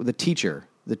 like the teacher.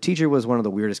 The teacher was one of the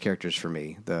weirdest characters for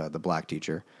me. The black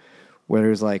teacher, where it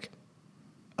was like,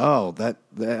 oh, that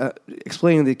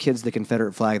explaining to the kids the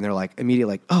Confederate flag, and they're like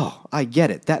immediately like, oh, I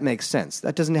get it. That makes sense.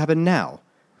 That doesn't happen now.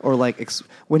 Or like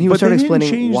when he would start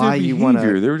explaining why you want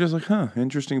to, they were just like, huh,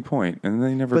 interesting point, and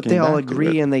they never. But came they all back to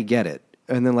agree it. and they get it.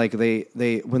 And then like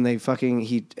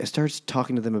he starts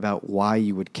talking to them about why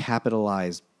you would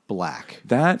capitalize black.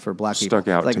 That for black people stuck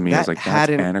out to me as like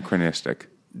that's anachronistic.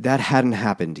 That hadn't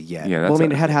happened yet. Yeah, well, I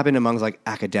mean, it had happened amongst like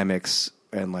academics,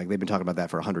 and like they've been talking about that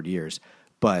for 100 years.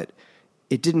 But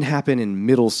it didn't happen in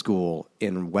middle school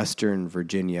in Western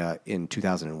Virginia in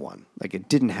 2001. Like it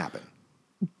didn't happen.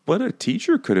 But a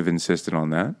teacher could have insisted on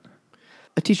that.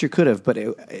 A teacher could have, but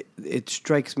it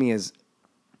strikes me as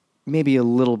maybe a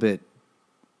little bit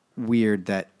weird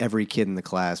that every kid in the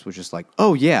class was just like,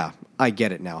 "Oh yeah, I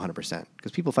get it now, 100%."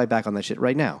 Because people fight back on that shit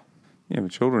right now. Yeah,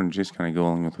 but children just kind of go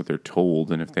along with what they're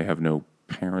told, and if they have no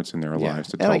parents in their lives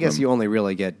to tell them. And I guess you only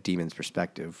really get Demon's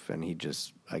perspective, and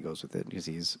I goes with it because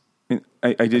he's.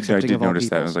 I did notice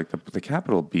that. I was like, the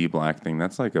capital B black thing,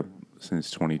 that's like a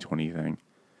since 2020 thing.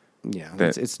 Yeah,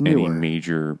 that it's newer. Any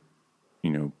major,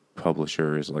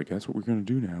 publisher is like, that's what we're going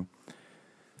to do now.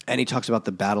 And he talks about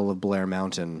the Battle of Blair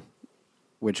Mountain,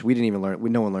 which we didn't even learn.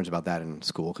 No one learns about that in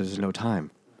school because there's no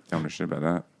time. I don't know shit about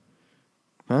that.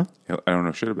 Huh? I don't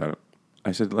know shit about it.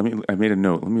 I said, I made a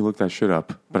note. Let me look that shit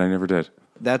up, but I never did.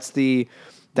 That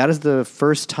is the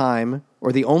first time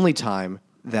or the only time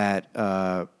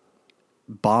that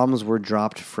bombs were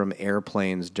dropped from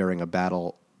airplanes during a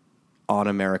battle on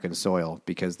American soil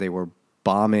because they were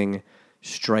bombing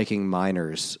striking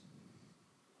miners.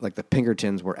 Like the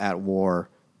Pinkertons were at war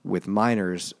with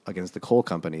miners against the coal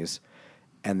companies,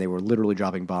 and they were literally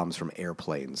dropping bombs from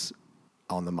airplanes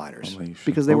on the miners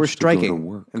because they were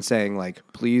striking and saying like,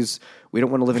 please, we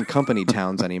don't want to live in company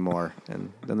towns anymore.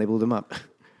 And then they blew them up.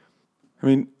 I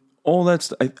mean, all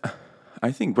that's,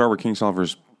 I think Barbara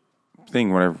Kingsolver's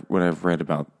thing, what I've read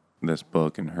about this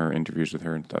book and her interviews with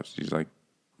her and stuff, she's like,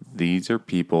 these are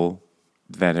people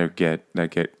that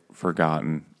get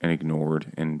forgotten and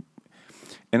ignored. And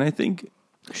I think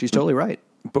she's totally right.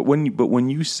 But when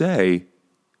you say,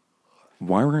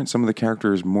 why weren't some of the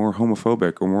characters more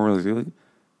homophobic or more,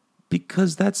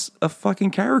 because that's a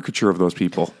fucking caricature of those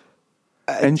people.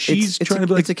 And she's trying to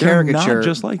be like, a caricature, not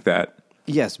just like that.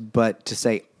 Yes, but to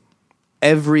say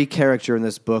every character in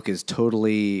this book is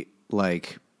totally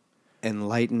like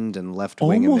enlightened and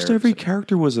left-wing. Almost every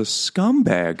character was a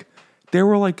scumbag. There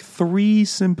were like 3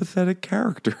 sympathetic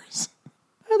characters.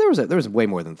 There was way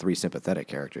more than 3 sympathetic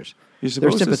characters.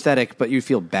 They're sympathetic, but you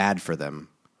feel bad for them.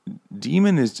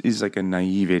 Demon is like a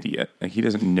naive idiot. Like he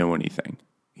doesn't know anything.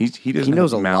 He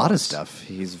knows a lot of stuff.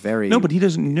 He's very but he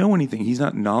doesn't know anything. He's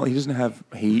not knowledge. He doesn't have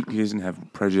hate. He doesn't have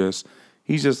prejudice.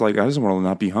 He's just like, I just want to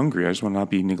not be hungry. I just want to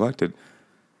not be neglected.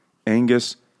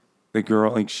 Angus, the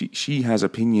girl, like she has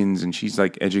opinions and she's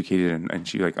like educated and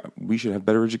she like, we should have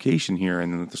better education here.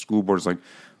 And then the school board is like,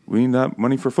 we need that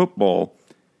money for football.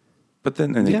 But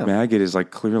then Maggot is like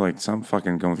clear, like some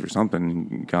fucking going through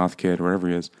something, goth kid, whatever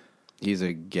he is. He's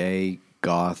a gay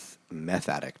goth meth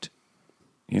addict.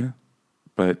 Yeah,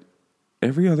 but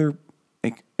every other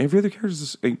character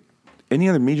is any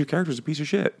other major character is a piece of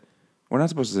shit. We're not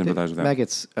supposed to sympathize with that.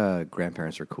 Maggot's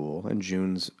grandparents are cool, and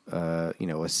June's a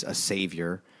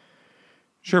savior.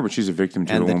 Sure, but she's a victim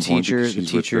too. And at the one teachers, point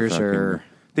the teachers are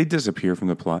they disappear from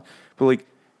the plot. But like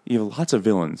you have lots of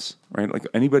villains, right? Like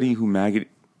anybody who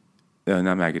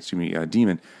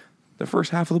Demon. The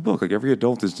first half of the book, like every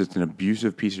adult is just an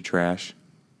abusive piece of trash,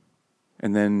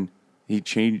 and then he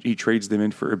trades them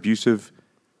in for abusive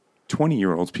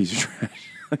 20-year-olds piece of trash.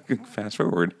 Like fast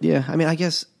forward. Yeah, I mean, I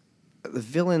guess the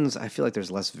villains, I feel like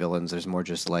there's less villains. There's more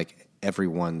just like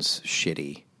everyone's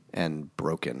shitty and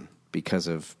broken because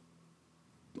of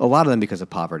a lot of them because of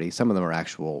poverty. Some of them are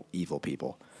actual evil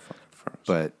people.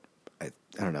 But I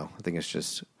don't know. I think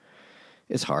it's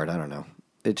hard. I don't know.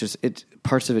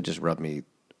 Parts of it just rub me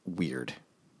weird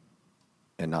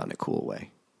and not in a cool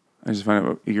way. I just find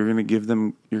out you're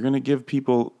going to give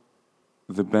people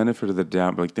the benefit of the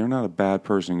doubt, but like they're not a bad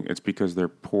person. It's because they're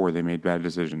poor. They made bad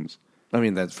decisions. I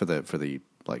mean, that's for the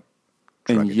like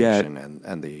drug addiction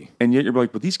and the. And yet you're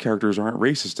like, but these characters aren't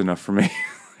racist enough for me.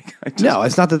 No,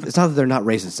 it's not that they're not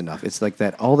racist enough. It's like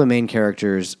that all the main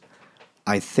characters,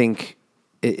 I think,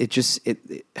 it just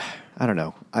I don't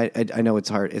know. I know it's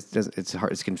hard. It's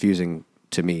hard. It's confusing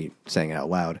to me saying it out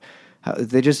loud.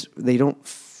 They don't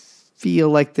feel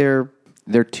like they're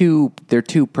too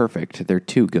perfect. They're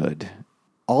too good.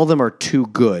 All of them are too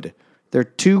good. They're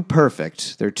too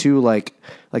perfect. They're too like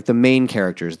the main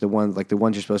characters, the ones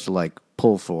you're supposed to like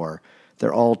pull for.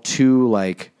 They're all too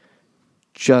like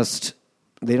just.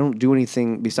 They don't do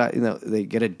anything besides, they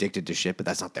get addicted to shit, but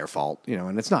that's not their fault,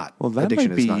 and it's not. Well,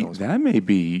 that may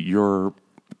be your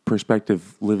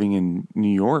perspective living in New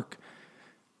York.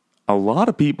 A lot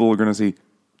of people are going to say,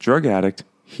 drug addict,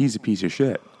 he's a piece of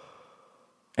shit.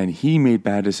 And he made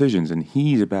bad decisions, and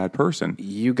he's a bad person.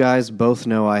 You guys both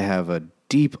know I have a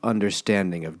deep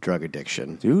understanding of drug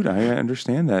addiction. Dude, I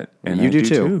understand that. And you I do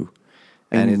too.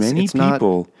 And many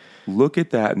people look at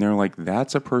that, and they're like,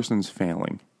 that's a person's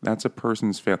failing. That's a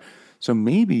person's fail. So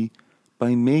maybe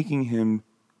by making him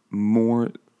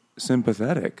more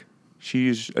sympathetic,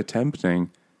 she's attempting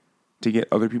to get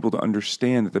other people to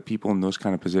understand that the people in those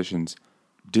kind of positions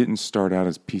didn't start out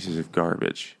as pieces of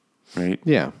garbage, right?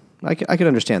 Yeah, I can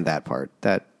understand that part.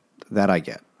 That I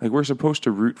get. Like we're supposed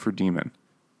to root for Demon.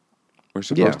 We're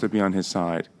supposed to be on his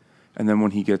side. And then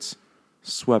when he gets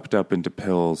swept up into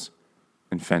pills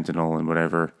and fentanyl and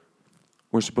whatever,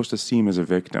 we're supposed to see him as a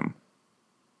victim.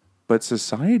 But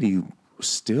society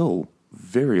still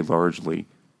very largely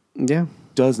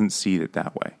doesn't see it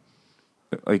that way.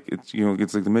 Like it's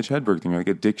it's like the Mitch Hedberg thing. Like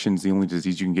addiction's the only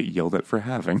disease you can get yelled at for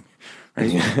having,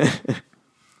 right?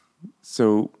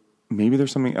 So maybe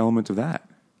there's something element of that.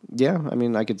 Yeah, I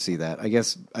mean, I could see that. I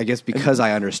guess because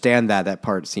I understand that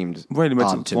part seemed right.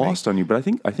 Odd It's lost on you, but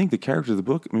I think the character of the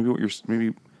book,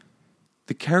 the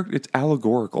character, it's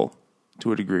allegorical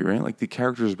to a degree, right? Like the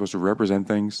characters are supposed to represent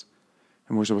things.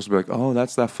 And we're supposed to be like, oh,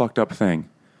 that's that fucked up thing.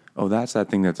 Oh, that's that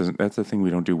thing that's the thing we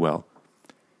don't do well.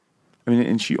 I mean,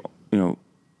 and she,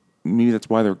 maybe that's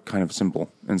why they're kind of simple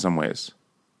in some ways,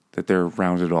 that they're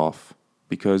rounded off,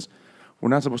 because we're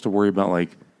not supposed to worry about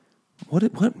like, what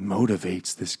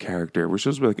motivates this character. We're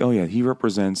supposed to be like, oh yeah, he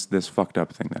represents this fucked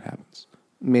up thing that happens.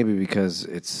 Maybe because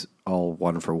it's all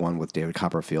one for one with David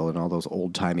Copperfield, and all those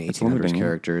old timey 1800s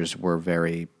characters were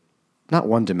very, not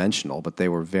one dimensional, but they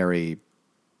were very.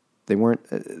 They weren't.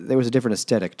 There was a different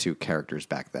aesthetic to characters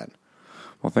back then.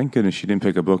 Well, thank goodness she didn't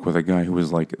pick a book with a guy who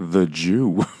was like the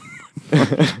Jew.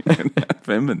 And have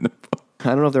him in the book. I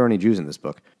don't know if there were any Jews in this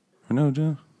book. No,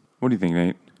 Joe. What do you think,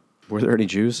 Nate? Were there any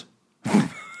Jews? I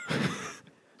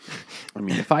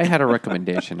mean, if I had a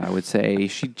recommendation, I would say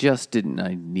she just didn't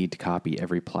need to copy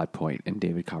every plot point in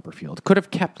David Copperfield. Could have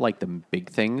kept like the big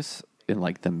things and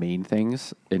like the main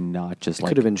things, and not just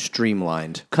could have been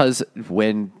streamlined. Because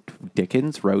when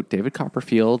Dickens wrote David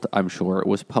Copperfield, I'm sure it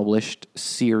was published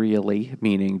serially,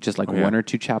 meaning just like one or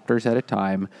two chapters at a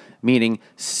time, meaning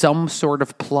some sort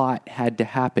of plot had to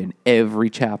happen every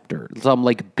chapter. Some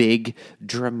like big,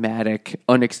 dramatic,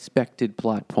 unexpected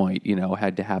plot point,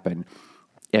 had to happen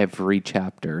every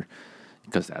chapter,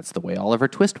 because that's the way Oliver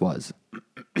Twist was.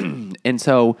 And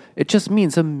so it just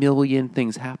means a million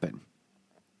things happen.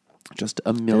 Just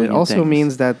a million. It also things.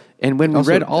 Means that. And when we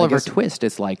read Oliver Twist,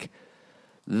 it's like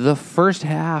the first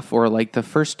half or like the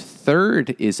first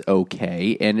third is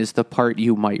okay and is the part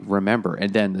you might remember,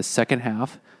 and then the second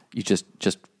half you just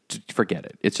forget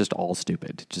it. It's just all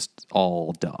stupid, just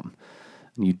all dumb.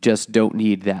 You just don't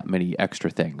need that many extra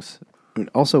things. And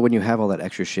also, when you have all that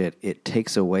extra shit, it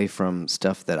takes away from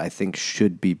stuff that I think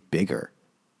should be bigger.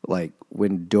 Like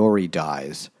when Dory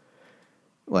dies.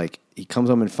 Like, he comes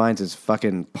home and finds his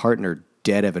fucking partner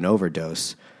dead of an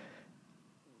overdose.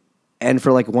 And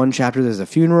for, like, one chapter, there's a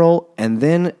funeral. And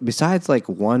then, besides, like,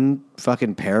 one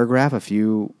fucking paragraph, a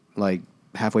few, like,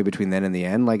 halfway between then and the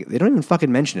end, like, they don't even fucking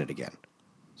mention it again.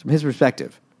 So from his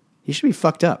perspective, he should be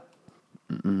fucked up.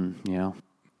 Yeah.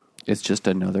 It's just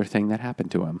another thing that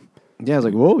happened to him. Yeah, I was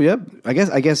like, whoa, yep. I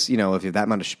guess, if that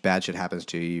much bad shit happens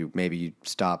to you, maybe you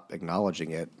stop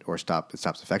acknowledging it, or it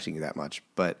stops affecting you that much.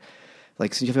 But...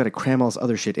 like, so you've got to cram all this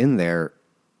other shit in there.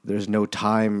 There's no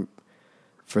time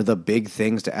for the big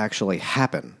things to actually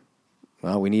happen,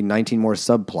 well, we need 19 more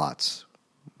subplots.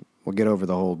 We'll get over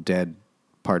the whole dead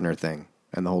partner thing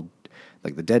and the whole,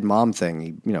 like the dead mom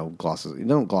thing. You don't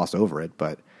gloss over it,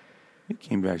 but It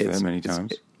came back to that many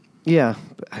times. Yeah,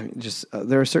 I mean, just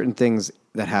there are certain things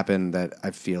that happen that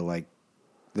I feel like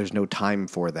there's no time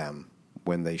for them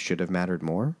when they should have mattered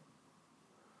more.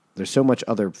 There's so much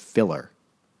other filler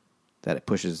that it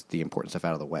pushes the important stuff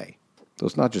out of the way. So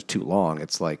it's not just too long.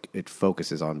 It's like it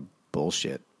focuses on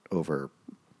bullshit over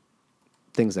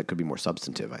things that could be more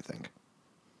substantive, I think.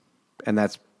 And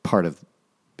that's part of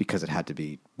because it had to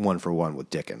be one for one with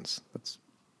Dickens.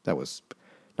 That was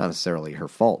not necessarily her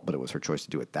fault, but it was her choice to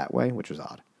do it that way, which was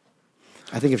odd.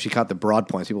 I think if she caught the broad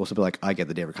points, people would still be like, I get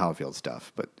the David Copperfield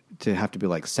stuff. But to have to be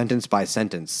like, sentence by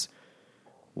sentence,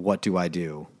 what do I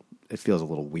do? It feels a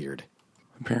little weird.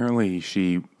 Apparently,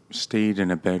 she stayed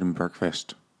in a bed and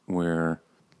breakfast where,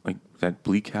 like, that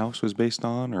Bleak House was based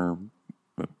on, or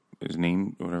his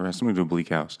name, or whatever, has something to do with Bleak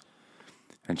House.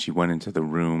 And she went into the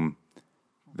room,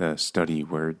 the study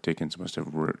where Dickens must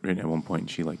have written at one point,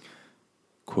 and she, like,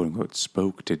 quote unquote,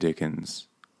 spoke to Dickens.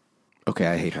 Okay,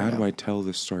 I hate her. How do I tell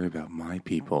this story about my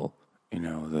people? You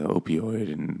know, the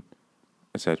opioid and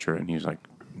etc. And he's like,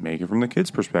 make it from the kid's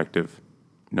perspective.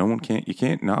 You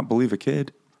can't not believe a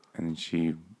kid. And she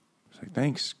was like,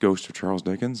 thanks, Ghost of Charles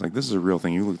Dickens. Like, this is a real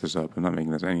thing. You look this up. I'm not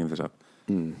making any of this up.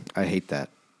 I hate that.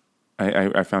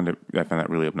 I found that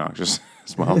really obnoxious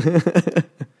as well.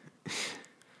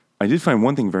 I did find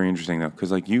one thing very interesting though,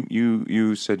 because like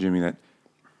you said, Jimmy, that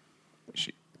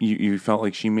you felt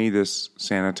like she made this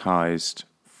sanitized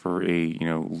for a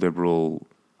liberal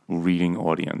reading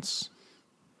audience.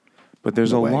 But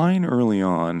there's a line early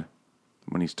on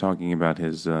when he's talking about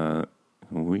his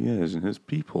who he is and his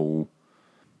people.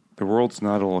 The world's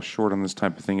not all short on this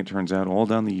type of thing, it turns out. All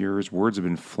down the years, words have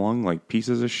been flung like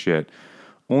pieces of shit,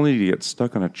 only to get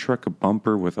stuck on a truck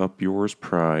bumper with Up Yours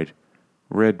Pride.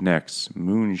 Rednecks,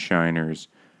 moonshiners,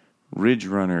 ridge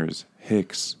runners,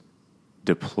 hicks,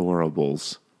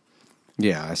 deplorables.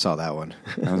 Yeah, I saw that one.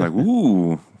 I was like,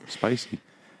 ooh, spicy.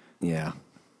 Yeah.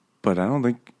 But I don't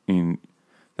think,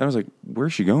 that was like,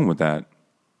 where's she going with that?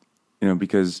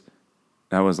 Because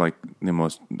that was like the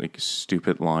most like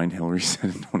stupid line Hillary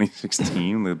said in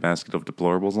 2016, the basket of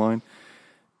deplorables line.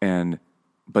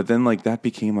 But then like that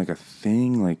became like a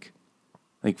thing, like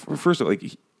first like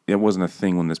it wasn't a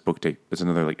thing when this book it's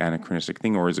another like anachronistic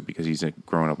thing, or is it because he's like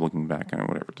grown up looking back and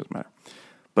whatever, it doesn't matter.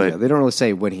 But yeah, they don't really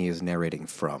say when he is narrating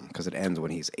from, because it ends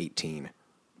when he's 18.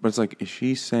 But it's like, is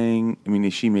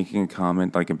she making a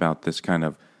comment like about this kind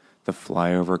of the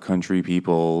flyover country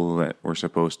people that we're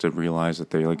supposed to realize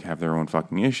that they like have their own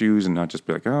fucking issues and not just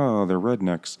be like, oh, they're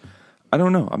rednecks. I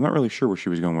don't know. I'm not really sure where she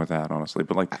was going with that, honestly.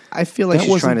 But like, I feel like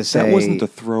she's trying to say that wasn't a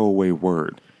throwaway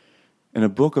word. In a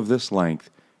book of this length,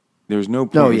 there's no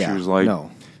point where she was like,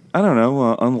 I don't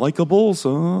know,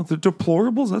 unlikables, the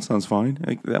deplorables. That sounds fine.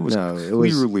 Like, that was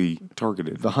clearly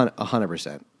targeted.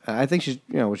 100%. I think she's,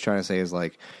 what she's trying to say is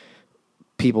like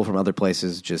people from other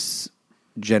places just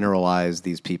generalize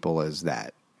these people as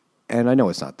that, and I know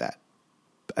it's not that.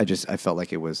 I felt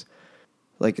like it was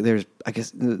like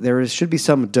there should be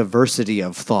some diversity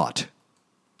of thought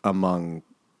among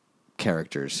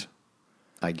characters,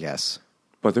 I guess.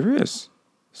 But there is.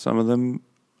 Some of them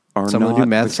are some not do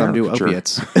meth, some do caricature.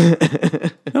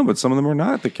 opiates. No, but some of them are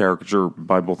not the caricature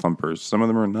Bible thumpers. Some of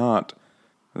them are not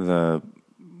the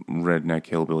redneck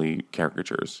hillbilly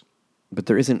caricatures. But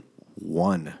there isn't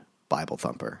one Bible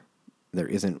thumper. There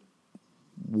isn't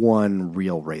one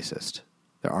real racist.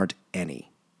 There aren't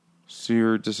any. So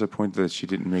you're disappointed that she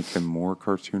didn't make them more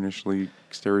cartoonishly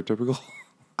stereotypical?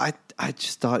 I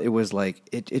just thought it was like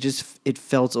it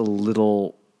felt a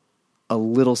little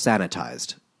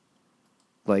sanitized.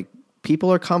 Like,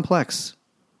 people are complex.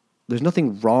 There's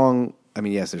nothing wrong. I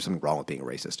mean, yes, there's something wrong with being a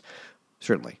racist,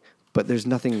 certainly. But there's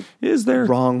nothing Is there?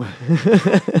 wrong.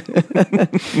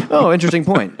 Oh, interesting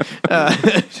point.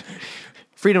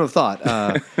 Freedom of thought.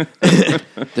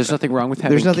 There's nothing wrong with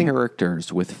having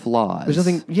characters with flaws. There's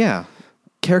nothing. Yeah,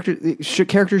 characters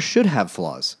should have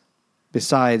flaws,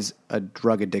 besides a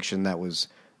drug addiction that was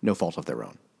no fault of their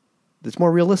own. It's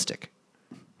more realistic.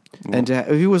 Well, and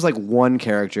if he was like one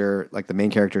character, like the main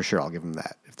character, sure, I'll give him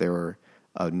that. If they were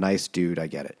a nice dude, I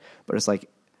get it. But it's like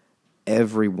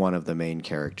every one of the main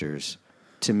characters,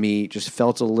 to me, just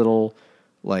felt a little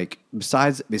like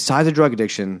besides a drug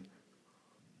addiction,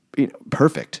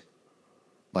 perfect.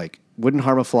 Like, wouldn't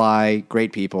harm a fly,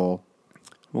 great people.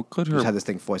 Well, just had this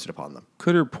thing foisted upon them.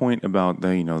 Could her point about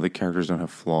the characters don't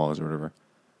have flaws or whatever,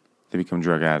 they become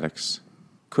drug addicts.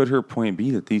 Could her point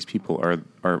be that these people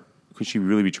are could she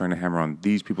really be trying to hammer on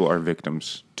these people are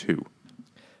victims too?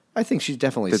 I think she's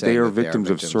definitely That saying they are that victims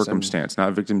of circumstance,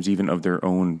 not victims even of their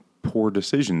own poor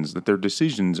decisions. That their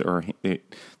decisions are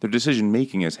their decision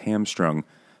making is hamstrung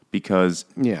because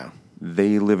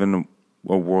they live in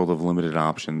a world of limited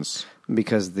options.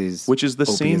 Because these which is the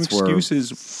same opiates were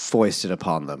excuses foisted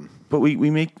upon them. But we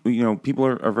make people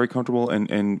are very comfortable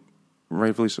and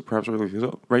rightfully so, perhaps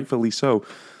rightfully so,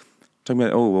 talking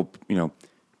about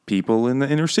people in the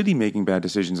inner city making bad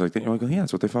decisions like that. You're like, yeah,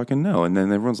 that's what they fucking know. And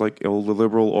then everyone's like, the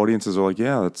liberal audiences are like,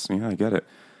 yeah, I get it.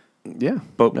 Yeah.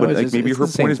 But maybe her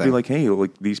point is be like, hey,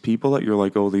 like these people that you're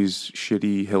like, these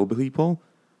shitty hillbilly people,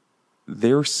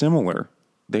 they're similar.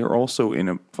 They're also in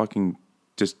a fucking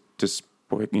just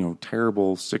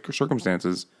terrible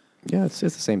circumstances. Yeah, it's the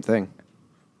same thing.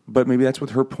 But maybe that's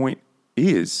what her point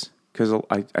is, because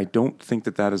I don't think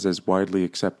that is as widely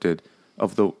accepted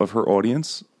of her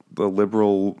audience, the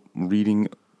liberal reading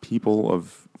people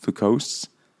of the coasts,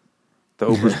 the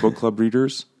Oprah's Book Club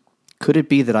readers. Could it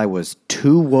be that I was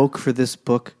too woke for this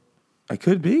book? I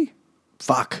could be.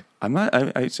 Fuck. I'm not.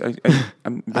 I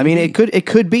mean, it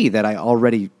could be that I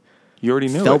already. You already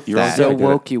knew felt it. You're that. So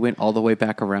woke, you went all the way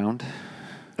back around.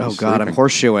 Oh God, I'm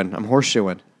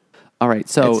horseshoeing. All right,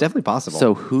 so it's definitely possible.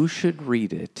 So who should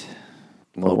read it?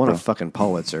 Well, it won a fucking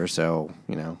Pulitzer, so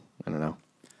I don't know.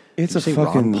 It's Did you a say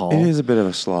fucking. Ron Paul? It is a bit of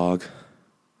a slog.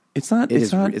 It's not.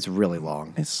 It's really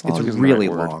long. It's really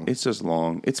long. It's just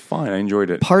long. It's fine. I enjoyed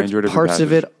it. Parts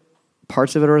of it.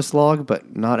 Parts of it are a slog,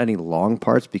 but not any long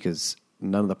parts because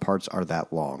none of the parts are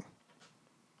that long.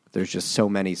 There's just so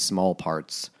many small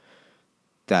parts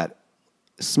that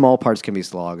small parts can be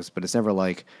slogs, but it's never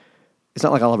like it's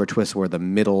not like Oliver Twist where the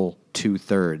middle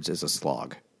 2/3 is a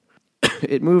slog.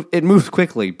 It moves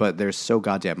quickly, but there's so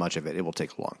goddamn much of it. It will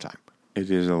take a long time. It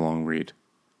is a long read.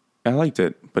 I liked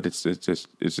it, but it's just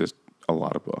a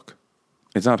lot of book.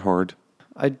 It's not hard.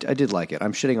 I did like it.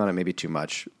 I'm shitting on it maybe too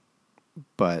much,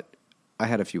 but I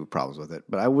had a few problems with it.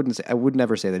 But I would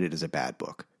never say that it is a bad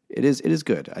book. It is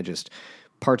good.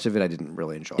 Parts of it I didn't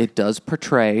really enjoy. It does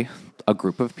portray a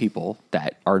group of people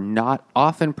that are not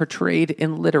often portrayed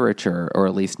in literature, or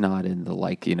at least not in the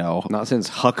not since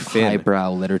Huck Finn.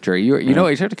 Highbrow literature. You're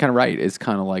kind of right. It's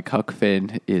kind of like Huck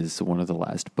Finn is one of the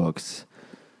last books.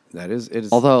 It is.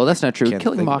 Although that's not true. To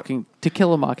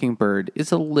Kill a Mockingbird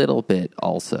is a little bit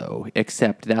also,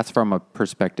 except that's from a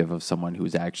perspective of someone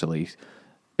who's actually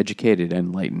educated and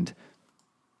enlightened.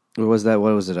 What was that?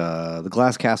 What was it? The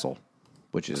Glass Castle,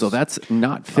 which is so that's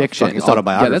not fiction. It's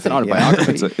autobiography. Yeah, that's an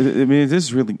autobiography. This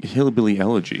is really Hillbilly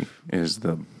Elegy is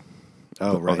the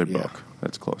other book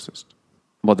that's closest.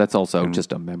 Well, that's also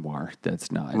just a memoir.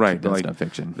 That's not right. That's not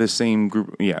fiction. The same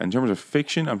group. Yeah, in terms of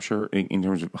fiction, I'm sure. In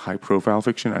terms of high profile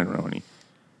fiction, I don't know any.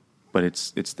 But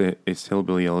it's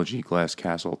Hillbilly Elegy, Glass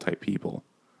Castle type people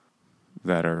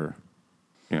that are,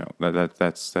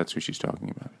 that's who she's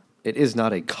talking about. It is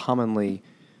not a commonly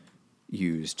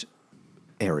used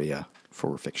area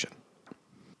for fiction.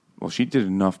 Well, she did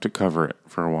enough to cover it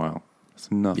for a while. There's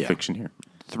enough fiction here.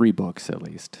 3 books at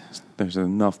least. There's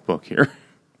enough book here.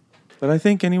 But I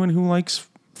think anyone who likes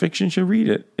fiction should read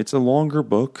it. It's a longer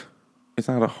book. It's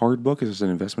not a hard book. It's just an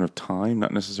investment of time,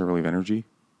 not necessarily of energy.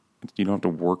 You don't have to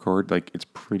work hard. Like, it's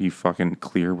pretty fucking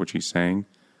clear what she's saying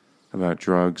about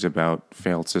drugs, about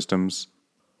failed systems.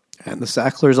 And the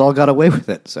Sacklers all got away with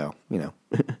it, so,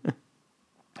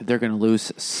 They're going to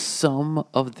lose some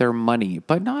of their money,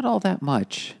 but not all that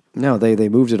much. No, they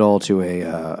moved it all to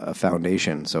a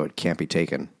foundation, so it can't be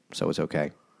taken, so it's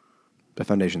okay. A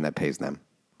foundation that pays them.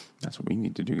 That's what we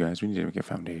need to do, guys. We need to make a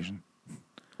foundation.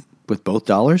 With both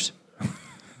dollars?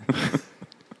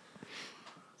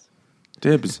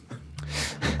 Dibs.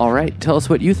 All right. Tell us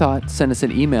what you thought. Send us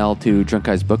an email to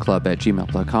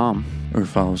drunkguysbookclub@gmail.com. Or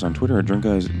follow us on Twitter at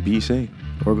drunkguysbc.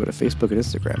 Or go to Facebook and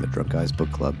Instagram at Drunk Guys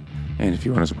Book Club. And if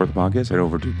you want to support the podcast, head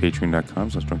over to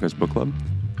patreon.com/drunkguysbookclub.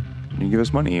 And you give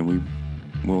us money, and we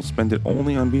will spend it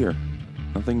only on beer.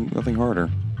 Nothing harder.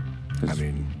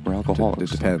 We're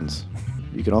alcoholics. It depends.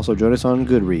 You can also join us on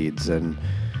Goodreads and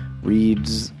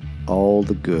reads all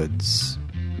the goods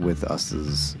with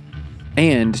us's.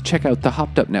 And check out the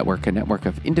Hopped Up Network, a network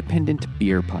of independent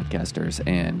beer podcasters.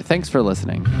 And thanks for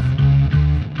listening.